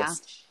 Let's Yeah.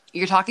 just,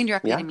 You're talking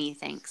directly to yeah. me.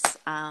 Thanks.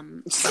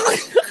 I'm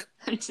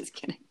just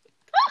kidding.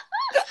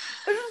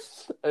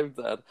 I'm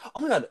dead.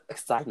 Oh my god,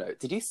 side note,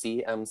 did you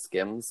see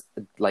Skims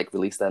like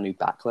release their new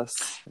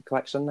backless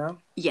collection now?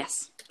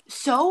 Yes.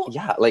 So,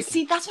 Yeah, like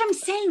see, that's what I'm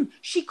saying.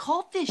 She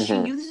called this. She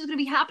mhm. knew this was going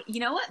to be happening.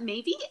 You know what?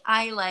 Maybe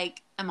I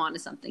like am onto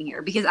something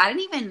here because I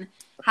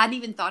hadn't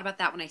even thought about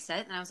that when I said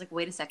it, and I was like,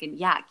 wait a second.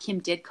 Yeah, Kim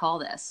did call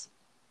this.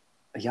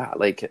 Yeah,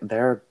 like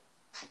they're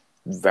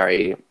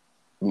very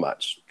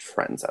much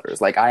trendsetters.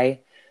 Like I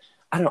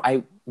don't know,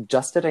 I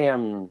just did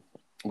a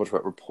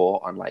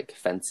report on like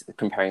Fenty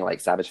comparing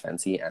like Savage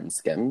Fenty and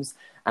Skims,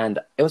 and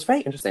it was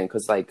very interesting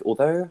because like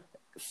although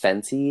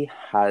Fenty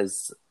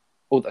has,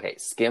 okay,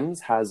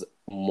 Skims has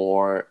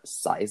more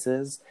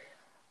sizes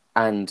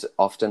and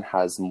often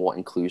has more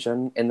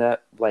inclusion in their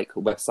like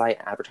website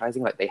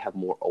advertising. Like they have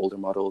more older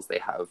models, they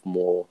have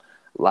more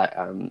like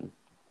I don't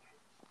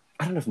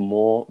know if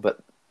more, but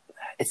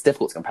it's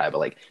difficult to compare. But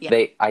like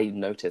Yeah. I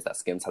noticed that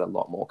Skims had a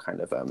lot more kind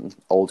of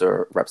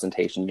older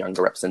representation,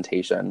 younger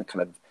representation,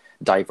 kind of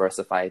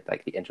diversified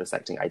like the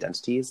intersecting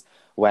identities.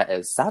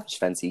 Whereas Savage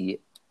Fenty,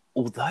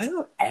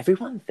 although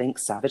everyone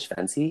thinks Savage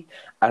Fenty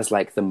as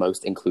like the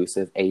most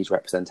inclusive, age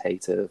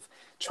representative,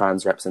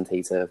 trans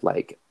representative,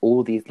 like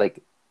all these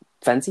like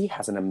Fenty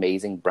has an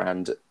amazing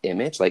brand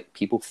image. Like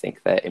people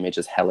think their image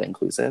is hella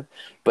inclusive,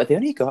 but they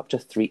only go up to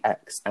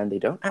 3X and they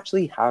don't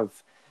actually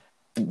have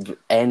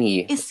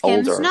any Is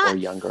Skims older or not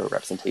younger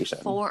representation.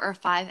 4 or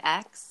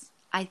 5X?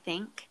 I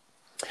think.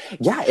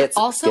 Yeah, it's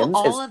Also, Skims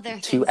all is of their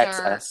two things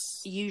are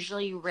XS,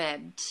 usually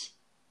ribbed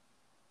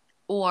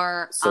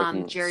or so it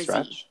can jersey.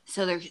 stretch.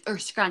 So they're or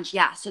scrunch.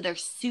 Yeah. So they're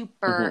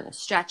super Hmm.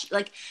 stretchy.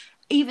 Like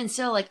even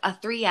still, like a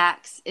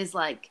 3X is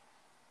like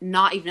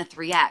not even a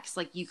 3X.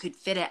 Like you could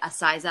fit it a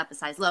size up, a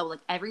size low. Like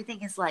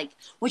everything is like,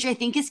 which I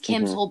think is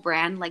Kim's Hmm. whole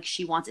brand. Like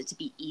she wants it to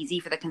be easy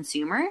for the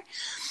consumer.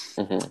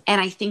 Hmm.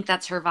 And I think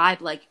that's her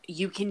vibe. Like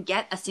you can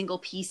get a single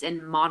piece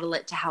and model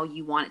it to how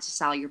you want it to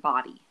style your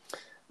body.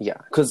 Yeah,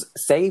 because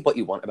say what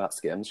you want about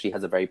Skims, she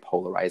has a very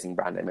polarizing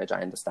brand image. I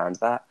understand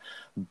that,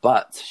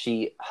 but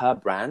her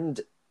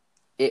brand,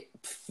 it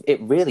it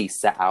really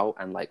set out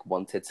and like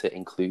wanted to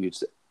include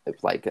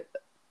like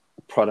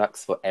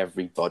products for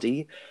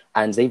everybody,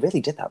 and they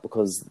really did that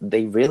because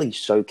they really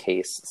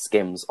showcase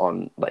Skims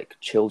on like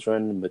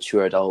children,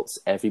 mature adults,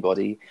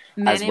 everybody,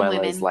 Men as and well as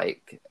women,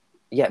 like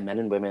yeah, men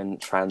and women,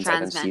 trans trans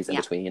men. identities in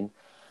Yeah. between.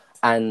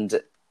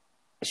 And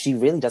she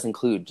really does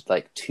include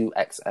like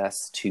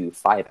 2XS to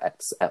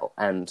 5XL.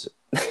 And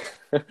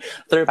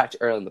throw back to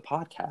earlier in the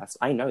podcast,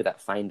 I know that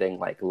finding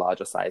like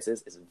larger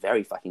sizes is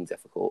very fucking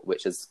difficult,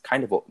 which is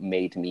kind of what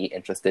made me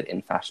interested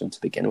in fashion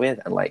to begin with,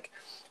 and like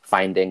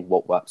finding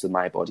what works with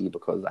my body,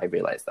 because I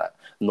realized that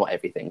not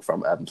everything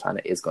from Urban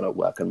Planet is going to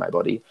work on my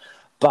body.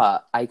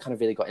 But I kind of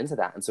really got into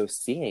that. And so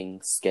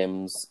seeing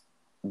Skims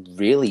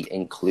really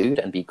include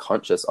and be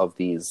conscious of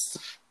these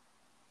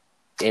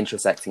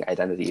intersecting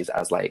identities,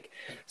 as like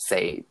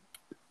say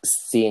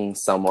seeing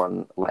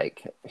someone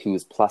like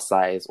who's plus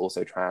size,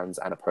 also trans,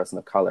 and a person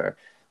of color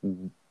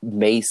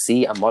may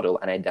see a model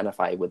and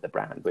identify with the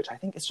brand, which I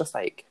think is just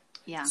like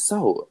Yeah.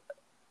 so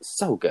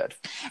good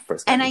for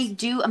And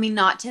Skims. I mean,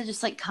 not to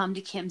just like come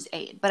to Kim's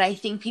aid, but I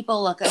think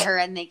people look at her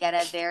and they get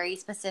a very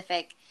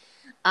specific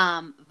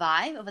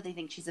vibe of what they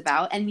think she's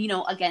about. And, you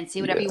know, again,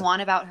 say whatever you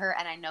want about her.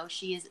 And I know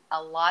she is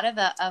a lot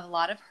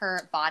of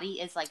her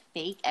body is like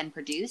fake and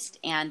produced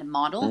and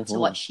modeled to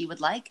what she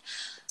would like.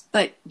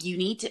 But you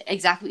need to,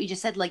 exactly what you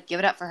just said, like, give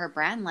it up for her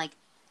brand. Like,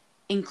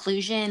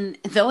 inclusion,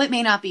 though it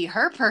may not be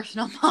her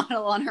personal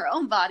model on her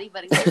own body,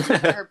 but inclusion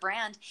for her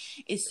brand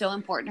is so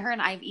important to her.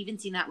 And I've even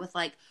seen that with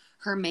like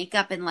her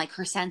makeup and like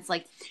her scents.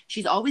 Like,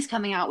 she's always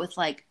coming out with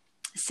like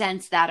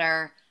scents that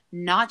are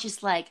not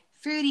just like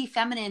fruity,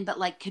 feminine, but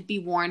like could be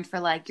worn for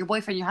like your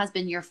boyfriend, your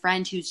husband, your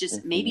friend who's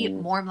just maybe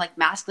more like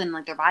masculine,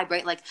 like their vibe,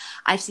 right? Like,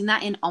 I've seen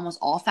that in almost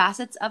all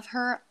facets of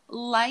her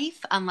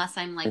life, unless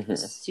I'm like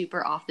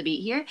super off the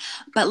beat here.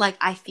 But like,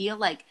 I feel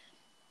like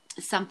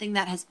something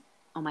that has,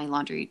 oh, my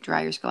laundry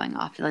dryer's going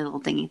off, like little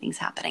dingy things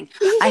happening.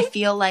 I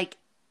feel like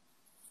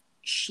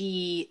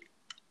she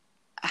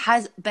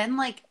has been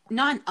like,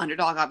 not an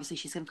underdog, obviously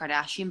she's Kim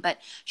Kardashian, but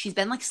she's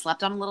been like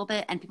slept on a little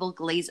bit, and people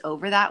glaze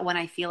over that when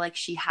I feel like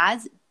she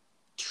has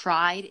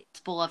tried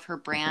full of her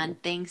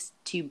brand things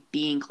to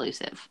be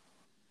inclusive.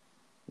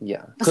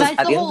 Yeah. Besides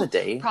at the the whole end of the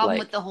day, problem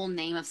like, with the whole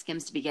name of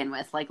Skims to begin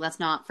with, like, let's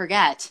not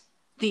forget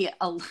the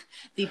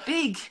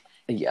big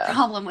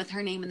problem with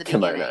her name in the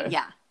Kimono. beginning.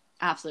 Yeah,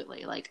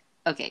 absolutely. Like,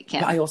 okay,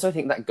 Kim. But I also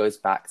think that goes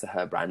back to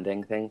her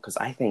branding thing, because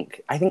I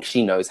think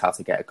she knows how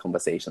to get a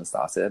conversation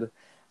started,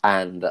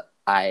 and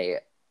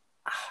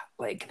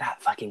like,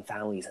 that fucking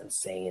family's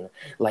insane.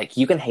 Like,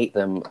 you can hate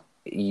them,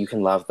 you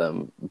can love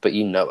them, but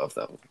you know of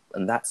them,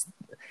 and that's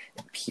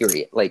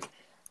period. Like,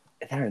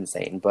 they're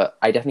insane. But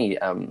I definitely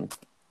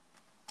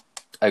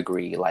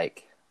agree.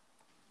 Like,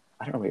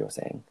 I don't know what you were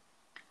saying.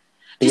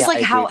 But just yeah,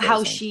 like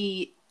how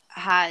she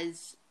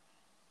has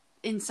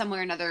in some way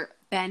or another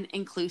been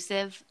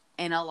inclusive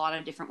in a lot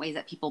of different ways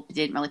that people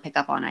didn't really pick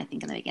up on, I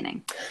think, in the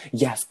beginning.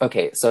 Yes.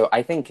 Okay. So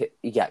I think,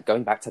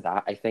 going back to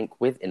that, I think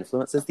with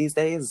influencers these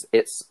days,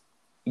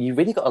 you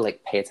really got to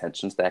like pay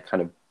attention to their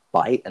kind of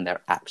bite and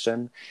their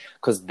action,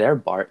 because their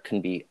bark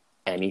can be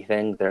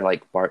anything. Their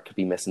like bark could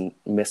be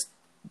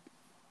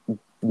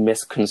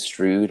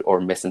misconstrued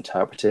or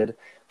misinterpreted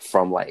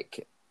from,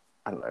 like,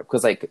 I don't know,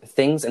 because like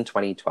things in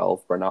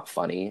 2012 were not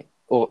funny,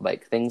 or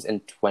like things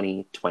in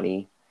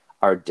 2020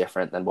 are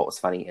different than what was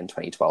funny in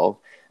 2012.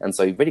 And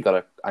so you've really got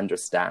to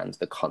understand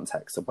the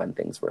context of when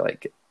things were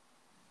like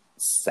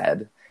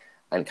said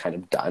and kind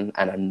of done.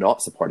 And I'm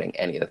not supporting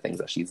any of the things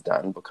that she's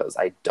done, because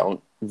I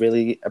don't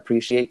really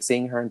appreciate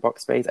seeing her in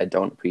box sprays. I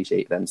don't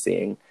appreciate them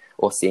seeing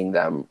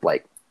them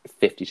like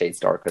 50 shades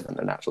darker than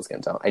their natural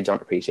skin tone. I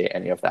don't appreciate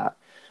any of that.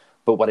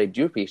 But what I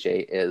do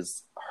appreciate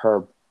is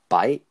her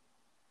bite,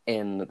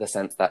 in the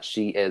sense that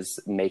she is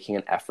making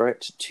an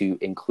effort to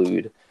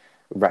include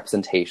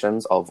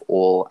representations of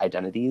all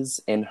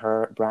identities in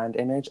her brand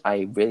image.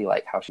 I really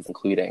like how she's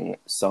including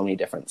so many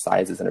different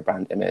sizes in her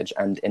brand image,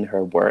 and in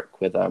her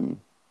work with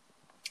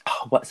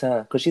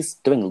because she's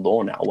doing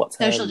law now. What's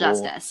her social law?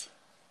 Justice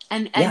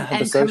and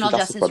criminal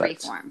justice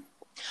reform.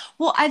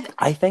 Well,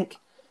 I think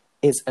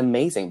is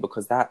amazing,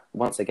 because that,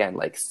 once again,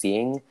 like,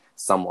 seeing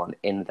someone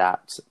in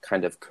that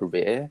kind of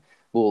career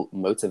will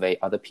motivate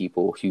other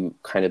people who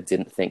kind of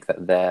didn't think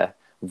that their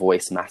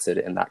voice mattered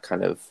in that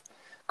kind of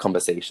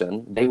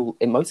conversation.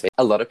 It motivates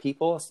a lot of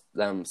people,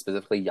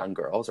 specifically young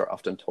girls, are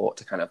often taught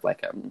to kind of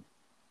like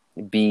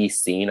be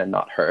seen and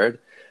not heard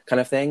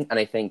kind of thing. And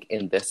I think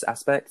in this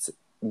aspect,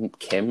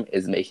 Kim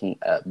is making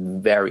a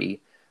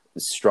very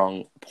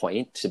strong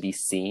point to be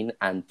seen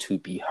and to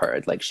be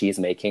heard. Like, she is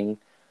making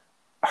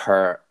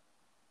her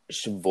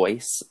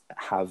voice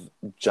have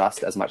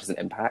just as much as an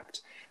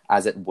impact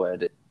as it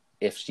would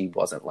if she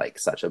wasn't like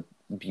such a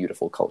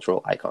beautiful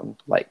cultural icon.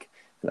 Like,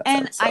 in that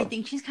sense, so. I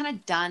think she's kind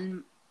of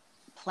done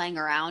playing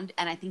around,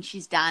 and I think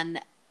she's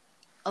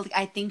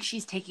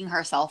taking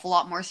herself a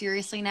lot more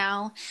seriously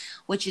now,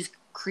 which is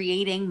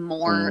creating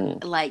more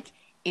like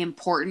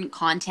important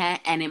content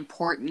and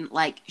important,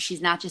 like,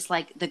 she's not just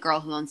like the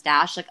girl who owns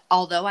Dash. Like,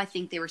 although I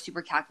think they were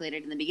super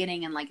calculated in the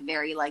beginning and like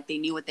very like they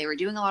knew what they were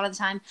doing a lot of the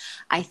time,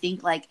 I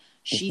think like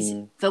she's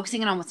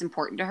focusing on what's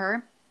important to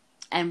her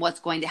and what's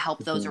going to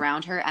help those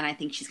around her, and I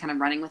think she's kind of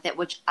running with it,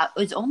 which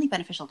is only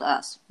beneficial to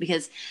us,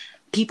 because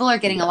people are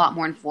getting a lot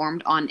more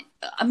informed on,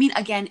 I mean,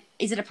 again,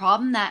 is it a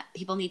problem that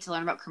people need to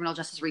learn about criminal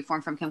justice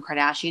reform from Kim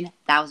Kardashian?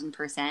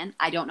 1000%.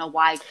 I don't know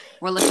why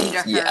we're listening to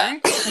her.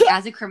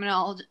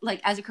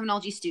 Like, as a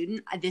criminology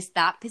student,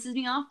 that pisses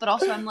me off. But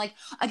also, I'm like,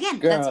 again,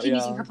 that's Kim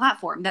using her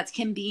platform. That's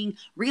Kim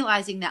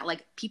realizing that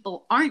like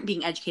people aren't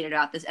being educated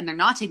about this and they're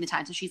not taking the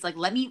time. So she's like,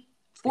 let me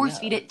force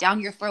feed it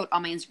down your throat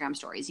on my Instagram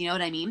stories. You know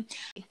what I mean?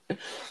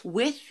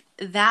 With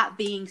that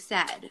being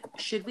said,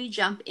 should we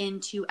jump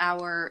into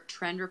our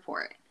trend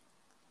report?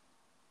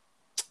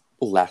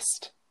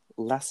 Let's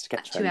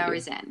get trendy. 2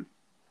 hours in.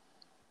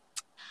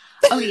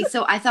 Okay,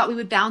 so I thought we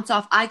would bounce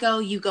off. I go,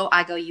 you go,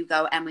 I go, you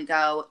go, and we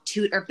go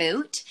toot or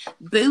boot.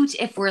 Boot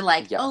if we're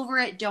like over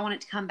it, don't want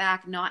it to come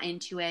back, not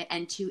into it,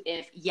 and toot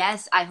if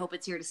yes, I hope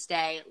it's here to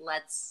stay.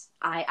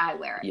 I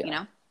wear it, you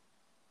know?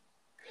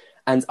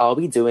 And are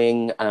we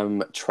doing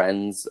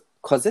trends?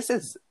 Because this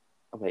is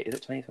Oh, wait, is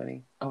it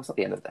 2020? Oh, it's not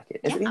the end of the decade.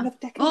 Is Yeah. it the end of the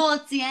decade? Well,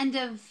 it's the end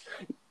of.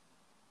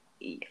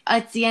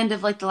 It's the end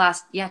of like the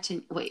last. Yeah.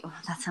 Wait. Oh,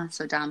 that sounds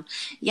so dumb.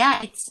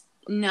 Yeah. It's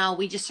no.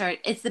 We just started.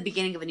 It's the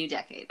beginning of a new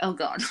decade. Oh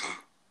God.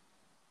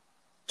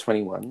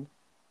 21?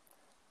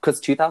 Because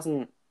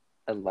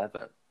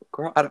 2011.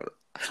 Girl, I don't know.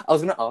 I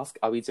was going to ask,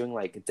 are we doing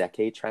like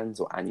decade trends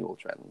or annual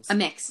trends? A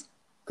mix.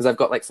 Because I've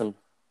got like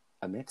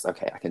a mix.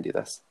 Okay, I can do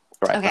this.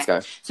 All right, Okay. let's go.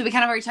 So we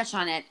kind of already touched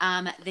on it.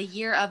 The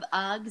year of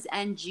Uggs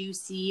and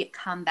Juicy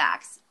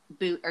comebacks.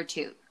 Boot or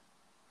toot?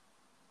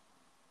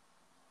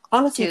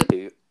 Honestly, Toot.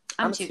 toot.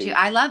 I'm toot too.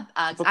 I love Uggs.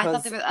 I thought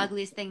Because- they were the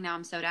ugliest thing. Now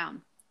I'm so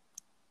down.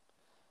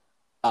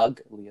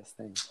 Ugliest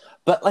thing.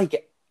 But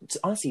like,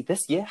 honestly,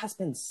 this year has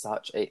been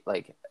such a,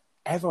 like,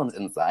 everyone's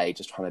inside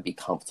just trying to be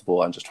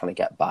comfortable and just trying to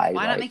get by.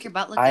 Why like, not make your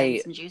butt look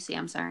nice and juicy?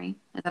 I'm sorry.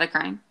 Is that a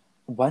crime?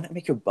 Why not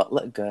make your butt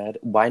look good?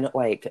 Why not,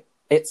 like,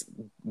 it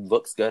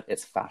looks good,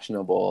 it's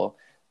fashionable.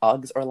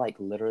 Uggs are like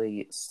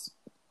literally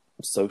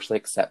socially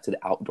accepted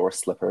outdoor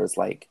slippers.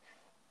 Like,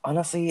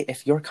 honestly,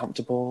 if you're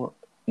comfortable,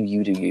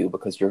 you do you,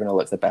 because you're gonna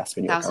look the best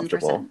when you're 1000%.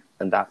 comfortable,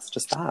 and that's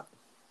just that.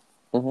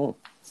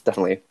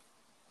 Definitely.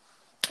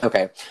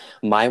 Okay,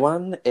 my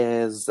one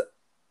is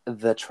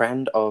the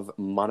trend of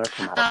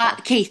monochromatic.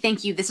 Okay,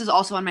 thank you. This is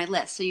also on my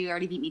list, so you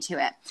already beat me to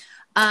it.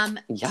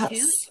 Yes.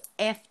 Toot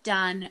if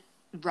done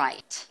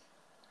right.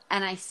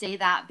 And I say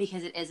that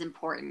because it is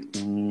important.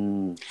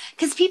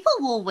 Because people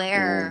will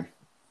wear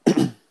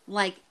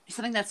like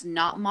something that's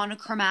not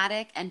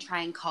monochromatic and try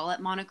and call it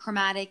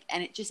monochromatic,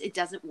 and it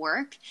doesn't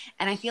work.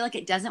 And I feel like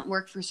it doesn't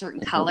work for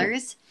certain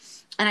colors.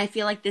 And I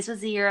feel like this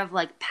was the year of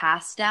like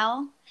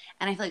pastel.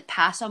 And I feel like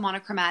pastel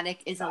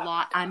monochromatic is a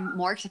lot. I'm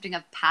more accepting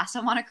of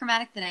pastel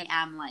monochromatic than I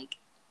am like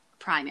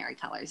primary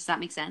colors. Does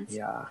that make sense?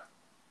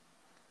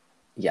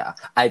 Yeah,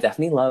 I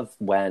definitely love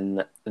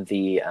when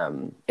the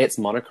it's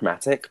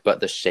monochromatic, but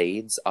the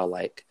shades are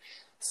like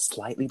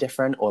slightly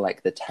different, or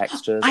like the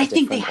textures. I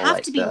think they different, or, have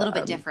like, to be a the, little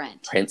bit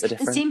different. Prints are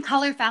different. The same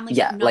color family,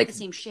 Yeah, but not like- the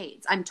same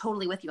shades. I'm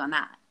totally with you on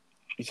that.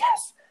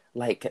 Yes,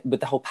 like with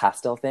the whole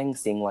pastel thing,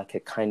 seeing like a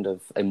kind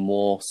of a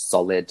more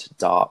solid,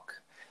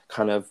 dark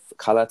kind of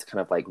color to kind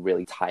of like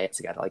really tie it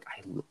together. Like,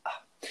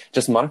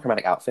 just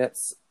monochromatic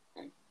outfits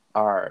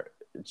are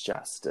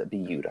just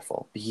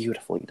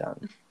beautifully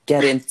done.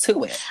 Get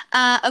into it.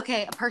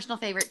 Okay, a personal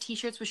favorite: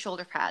 t-shirts with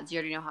shoulder pads. You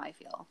already know how I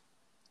feel.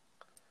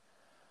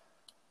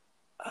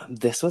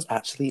 This was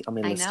actually on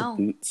my list of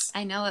boots.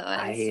 I know it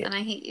was, and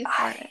I hate you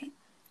for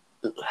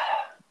it.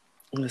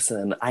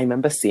 Listen, I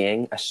remember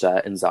seeing a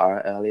shirt in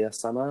Zara earlier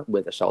summer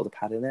with a shoulder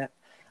pad in it,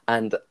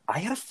 and I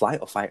had a flight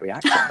or fight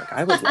reaction. Like,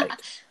 I was like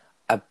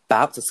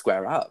about to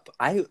square up.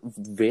 I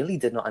really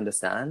did not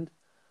understand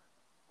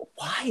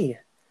why.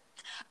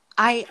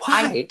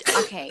 Why?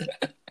 Okay.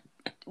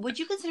 Would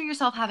you consider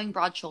yourself having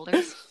broad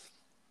shoulders?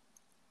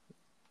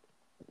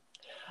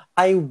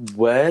 I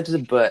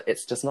would, but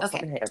it's just not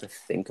something I ever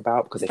think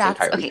about, because I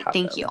think I already have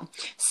thank them. you.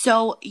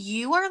 So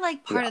you are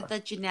like part of the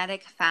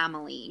genetic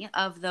family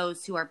of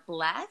those who are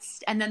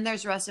blessed, and then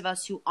there's the rest of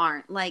us who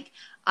aren't. Like,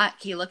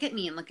 okay, look at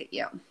me and look at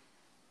you.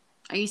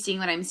 Are you seeing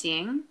what I'm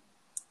seeing?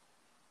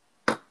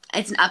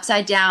 It's an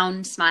upside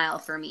down smile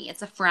for me.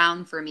 It's a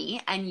frown for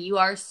me. And you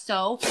are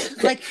so,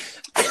 like,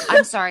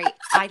 I'm sorry.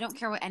 I don't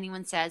care what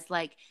anyone says.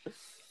 Like,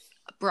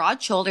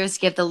 broad shoulders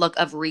give the look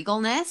of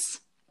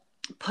regalness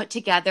put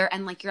together.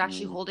 And, like, you're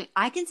actually holding.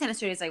 I can stand as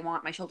straight as I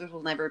want. My shoulders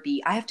will never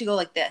be. I have to go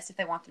like this if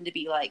I want them to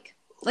be like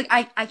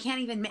I can't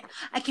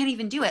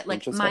even do it.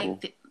 Like, my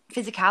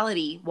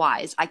physicality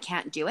wise, I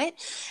can't do it.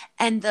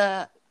 And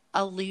the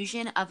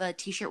illusion of a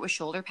t-shirt with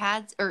shoulder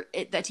pads,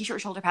 the t-shirt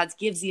with shoulder pads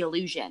gives the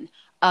illusion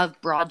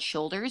of broad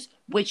shoulders,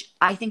 which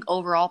I think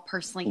overall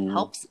personally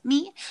helps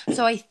me.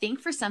 So I think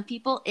for some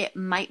people it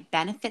might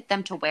benefit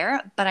them to wear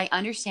it, but I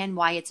understand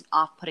why it's an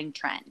off-putting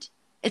trend.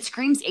 It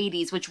screams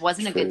 80s, which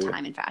wasn't a good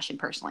time in fashion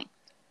personally.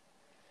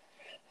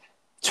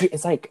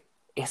 It's like,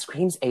 it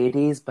screams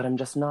 80s, but I'm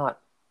just not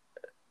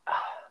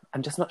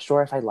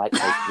sure if I like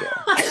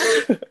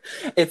it.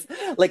 It's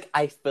like,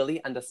 I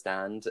fully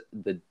understand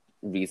the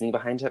reasoning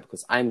behind it,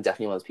 because I'm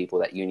definitely one of those people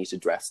that you need to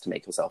dress to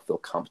make yourself feel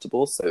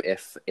comfortable. So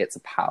if it's a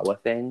power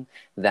thing,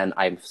 then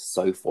I'm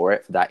so for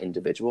it for that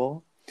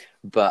individual.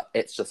 But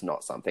it's just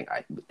not something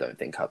I don't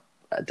think I'll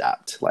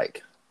adapt.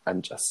 Like,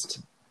 I'm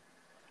just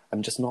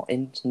not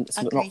in.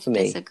 It's not for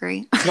me.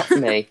 Disagree. It's not for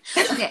me.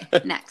 Okay,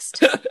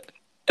 next.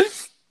 Did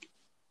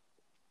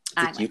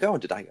you go or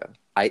did I go?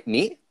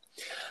 Me?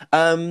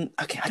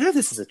 Okay, I don't know if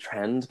this is a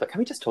trend, but can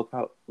we just talk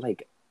about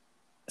like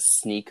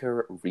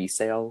sneaker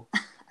resale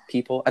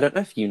people? I don't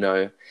know if you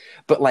know,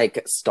 but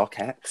like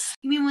StockX.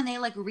 You mean when they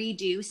like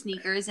redo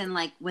sneakers and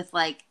like with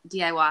like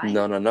DIY?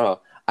 No.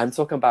 I'm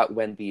talking about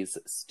when these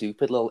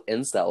stupid little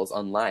incels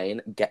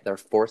online get their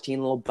 14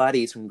 little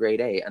buddies from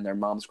grade 8 and their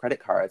mom's credit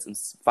cards and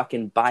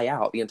fucking buy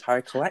out the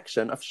entire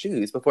collection of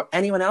shoes before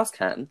anyone else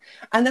can.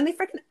 And then they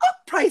freaking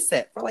upprice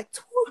it for like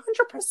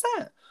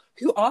 200%.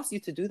 Who asked you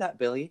to do that,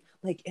 Billy?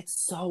 Like,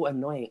 it's so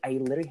annoying. I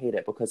literally hate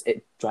it because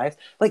it drives,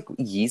 like,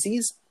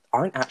 Yeezys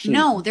aren't actually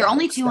No, they're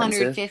only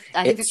expensive. 250.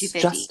 I think they're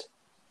 250.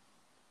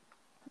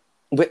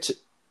 which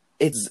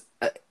it's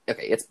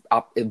okay. It's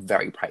up, it's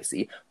very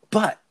pricey,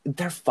 but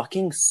they're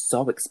fucking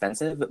so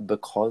expensive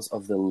because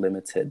of the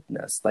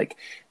limitedness, like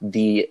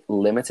the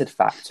limited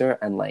factor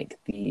and like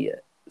the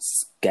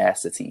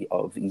scarcity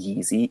of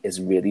Yeezy is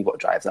really what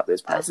drives up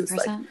those prices.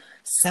 Like 1,000%.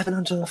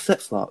 $700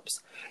 flip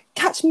flops.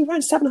 Catch me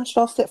wearing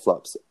 $700 flip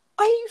flops.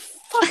 Are you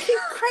fucking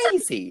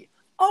crazy?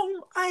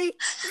 Oh my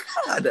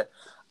god!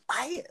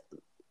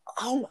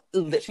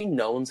 Literally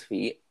no one's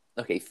feet.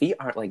 Okay, feet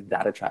aren't like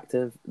that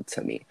attractive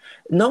to me.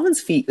 No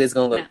one's feet is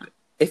gonna look. No.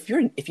 If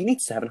you need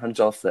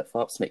 $700 flip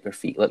flops to make your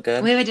feet look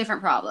good, We have a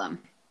different problem.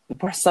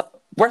 wear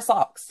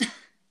socks.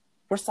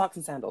 Wear socks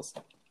and sandals.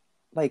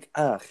 Like,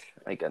 ugh,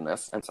 my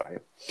goodness. I'm sorry.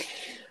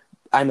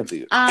 I'm a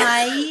boot.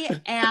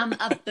 I am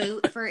a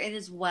boot for it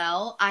as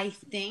well. I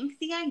think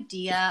the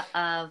idea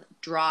of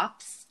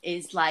drops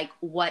is like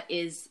what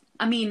is,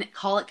 I mean,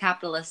 call it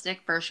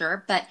capitalistic for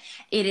sure, but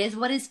it is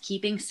what is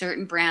keeping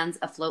certain brands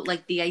afloat.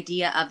 Like the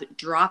idea of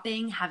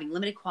dropping, having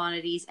limited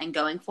quantities and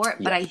going for it.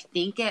 But I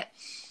think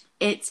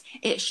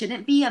it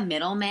shouldn't be a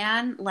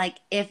middleman. Like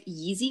if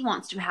Yeezy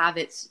wants to have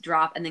its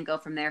drop and then go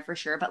from there for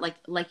sure. But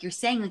like you're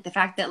saying, like the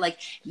fact that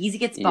like Yeezy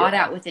gets bought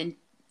out within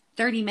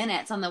 30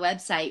 minutes on the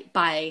website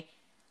by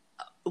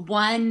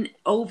one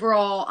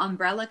overall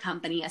umbrella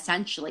company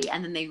essentially,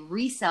 and then they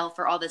resell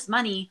for all this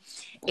money,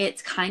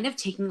 it's kind of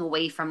taking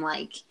away from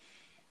like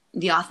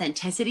the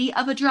authenticity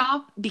of a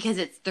drop because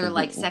they're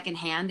like second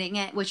handing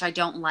it, which I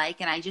don't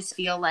like. And I just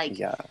feel like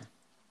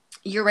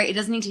you're right, it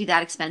doesn't need to be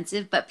that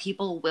expensive, but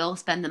people will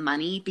spend the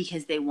money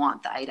because they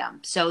want the item.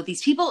 So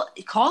these people,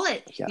 call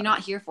it, you're not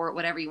here for it,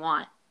 whatever you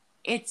want.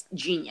 It's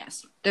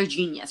genius. They're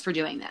genius for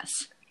doing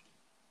this.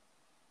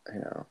 I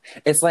know.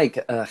 It's like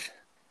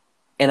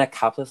in a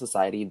capitalist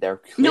society, they're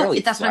clearly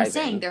that's thriving. what I'm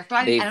saying. They're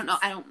thriving.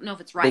 I don't know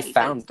if it's right.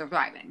 But they're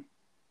thriving.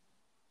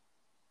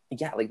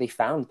 Yeah, like they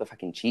found the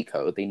fucking cheat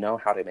code. They know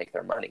how to make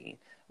their money,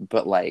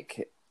 but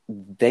like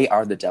they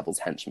are the devil's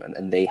henchmen,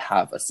 and they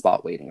have a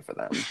spot waiting for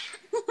them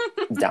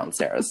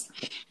downstairs.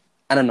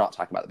 And I'm not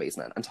talking about the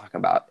basement. I'm talking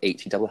about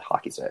HE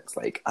hockey sticks.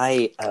 Like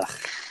Okay.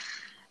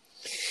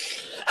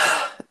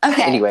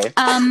 Anyway,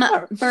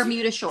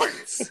 Bermuda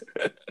shorts.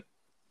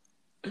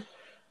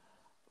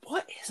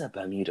 What is a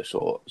Bermuda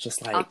short?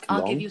 Just like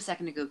I'll give you a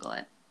second to Google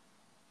it.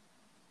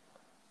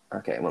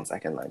 Okay, 1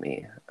 second. Let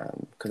me,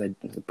 because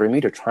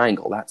Bermuda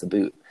Triangle. That's a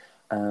boot.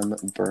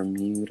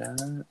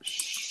 Bermuda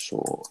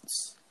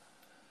shorts.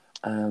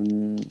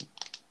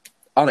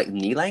 Like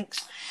knee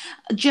length.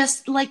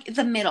 Just like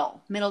the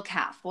middle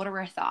calf. What are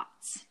our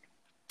thoughts?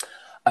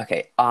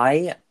 Okay,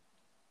 I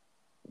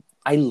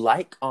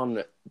like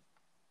on.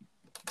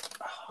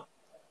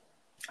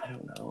 I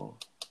don't know.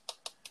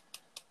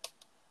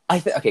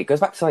 Okay, it goes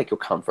back to like your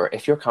comfort.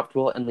 If you're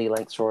comfortable in knee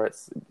length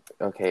shorts,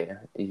 okay,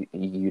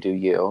 you do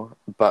you.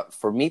 But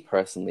for me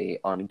personally,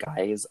 on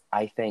guys,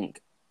 I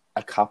think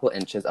a couple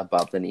inches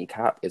above the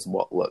kneecap is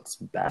what looks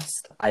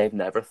best. I have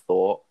never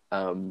thought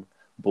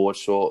board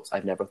shorts.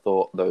 I've never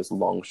thought those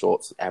long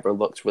shorts ever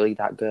looked really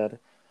that good.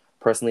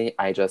 Personally,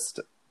 I don't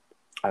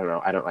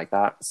know. I don't like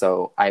that.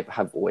 So I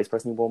have always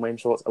personally worn my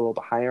shorts a little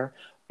bit higher.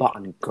 But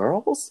on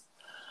girls,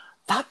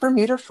 that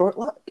Bermuda short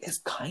look is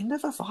kind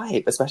of a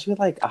vibe, especially with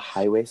like a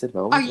high-waisted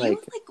moment. Are you like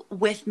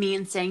with me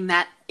in saying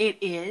that it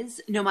is,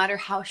 no matter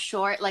how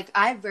short, like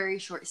I have very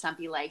short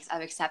stumpy legs.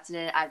 I've accepted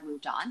it. I've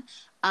moved on.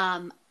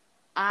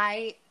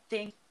 I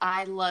think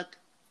I look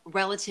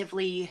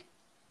relatively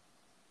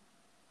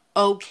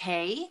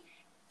okay.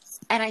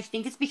 And I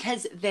think it's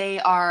because they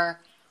are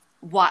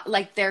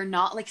they're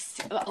not like,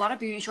 a lot of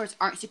Bermuda shorts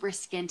aren't super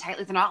skin tight.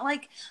 Like they're not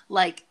like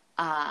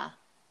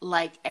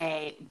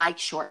a bike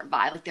short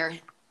vibe. Like they're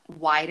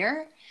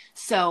wider,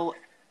 so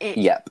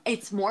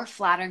it's more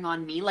flattering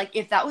on me. Like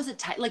if that was a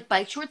tight, like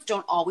bike shorts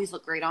don't always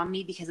look great on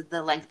me because of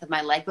the length of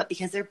my leg, but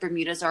because their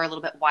Bermudas are a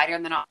little bit wider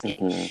and they're not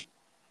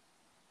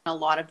a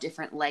lot of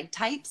different leg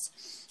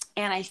types.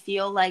 And I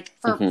feel like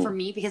for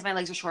me, because my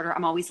legs are shorter,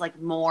 I'm always like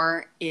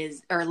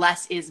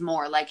less is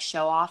more, like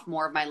show off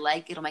more of my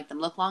leg. It'll make them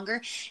look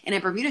longer. And a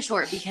Bermuda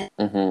short, because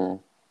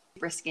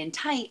super skin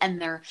tight and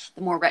they're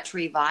the more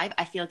retro vibe,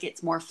 I feel like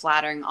it's more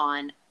flattering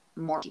on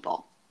more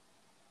people.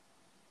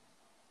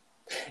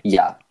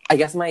 Yeah, I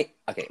guess my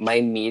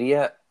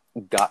immediate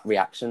gut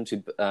reaction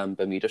to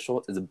Bermuda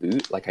shorts is a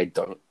boot. Like I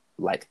don't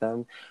like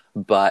them,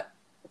 but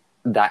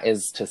that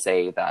is to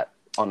say that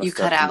on a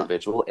certain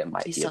individual, it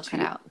might be still a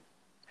cut out.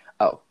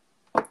 Oh,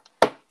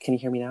 can you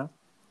hear me now?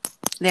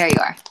 There you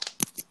are.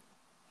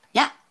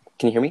 Yeah.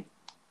 Can you hear me?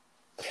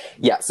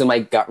 Yeah. So my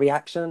gut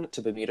reaction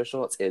to Bermuda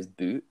shorts is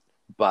boot,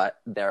 but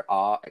there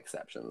are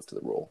exceptions to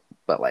the rule.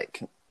 But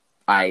like,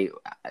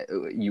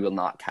 you will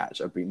not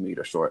catch a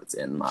Bermuda shorts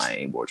in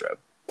my wardrobe.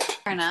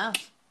 Fair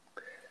enough.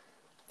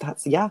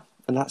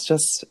 And that's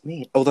just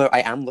me. Although I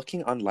am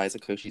looking on Liza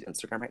Koshy's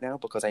Instagram right now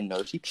because I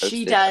know she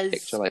posted a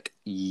picture like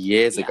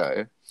years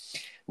ago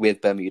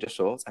with Bermuda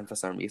shorts, and for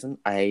some reason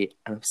I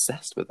am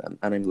obsessed with them,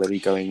 and I'm literally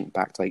going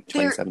back to like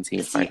 2017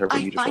 to find her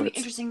Bermuda shorts. I find it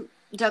interesting,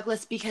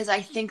 Douglas, because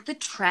I think the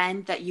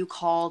trend that you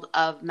called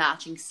of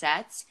matching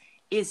sets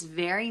is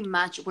very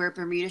much where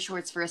Bermuda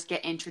shorts first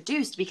get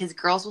introduced, because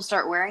girls will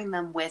start wearing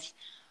them with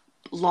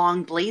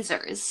long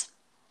blazers,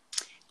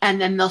 and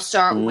then they'll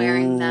start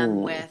wearing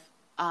them with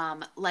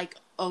like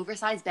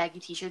oversized baggy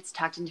t-shirts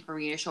tucked into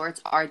Bermuda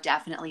shorts are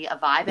definitely a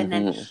vibe. And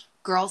then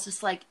girls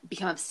just like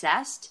become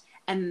obsessed,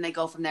 and then they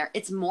go from there.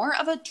 It's more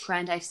of a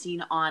trend I've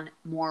seen on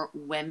more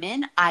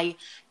women. I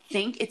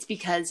think it's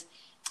because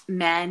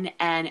men,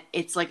 and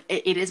it's like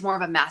it is more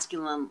of a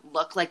masculine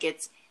look. Like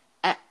it's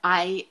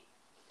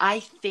I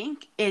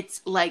think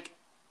it's like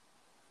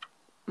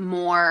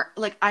more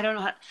like, I don't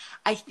know how,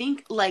 I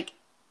think like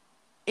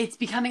it's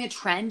becoming a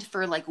trend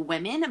for like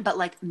women, but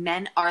like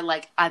men are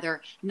like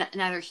either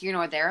neither here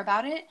nor there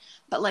about it.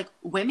 But like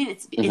women,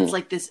 it's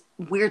like this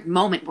weird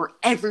moment where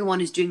everyone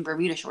is doing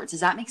Bermuda shorts.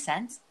 Does that make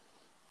sense?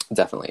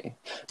 Definitely.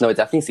 No, I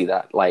definitely see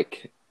that.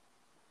 Like,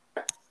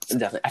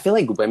 definitely. I feel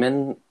like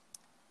women,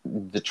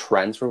 the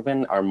trends for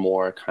women are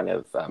more kind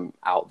of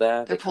out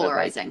there. They're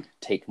polarizing. Kind of, like,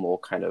 take more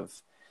kind of,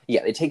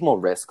 they take more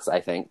risks,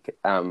 I think.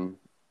 And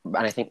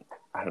I think,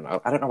 I don't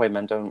know why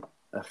men don't.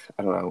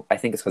 I don't know. I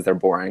think it's because they're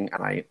boring,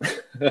 and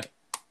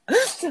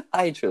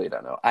I truly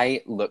don't know.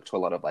 I look to a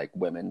lot of like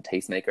women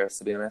tastemakers,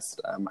 to be honest.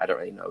 I don't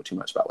really know too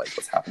much about like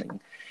what's happening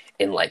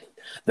in like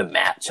the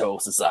macho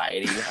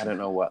society. I don't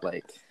know what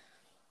like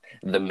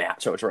the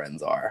macho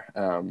trends are.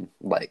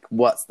 Like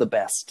what's the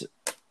best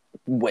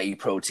whey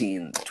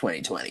protein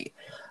 2020?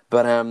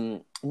 But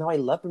no, I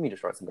love Bermuda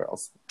shorts and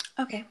girls.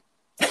 Okay,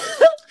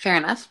 fair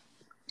enough.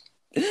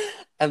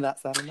 And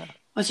that's that on that.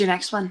 What's your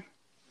next one?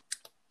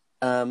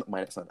 My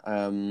next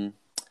one.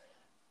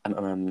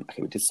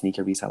 Okay, we did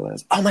sneaker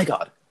resellers. Oh my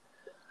god,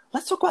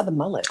 let's talk about the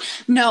mullet.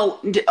 No,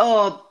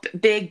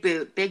 big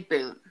boot.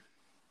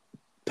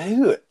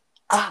 Boot.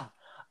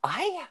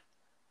 I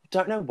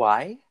don't know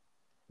why.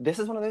 This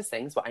is one of those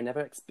things, but I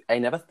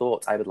never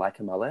thought I would like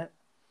a mullet.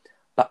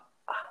 But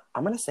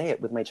I'm gonna say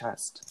it with my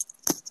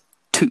chest.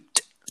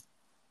 Toot.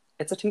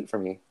 It's a toot for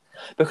me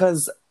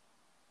because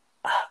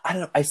I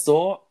don't know. I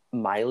saw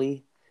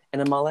Miley in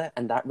a mullet,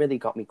 and that really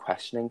got me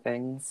questioning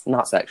things.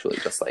 Not sexually,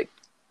 just like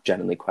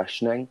genuinely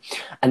questioning.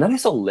 And then I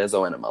saw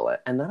Lizzo in a mullet,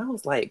 and then I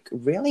was like,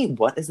 really,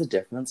 what is the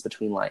difference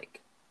between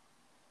like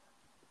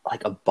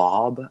a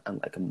bob and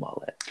like a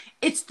mullet?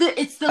 It's the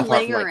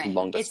layering.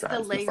 From, like, it's the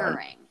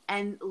layering.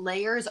 And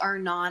layers are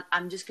not,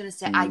 I'm just gonna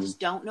say, I just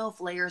don't know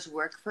if layers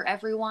work for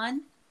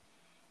everyone.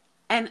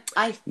 And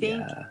I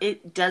think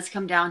it does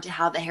come down to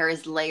how the hair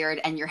is layered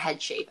and your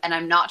head shape. And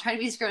I'm not trying to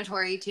be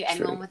discriminatory to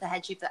anyone with a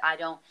head shape that I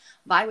don't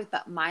vibe with,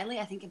 but Miley,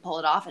 I think, can pull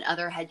it off, and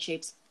other head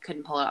shapes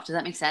couldn't pull it off. Does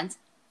that make sense?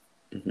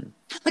 Mm-hmm.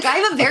 Like, I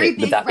have a very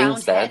big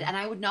round head, and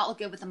I would not look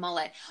good with a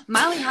mullet.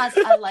 Miley has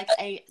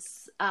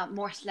a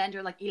more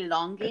slender, like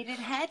elongated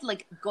head,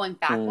 like going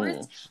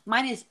backwards.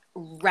 Mine is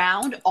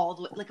round all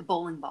the way, like a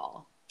bowling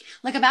ball.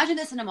 Like, imagine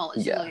this in a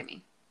mullet. Just look at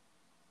me.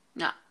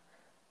 No.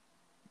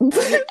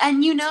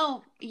 And you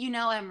know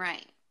I'm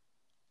right.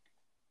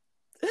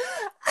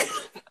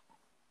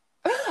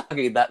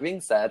 Okay, that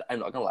being said, I'm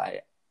not gonna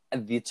lie.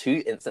 The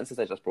two instances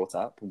I just brought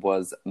up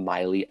was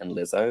Miley and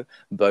Lizzo,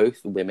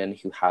 both women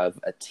who have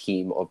a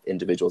team of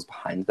individuals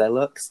behind their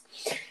looks.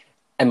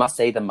 I must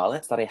say the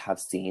mullets that I have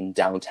seen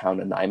downtown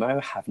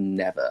Nanaimo have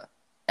never,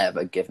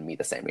 ever given me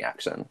the same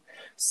reaction.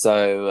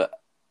 So,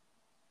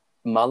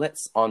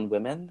 mullets on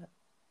women,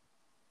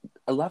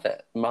 I love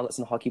it. Mullets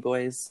and hockey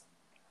boys,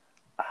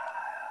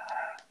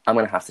 I'm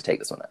gonna have to take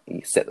this one out.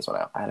 You sit this one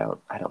out. I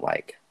don't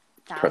like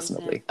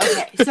personally.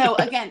 Okay, so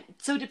again,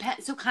 so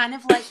kind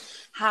of like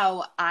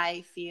how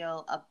I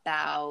feel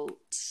about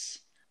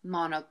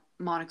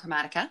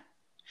monochromatica.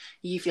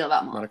 You feel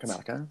about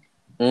monochromatica.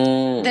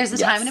 There's a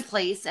time and a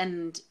place,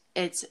 and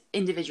it's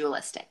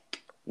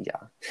individualistic.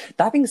 Yeah.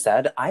 That being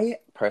said, I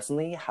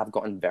personally have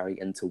gotten very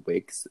into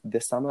wigs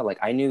this summer. Like,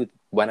 I knew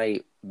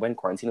when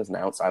quarantine was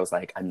announced, I was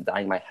like, I'm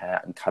dyeing my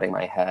hair, I'm cutting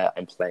my hair,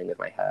 I'm playing with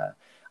my hair.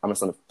 I'm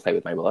just going to play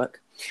with my look.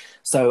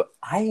 So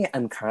I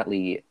am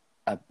currently,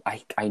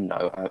 I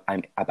know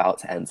I'm about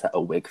to enter a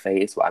wig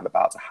phase where I'm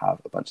about to have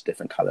a bunch of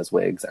different colors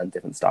wigs and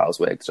different styles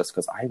wigs, just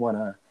because I want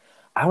to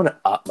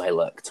up my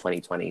look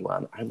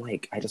 2021. I'm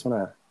like, I just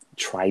want to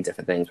try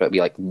different things, whether it be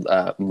like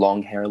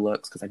long hair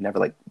looks, because I've never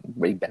like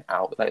really been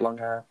out with like long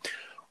hair,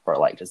 or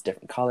like just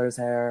different colors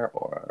hair,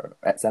 or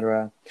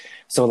etc.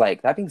 So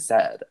like, that being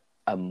said,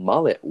 a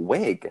mullet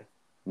wig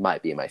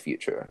might be my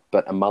future,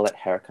 but a mullet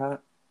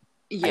haircut,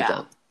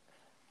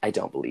 I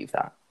don't believe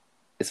that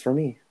is for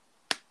me.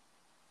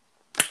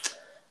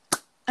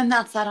 And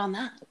that's that on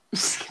that.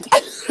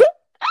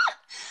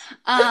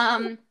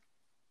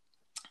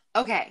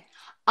 Okay.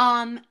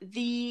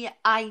 The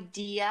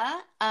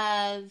idea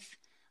of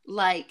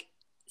like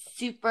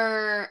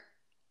super,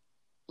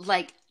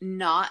 like,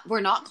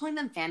 we're not calling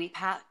them fanny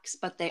packs,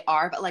 but they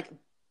are, but like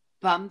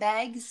bum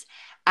bags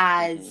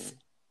as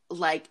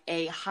like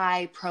a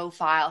high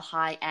profile,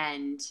 high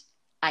end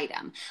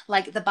item,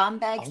 like the bum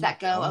bags that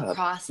go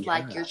across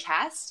like your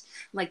chest,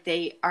 like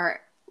they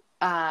are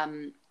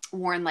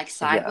worn like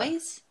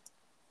sideways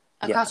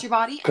across your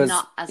body, and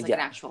not as like an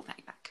actual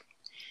fanny pack.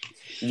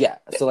 Yeah,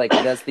 so like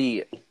there's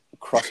the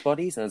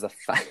crossbodies and there's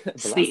a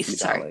Sneeze,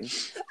 sorry.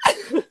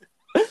 darling.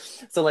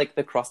 So like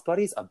the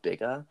crossbodies are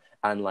bigger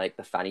and like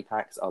the fanny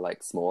packs are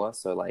like smaller.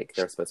 So like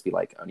they're supposed to be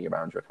like only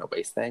around your kind of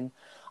waist thing.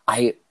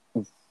 I'm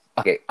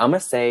gonna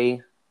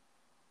say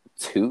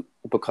 2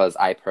 because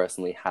I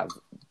personally have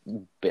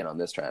been on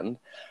this trend.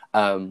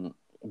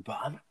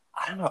 But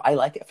I don't know. I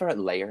like it for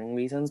layering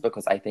reasons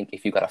because I think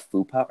if you got a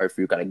fupa or if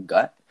you got a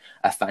gut,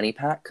 a fanny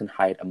pack can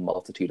hide a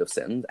multitude of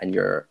sins, and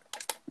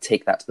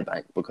take that to the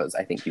bank because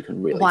I think you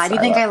can really. Why do you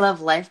think I love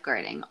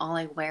lifeguarding? All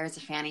I wear is a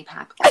fanny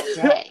pack all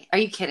day. Are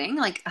you kidding?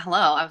 Like, hello,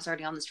 I was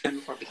already on this trend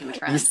before it became a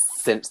trend. You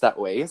cinch that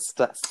waist.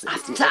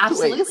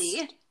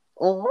 Absolutely.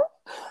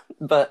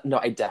 But no,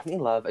 I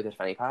definitely love a good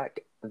fanny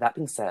pack. That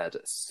being said,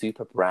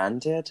 super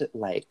branded,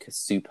 like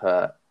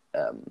super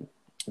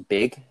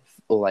big,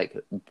 or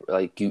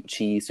like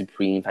Gucci,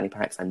 Supreme fanny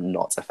packs, I'm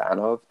not a fan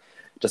of.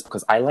 Just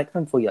because I like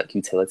them for like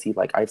utility.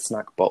 Like I've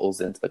snuck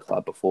bottles into the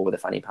club before with a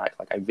fanny pack.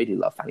 Like I really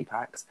love fanny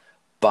packs,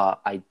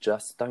 but I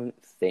just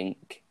don't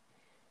think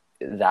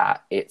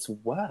that it's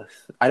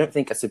worth. I don't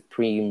think a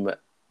Supreme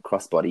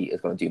crossbody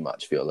is going to do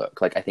much for your look.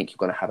 Like I think you're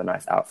going to have a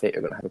nice outfit.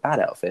 You're going to have a bad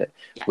outfit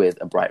with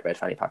a bright red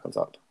fanny pack on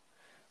top,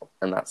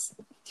 and that's.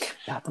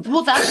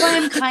 Well, that's why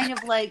I'm kind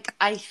of like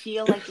I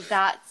feel like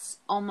that's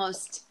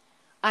almost.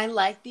 I'm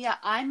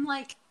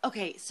like,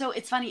 okay, so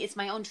it's funny, it's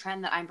my own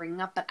trend that I'm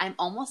bringing up, but I'm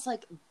almost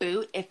like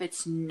boot if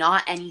it's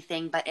not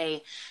anything but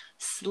a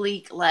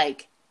sleek,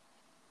 like,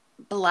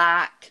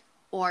 black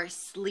or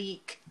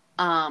sleek,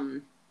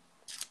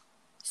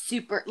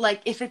 super,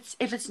 like, if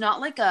it's not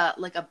like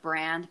a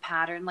brand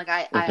pattern, like,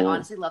 I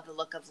honestly love the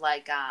look of,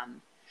 like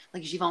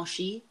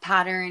Givenchy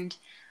patterned,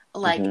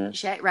 like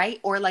shit,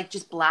 right? Or like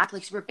just black,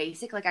 like super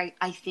basic. Like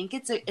I think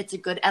it's a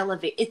good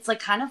elevate. It's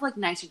like kind of like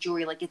nicer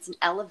jewelry. Like it's an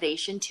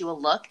elevation to a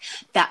look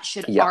that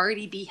should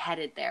already be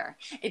headed there.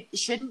 It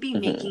shouldn't be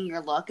making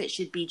your look. It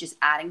should be just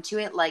adding to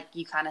it, like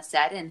you kind of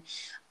said. And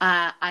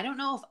I don't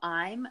know if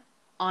I'm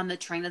on the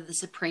train of the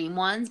Supreme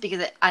ones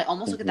because I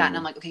almost look at that and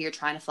I'm like, okay, you're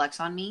trying to flex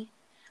on me,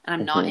 and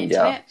I'm not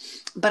into it.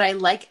 But I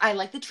like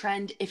the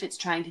trend if it's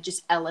trying to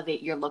just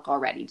elevate your look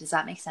already. Does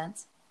that make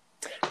sense?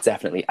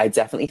 Definitely. I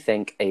definitely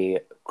think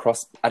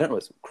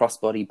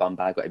crossbody, bum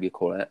bag, whatever you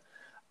call it.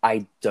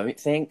 I don't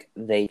think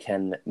they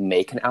can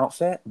make an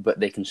outfit, but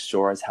they can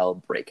sure as hell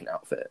break an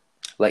outfit.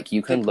 Like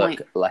you can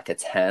look like a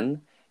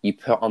 10, you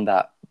put on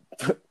that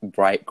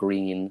bright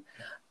green,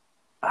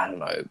 I don't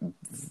know,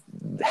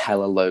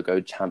 hella logo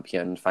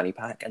Champion fanny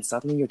pack, and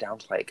suddenly you're down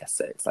to like a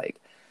 6. Like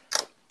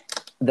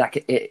that,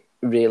 it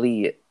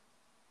really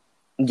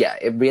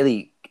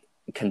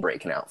can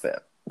break an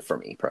outfit for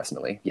me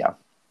personally. Yeah.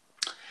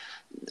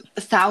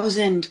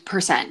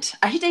 1,000%.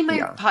 I should name my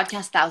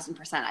podcast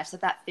 1,000%. I've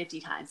said that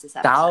 50 times this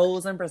episode.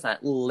 1,000%.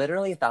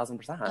 Literally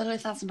 1,000%. Literally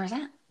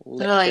 1,000%.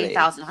 Literally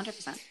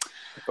 1,100%.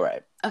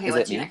 Right. Okay,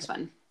 what's your next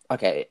one?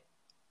 Okay.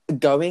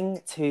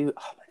 Going to,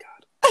 oh my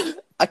God.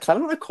 I kind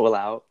of want to call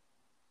out,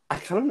 I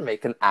kind of want to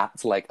make an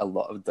act like a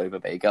lot of Dover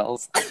Bay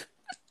girls.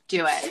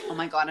 Do it. Oh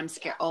my God, I'm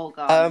scared. Oh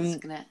God.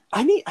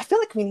 I feel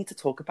like we need to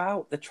talk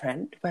about the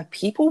trend where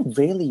people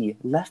really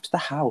left the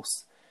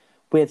house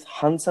with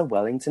Hunter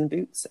Wellington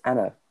boots and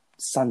a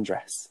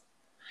sundress.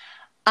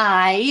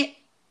 I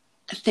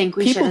think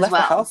we should as well. People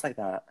left the house like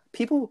that.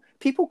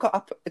 People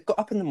got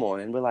up in the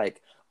morning and were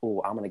like,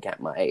 oh, I'm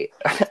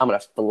gonna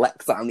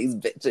flex on these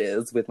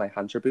bitches with my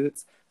Hunter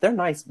boots. They're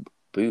nice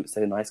boots.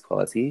 They're nice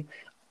quality.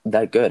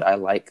 They're good. I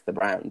like the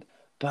brand.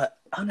 But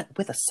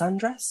with a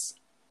sundress,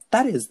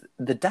 that is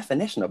the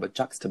definition of a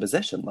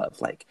juxtaposition,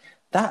 love. Like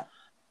that.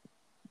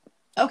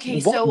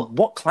 Okay,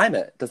 what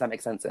climate does that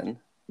make sense in?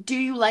 Do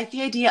you like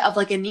the idea of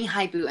like a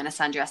knee-high boot and a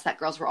sundress that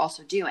girls were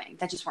also doing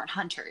that just weren't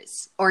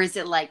Hunters? Or is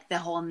it like the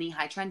whole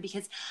knee-high trend?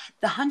 Because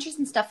the Hunters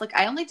and stuff, like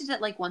I only did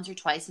it like once or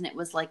twice, and it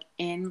was like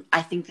I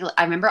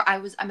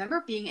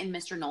remember being in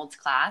Mr. Knoll's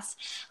class.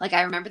 Like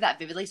I remember that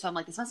vividly. So I'm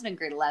like, this must have been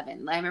grade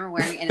 11. I remember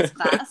wearing it in his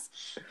class.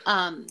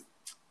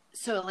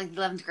 So like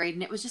the 11th grade,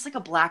 and it was just like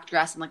a black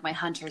dress and like my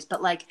Hunters.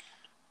 But like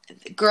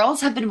girls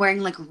have been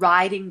wearing like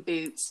riding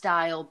boot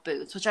style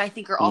boots, which I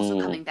think are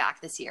also coming back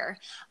this year.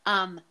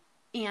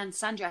 And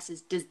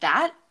sundresses, does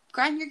that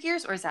grind your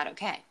gears, or is that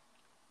okay?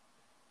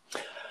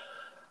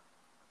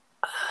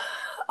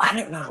 I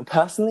don't know.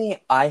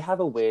 Personally, I have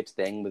a weird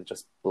thing with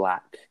just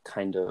black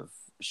kind of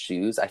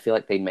shoes. I feel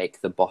like they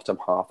make the bottom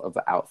half of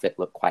the outfit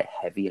look quite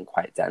heavy and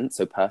quite dense.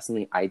 So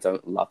personally, I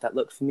don't love that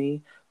look for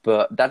me.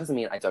 But that doesn't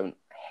mean I don't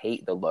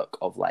hate the look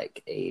of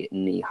like a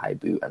knee-high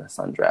boot and a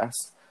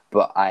sundress.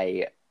 But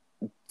I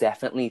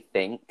definitely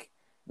think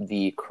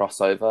the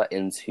crossover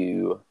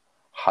into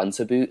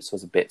Hunter boots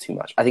was a bit too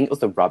much. I think it was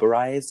the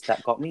rubberized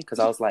that got me, because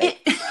I was like,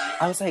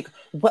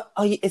 what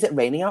is it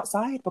raining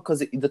outside? Because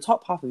the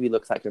top half of you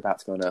looks like you're about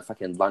to go on a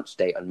fucking lunch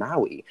date on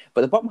Maui,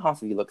 but the bottom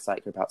half of you looks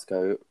like you're about to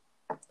go,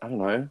 I don't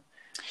know,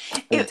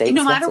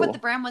 no matter what the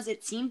brand was,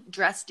 it seemed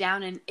dressed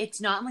down, and it's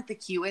not like the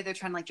cute way they're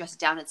trying to like dress it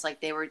down. It's like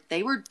they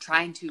were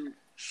trying to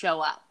show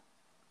up.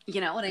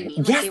 You know what I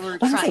mean? Yes, like they were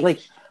trying.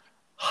 Like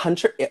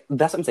Hunter,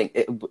 that's what I'm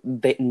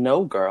saying.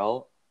 No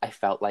girl I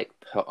felt like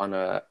put on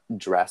a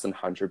dress and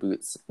hunter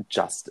boots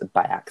just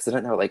by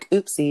accident. They were like,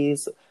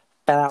 oopsies,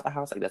 fell out the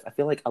house like this. I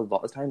feel like a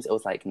lot of times it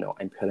was like, no,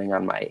 I'm putting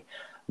on my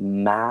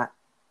matte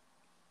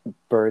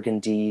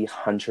burgundy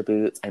hunter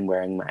boots. I'm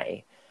wearing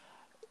my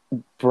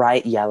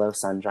bright yellow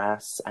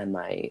sundress and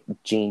my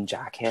jean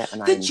jacket.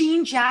 And the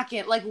jean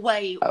jacket, like,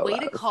 way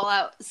to call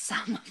out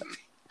some of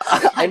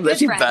I'm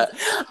literally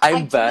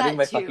I'm burning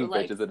my too, fucking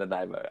bridges in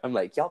Nanaimo. I'm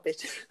like, y'all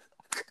bitches.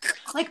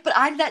 Like, but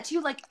I did that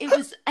too. Like, it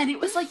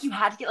was like you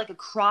had to get like a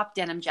cropped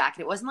denim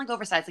jacket. It wasn't like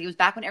oversized. Like, it was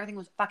back when everything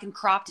was fucking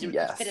cropped and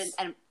Yes. fit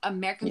an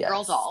American Yes.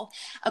 Girl doll.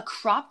 A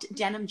cropped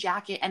denim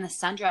jacket and a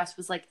sundress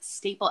was like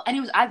staple. And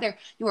it was either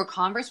you wore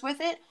Converse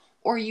with it,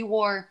 or you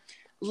wore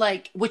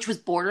like, which was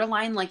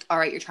borderline like, all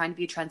right, you're trying to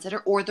be a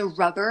trendsetter, or the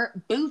rubber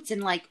boots.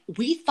 And like,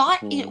 we thought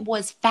it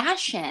was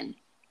fashion.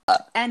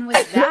 And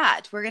with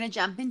that, we're gonna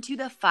jump into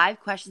the 5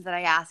 questions that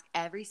I ask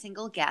every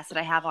single guest that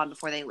I have on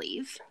before they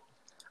leave.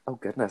 Oh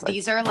goodness.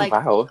 These are like,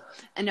 wow.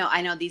 I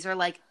know these are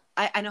like,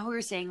 I know who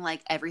you're saying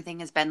like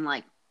everything has been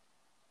like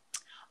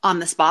on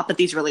the spot, but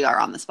these really are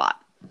on the spot.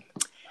 Oh,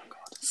 God.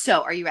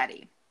 So are you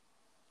ready?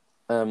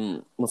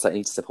 What's that? I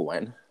need to sip of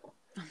wine.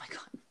 Oh my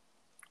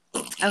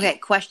God. Okay.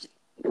 Question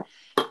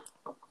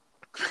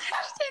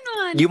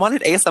 1. You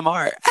wanted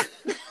ASMR.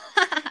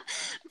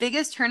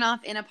 Biggest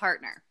turnoff in a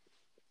partner.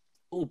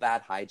 Oh,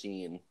 bad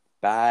hygiene.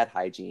 Bad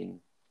hygiene.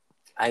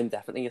 I'm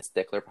definitely a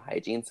stickler for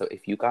hygiene. So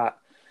if you got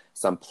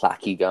some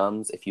placky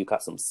gums, if you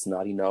got some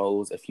snotty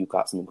nose, if you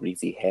got some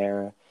greasy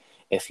hair,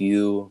 if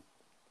you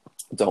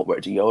don't wear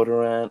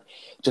deodorant,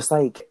 just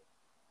like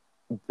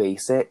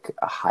basic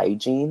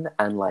hygiene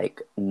and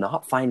like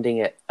not finding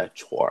it a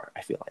chore.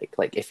 I feel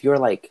like if you're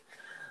like,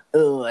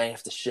 oh, I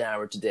have to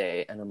shower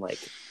today, and I'm like,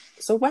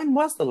 so when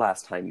was the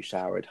last time you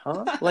showered,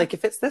 huh? Like,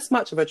 if it's this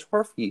much of a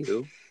chore for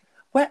you,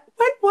 when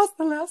was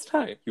the last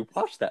time you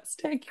washed that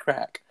stanky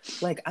crack?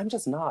 Like, I'm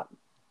just not.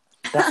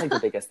 That's like the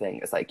biggest thing.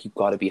 It's like, you've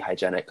got to be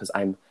hygienic, because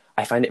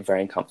I find it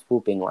very uncomfortable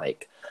being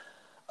like,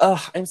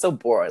 ugh, I'm so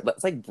bored.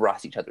 Let's like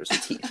brush each other's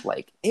teeth.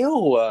 Like,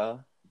 ew.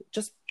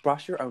 Just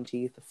brush your own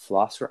teeth,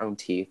 floss your own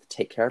teeth,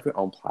 take care of your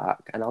own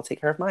plaque, and I'll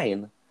take care of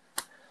mine.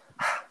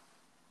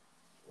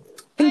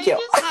 Thank you. I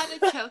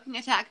just had a choking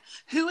attack.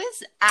 Who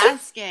is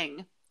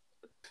asking?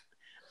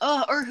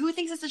 Oh, or who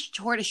thinks it's a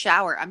chore to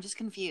shower? I'm just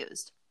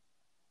confused.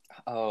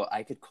 Oh,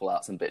 I could call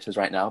out some bitches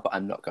right now, but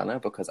I'm not gonna,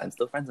 because I'm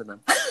still friends with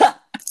them.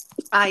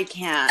 I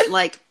can't.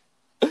 Like,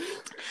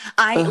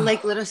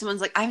 literally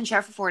someone's like, I haven't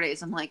showered for 4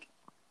 days. I'm like,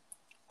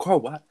 girl,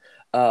 what?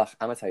 I'm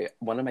gonna tell you,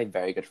 one of my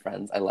very good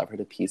friends, I love her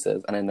to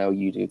pieces, and I know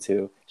you do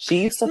too.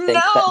 She used to think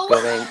that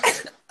going...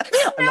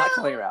 I'm not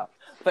calling her out.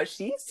 But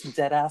she used to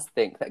dead ass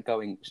think that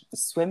going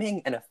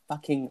swimming in a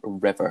fucking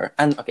river,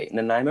 and okay,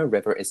 Nanaimo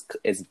River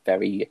is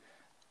very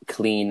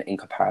clean in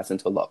comparison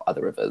to a lot of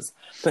other rivers.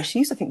 But she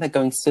used to think that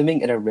going swimming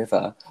in a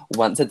river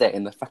once a day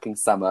in the fucking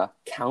summer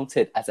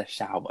counted as a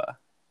shower.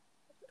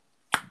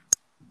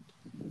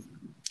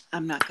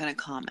 I'm not gonna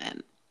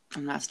comment.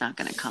 I'm not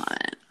gonna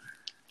comment.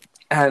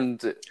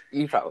 And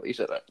you probably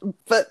shouldn't.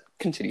 But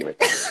continuing.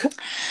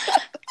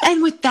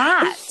 And with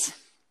that,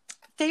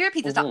 favorite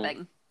pizza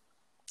topping.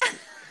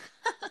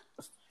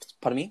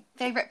 Pardon me?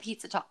 Favorite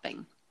pizza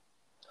topping.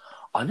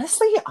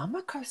 Honestly, I'm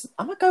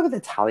gonna go with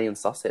Italian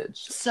sausage.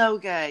 So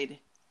good.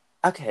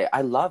 Okay,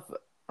 I love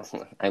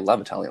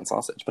Italian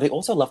sausage, but I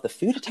also love the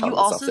food Italian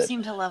sausage. You also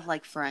seem to love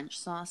like French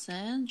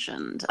sausage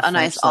and a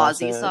nice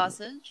Aussie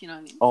sausage. You know what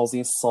I mean?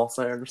 Aussie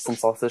sausage, some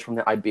sausage from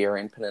the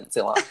Iberian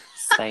Peninsula,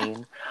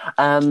 Spain.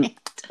 What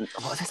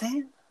was I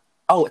saying?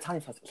 Oh,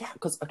 Italian sausage. Yeah,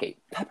 because okay,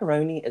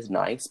 pepperoni is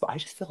nice, but I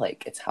just feel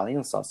like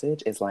Italian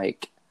sausage is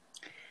like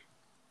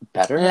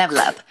better. Level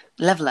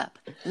up.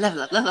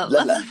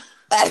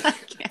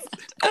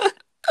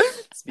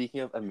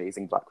 Speaking of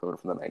amazing black women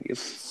from the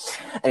 90s.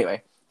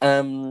 Anyway,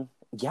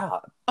 yeah.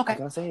 Okay. I'm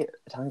gonna say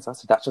Italian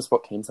sausage. That's just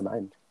what came to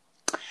mind.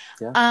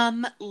 Yeah.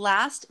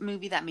 Last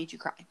movie that made you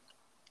cry.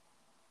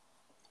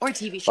 Or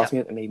TV show. Last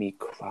movie that made me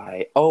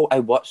cry. Oh, I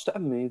watched a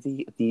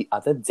movie the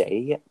other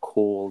day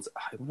called,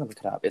 I want to look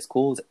it up. It's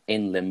called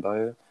In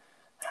Limbo.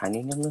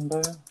 Hanging in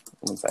Limbo?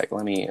 One sec,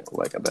 let me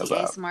look at this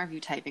up. ASMR of you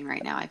typing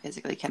right now. I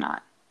physically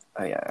cannot.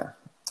 Oh, yeah.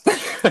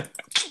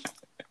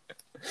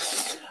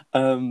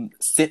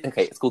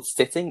 Okay, it's called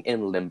Sitting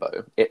in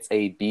Limbo. It's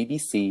a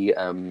BBC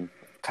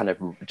kind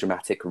of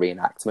dramatic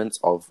reenactment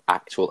of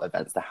actual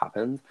events that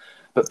happened.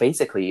 But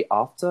basically,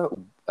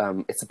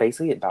 it's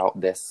basically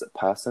about this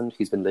person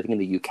who's been living in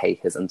the UK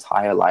his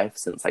entire life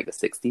since like the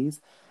 60s.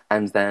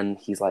 And then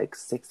he's like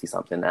 60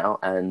 something now,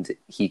 and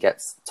he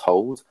gets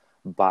told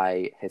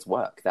by his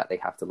work that they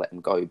have to let him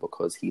go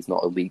because he's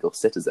not a legal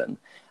citizen.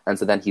 And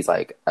so then he's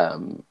like,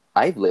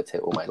 I've lived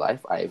here all my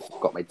life. I've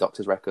got my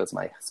doctor's records,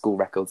 my school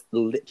records,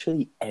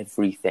 literally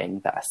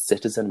everything that a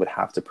citizen would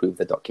have to prove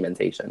their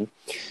documentation.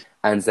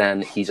 And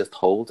then he's just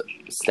told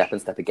step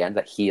and step again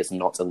that he is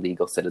not a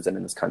legal citizen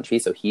in this country.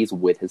 So he's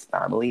with his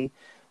family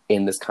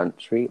in this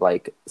country,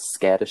 like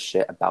scared as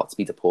shit, about to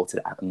be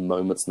deported at a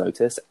moment's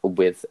notice,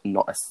 with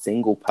not a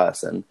single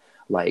person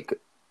like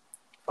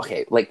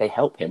okay, like they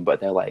help him, but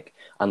they're like,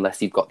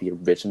 unless you've got the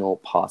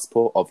original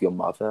passport of your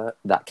mother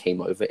that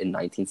came over in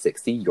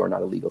 1960, you're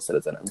not a legal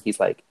citizen. And he's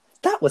like,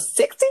 that was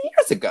 60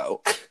 years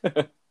ago.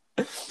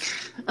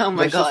 Oh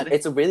my God.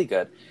 It's really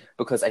good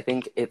because I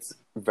think it's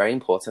very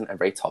important and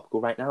very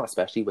topical right now,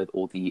 especially with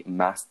all the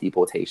mass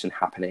deportation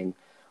happening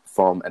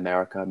from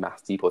America,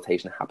 mass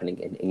deportation happening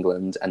in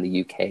England and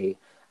the UK,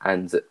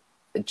 and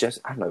just,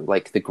 I don't know,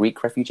 like the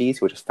Greek refugees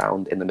who were just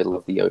found in the middle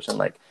of the ocean.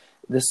 Like,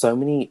 there's so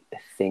many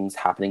things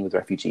happening with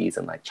refugees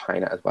and like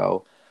China as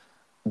well,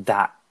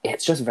 that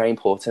it's just very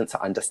important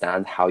to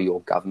understand how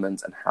your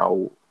government and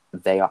how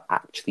they are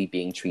actually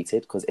being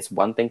treated. Because it's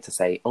one thing to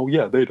say, oh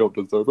yeah, they don't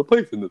deserve a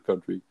place in this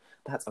country.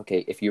 That's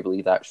okay if you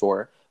believe that,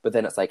 sure. But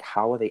then it's like,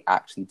 how are they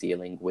actually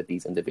dealing with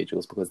these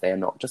individuals? Because they are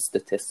not just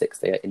statistics,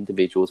 they are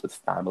individuals with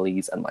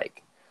families and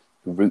like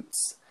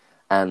roots.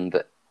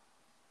 And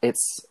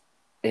it's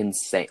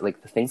insane.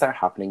 Like the things that are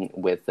happening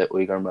with the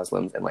Uyghur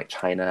Muslims in like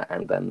China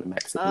and then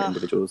Mexican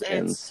individuals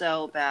in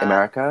so bad.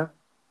 America,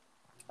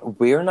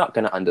 we're not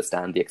going to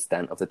understand the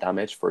extent of the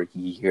damage for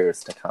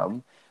years to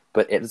come,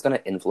 but it is going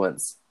to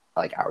influence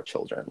like our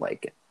children,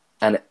 like,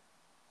 and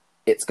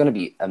it's going to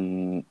be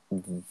a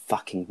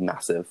fucking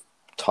massive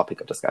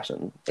topic of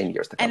discussion in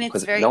years to come. And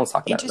it's very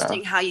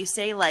interesting how you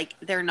say like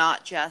they're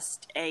not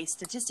just a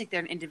statistic,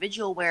 they're an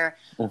individual, where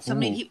so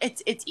many people,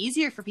 it's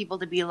easier for people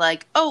to be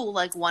like, oh,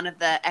 like one of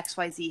the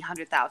XYZ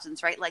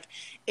 100,000s, right? Like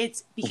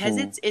it's because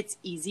it's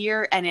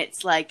easier and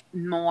it's like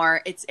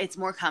more, it's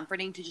more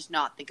comforting to just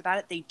not think about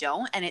it. They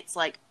don't. And it's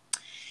like,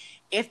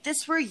 if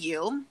this were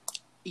you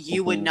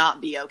would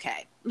not be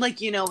okay.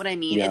 Like, you know what I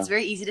mean? Yeah. It's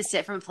very easy to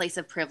sit from a place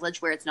of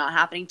privilege where it's not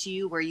happening to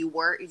you, where you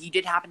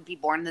did happen to be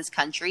born in this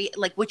country,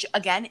 like, which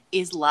again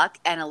is luck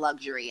and a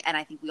luxury. And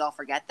I think we all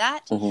forget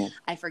that.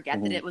 I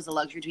forget that it was a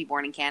luxury to be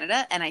born in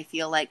Canada. And I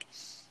feel like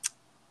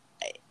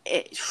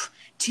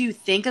to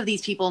think of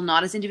these people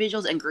not as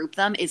individuals and group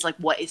them is like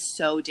what is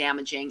so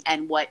damaging,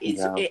 and what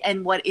is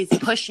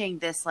pushing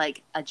this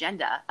like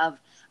agenda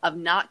of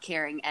not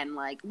caring and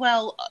like,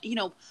 well, you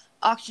know,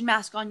 oxygen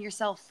mask on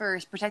yourself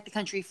first, protect the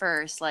country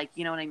first, like,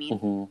 you know what I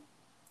mean?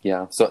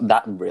 Yeah, so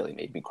that really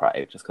made me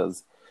cry, just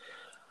because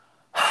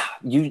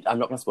I'm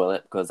not gonna spoil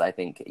it because I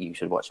think you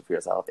should watch it for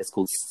yourself. It's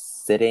called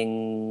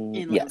Sitting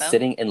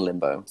in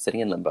Limbo.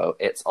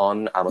 It's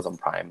on Amazon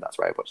Prime. That's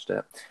where I watched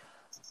it.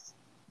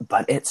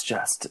 But it's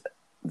just,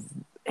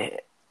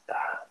 it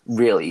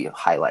really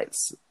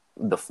highlights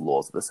the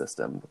flaws of the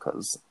system,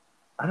 because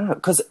I don't know,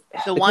 because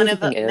one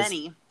of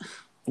many.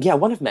 Yeah,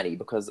 one of many,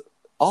 because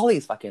all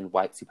these fucking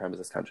white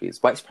supremacist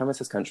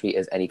country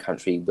is any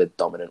country with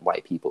dominant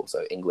white people.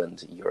 So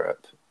England,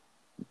 Europe,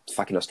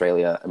 fucking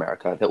Australia,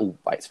 America, they're all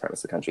white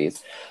supremacist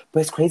countries.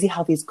 But it's crazy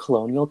how these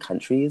colonial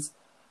countries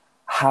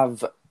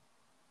have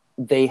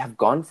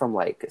gone from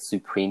like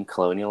supreme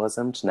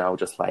colonialism to now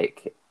just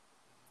like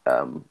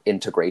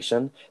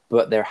integration.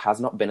 But there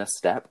has not been a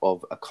step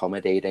of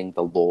accommodating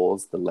the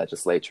laws, the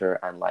legislature,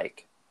 and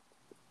like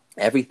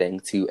everything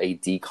to a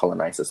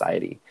decolonized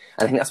society.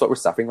 And I think that's what we're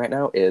suffering right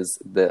now, is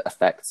the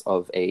effects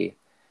of a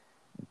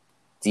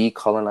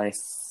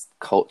decolonized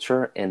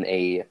culture in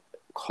a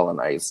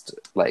colonized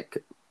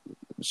like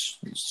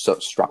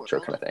structure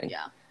world, kind of thing.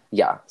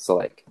 Yeah, so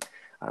like,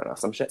 I don't know,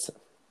 some shit's,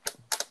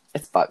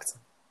 it's fucked,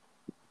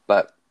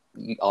 but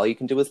all you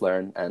can do is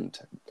learn and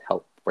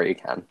help where you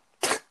can.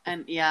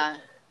 And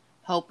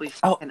hope we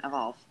can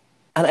evolve.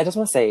 And I just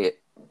want to say,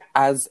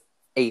 as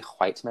a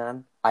white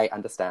man, I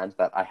understand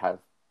that I have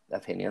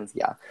opinions,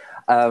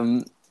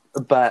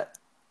 but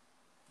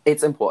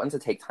it's important to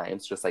take time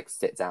to just like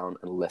sit down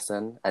and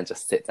listen, and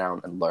just sit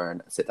down and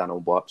learn, sit down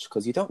and watch,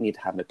 because you don't need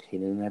to have an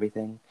opinion on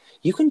everything.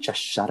 You can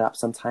just shut up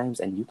sometimes,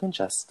 and you can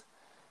just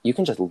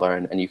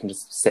learn, and you can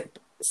just sit,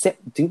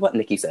 do what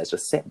Nikki says,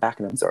 just sit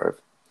back and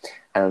observe.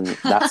 And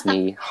that's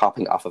me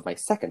hopping off of my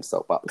second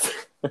soapbox.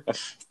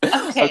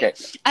 Okay,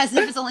 as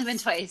if it's only been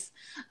twice.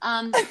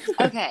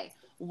 Okay,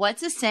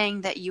 what's a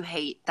saying that you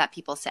hate that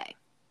people say?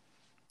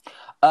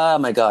 Oh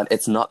my God,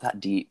 it's not that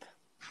deep.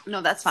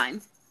 No, that's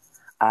fine.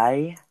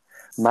 My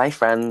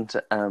friend,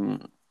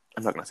 I'm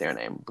not going to say her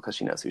name because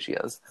she knows who she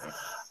is.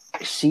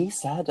 She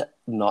said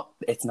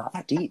it's not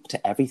that deep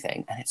to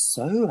everything. And it's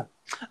so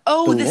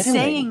belittling. The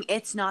saying,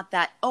 it's not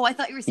that. Oh, I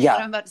thought you were saying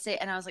what I'm about to say.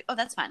 And I was like, oh,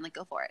 that's fine. Like,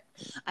 go for it.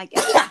 I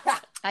get it.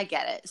 I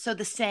get it. So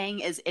the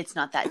saying is, it's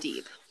not that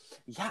deep.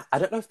 Yeah, I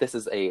don't know if this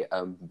is a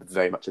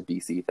very much a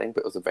BC thing,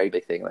 but it was a very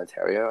big thing in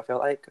Ontario, I feel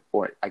like.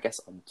 Or I guess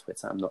on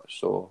Twitter, I'm not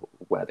sure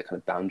where the kind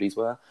of boundaries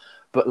were.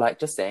 But like,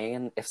 just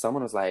saying, if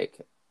someone was like,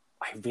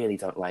 I really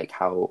don't like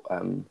how,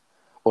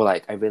 or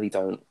like, I really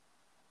felt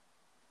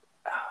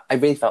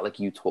like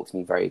you talked to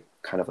me very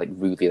kind of like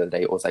rudely the other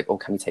day, or was like, oh,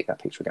 can we take that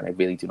picture again? I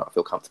really do not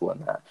feel comfortable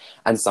in that.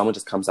 And someone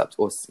just comes up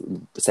or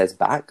says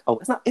back, oh,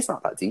 it's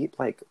not that deep.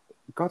 Like,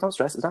 God, don't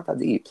stress, it's not that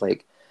deep.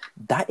 Like,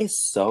 that is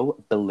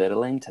so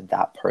belittling to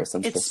that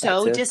person's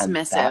perspective. It's so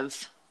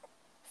dismissive.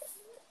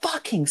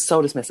 Fucking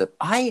so dismissive.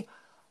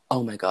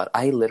 Oh my God.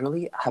 I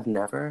literally have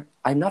never,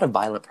 I'm not a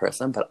violent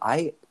person, but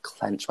I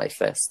clench my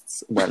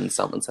fists when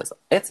someone says,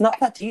 it's not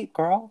that deep,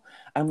 girl.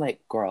 I'm like,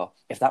 girl,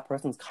 if that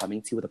person's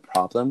coming to you with a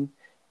problem,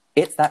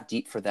 it's that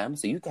deep for them.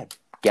 So you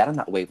get on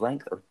that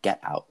wavelength or get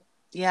out.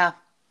 Yeah.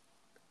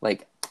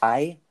 Like,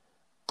 I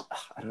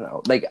don't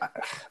know. Like,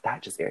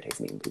 that just irritates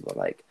me when people are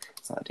like,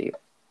 it's not deep.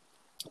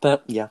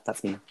 But yeah,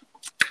 that's me.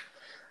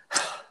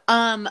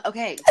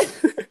 Okay.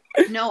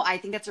 No, I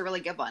think that's a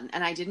really good one.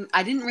 And I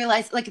didn't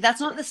realize, like, that's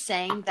not the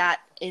saying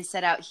that is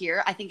set out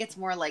here. I think it's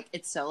more like,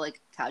 it's so like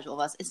casual of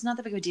us. It's not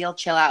that big of a deal.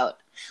 Chill out.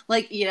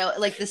 Like, you know,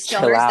 like the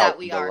stoners that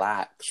we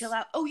relax. are. Chill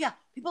out. Oh yeah.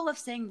 People love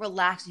saying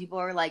relax. People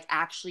are like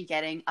actually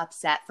getting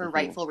upset for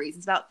rightful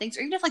reasons about things.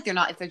 Or even if like they're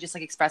not, if they're just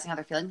like expressing how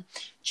they're feeling,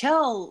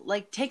 chill,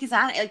 like take a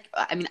Xanax. Like,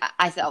 I mean,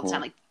 I say all the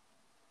time, like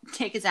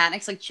take a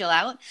Xanax, like chill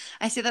out.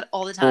 I say that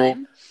all the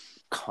time.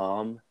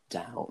 Calm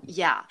down.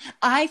 Yeah.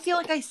 I feel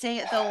like I say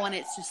it though when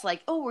it's just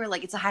like, oh, we're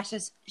like, it's a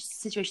hashtag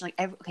situation. Like,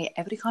 okay,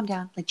 everybody calm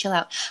down, like chill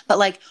out. But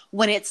like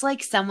when it's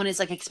like someone is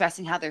like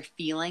expressing how they're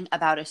feeling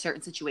about a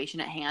certain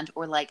situation at hand,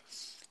 or like,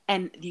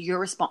 and your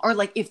response, or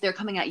like if they're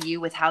coming at you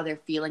with how they're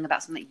feeling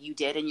about something that you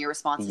did, and your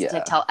response is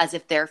to tell as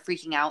if they're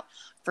freaking out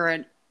for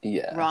a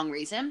wrong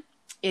reason,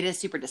 it is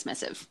super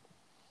dismissive.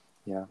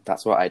 Yeah.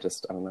 That's what I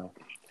don't know.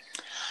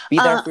 Be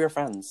there for your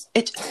friends.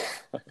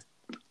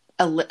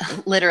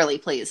 Literally,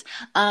 please.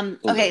 Okay,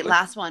 Literally.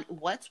 last one.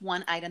 What's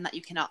one item that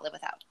you cannot live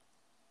without?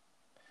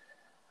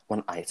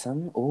 One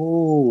item?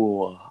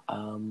 Ooh.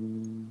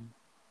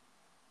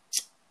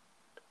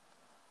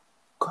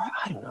 Girl,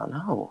 I do not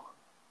know.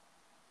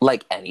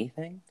 Like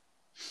anything?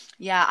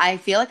 Yeah, I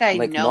feel like I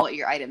know what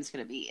your item's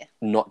going to be.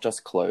 Not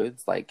just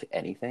clothes, like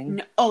anything?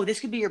 No, oh,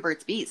 this could be your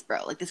Burt's Bees,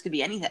 bro. Like, this could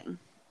be anything.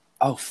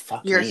 Oh,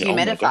 fuck your me.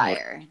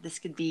 humidifier. This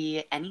could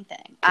be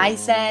anything. I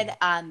said,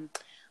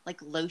 like,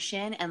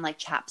 lotion and, like,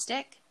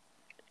 chapstick.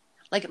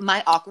 Like,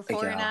 my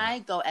Aquaphor and I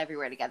go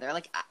everywhere together.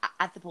 Like,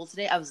 at the pool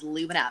today, I was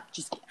lubing up.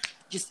 Just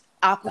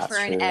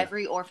Aquaphor in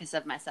every orifice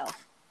of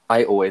myself.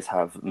 I always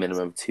have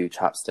minimum 2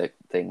 chapstick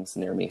things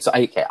near me. So,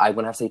 I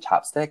wouldn't have to say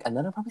chapstick, and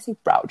then I'd probably say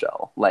brow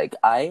gel. Like,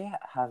 I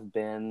have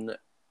been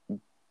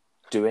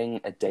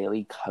doing a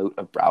daily coat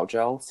of brow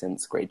gel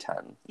since grade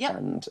 10. Yep.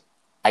 And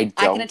I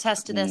can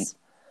attest to this.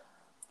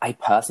 I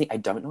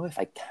don't know if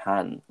I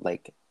can.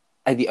 Like,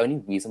 the only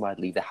reason why I'd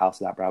leave the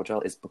house without brow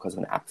gel is because of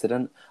an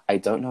accident. I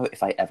don't know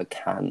if I ever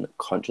can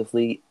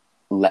consciously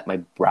let my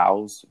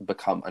brows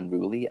become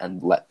unruly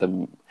and let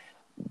them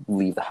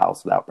leave the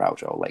house without brow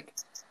gel. Like,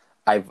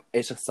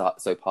 it's just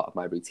so part of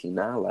my routine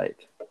now.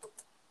 Like,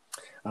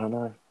 I don't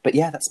know. But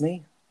yeah, that's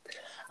me.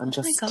 I'm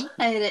just... Oh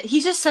my God.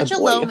 He's just such a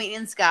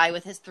low-maintenance guy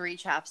with his 3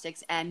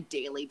 chapsticks and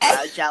daily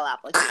brow gel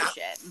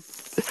application.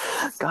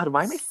 God,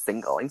 why am I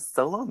single? I'm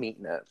so low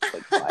maintenance.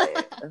 Like, why?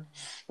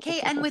 Okay,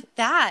 and with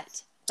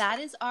that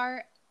is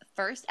our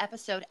first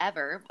episode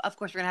ever. Of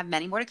course, we're going to have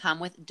many more to come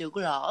with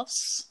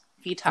Douglas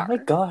Vitar. Oh my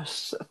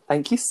gosh.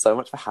 Thank you so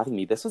much for having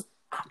me. This was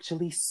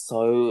actually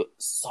so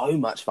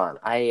much fun.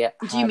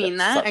 Do you mean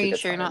that? Are you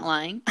sure you're not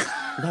lying?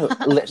 No,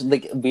 literally,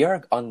 like, we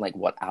are on like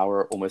what,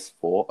 hour almost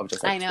 4 of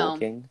just like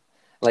talking.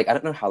 Like, I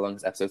don't know how long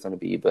this episode's going to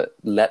be, but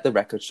let the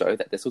record show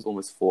that this was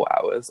almost 4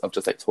 hours of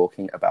just like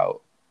talking about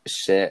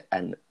shit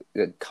and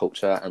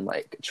culture and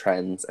like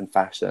trends and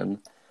fashion.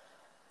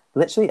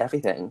 Literally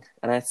everything.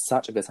 And I had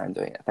such a good time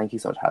doing it. Thank you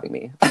so much for having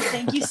me.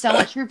 Thank you so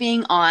much for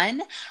being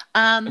on.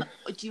 Do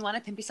you want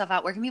to pimp yourself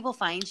out? Where can people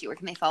find you? Where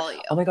can they follow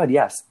you? Oh my God,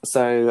 yes.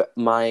 So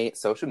my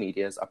social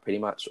medias are pretty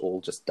much all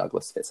just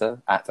Douglas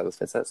Fitter, at Douglas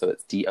Fitter. So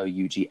it's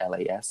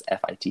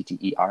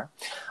DouglasFitter.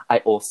 I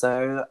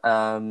also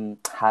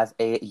have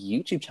a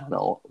YouTube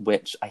channel,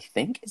 which I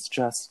think is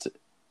just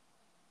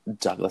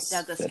Douglas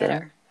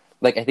Fitter.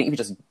 Like, I think if you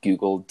just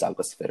Google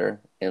Douglas Fitter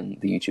in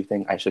the YouTube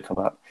thing, I should come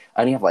up.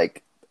 I only have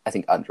like, I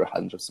think under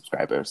 100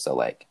 subscribers. So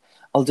like,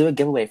 I'll do a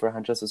giveaway for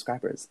 100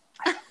 subscribers.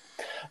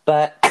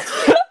 But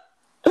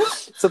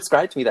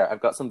subscribe to me there. I've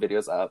got some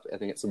videos up. I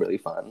think it's really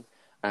fun.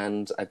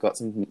 And I've got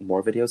some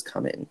more videos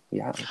coming.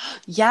 Yeah.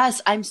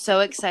 Yes, I'm so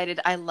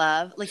excited. I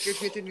love, like, your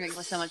Truth and Drink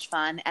was so much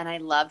fun. And I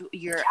loved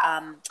your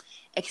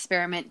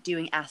experiment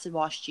doing acid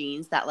wash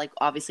jeans that, like,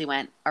 obviously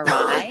went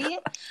awry.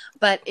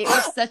 But it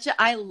was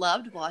I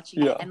loved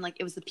watching it. And, like,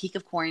 it was the peak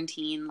of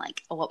quarantine.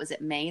 Like, what was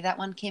it, May that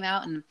one came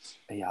out? And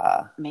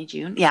May,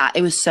 June? Yeah,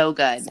 it was so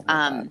good.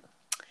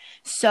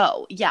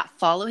 So, yeah,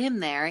 follow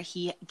him there.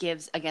 He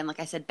gives, again, like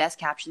I said, best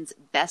captions,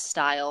 best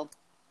style.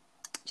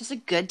 Just a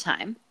good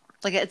time.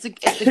 Like, it's a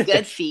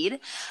good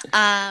feed.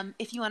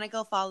 If you want to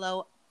go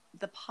follow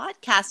the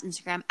podcast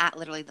Instagram at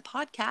literally the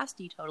podcast,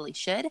 you totally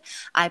should.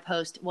 I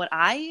post what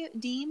I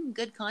deem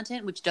good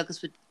content, which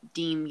Douglas would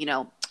deem,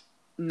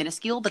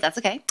 minuscule, but that's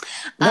okay.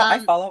 No, I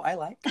follow. I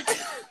like.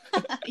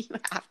 You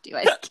have to.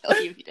 I'd kill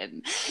you if you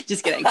didn't.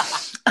 Just kidding.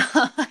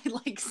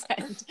 I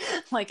send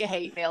a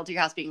hate mail to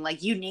your house being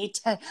like, you need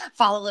to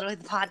follow literally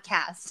the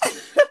podcast.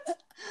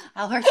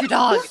 I'll hurt your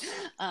dog.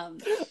 I'm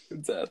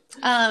dead.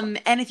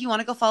 And if you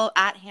want to go follow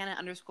at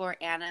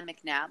Hannah_Anna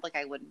McNabb, like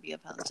I wouldn't be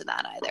opposed to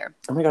that either.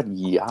 Oh my god,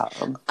 yeah.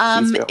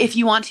 Please do. If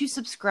you want to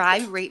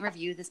subscribe, rate, and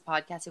review this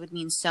podcast, it would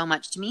mean so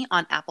much to me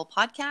on Apple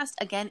Podcast.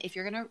 Again, if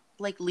you're gonna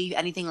like leave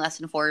anything less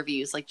than 4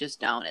 reviews, like just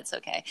don't. It's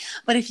okay.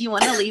 But if you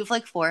want to leave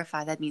like 4 or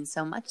 5, that means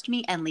so much to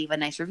me. And leave a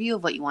nice review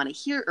of what you want to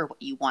hear or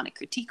what you want to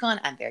critique on.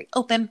 I'm very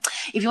open.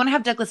 If you want to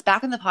have Douglas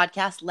back on the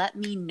podcast, let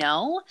me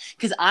know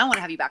because I want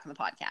to have you back on the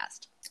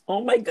podcast.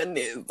 Oh my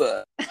goodness.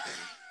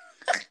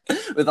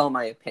 With all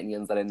my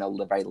opinions that I know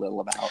very little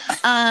about.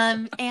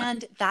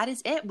 And that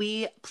is it.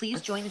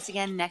 Please join us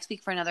again next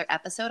week for another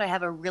episode. I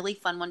have a really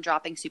fun one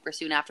dropping super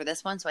soon after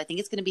this one. So I think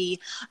it's going to be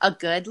a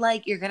good,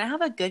 you're going to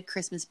have a good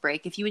Christmas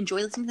break. If you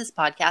enjoy listening to this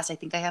podcast, I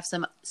think I have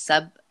some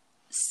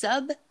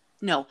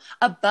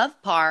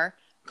above par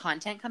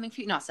content coming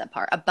for you. Not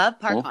subpar, above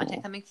par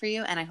content coming for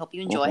you. And I hope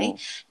you enjoy.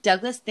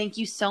 Douglas, thank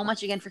you so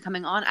much again for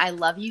coming on. I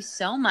love you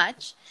so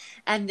much.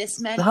 And this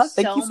meant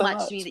so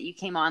much to me that you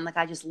came on. Like,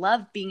 I just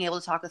love being able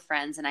to talk with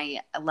friends. And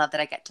I love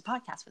that I get to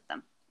podcast with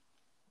them.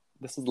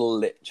 This is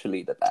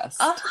literally the best.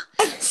 Oh,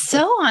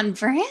 so on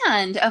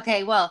brand.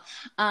 Okay, well,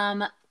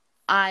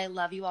 I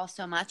love you all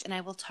so much. And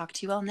I will talk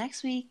to you all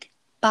next week.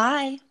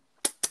 Bye.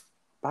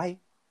 Bye.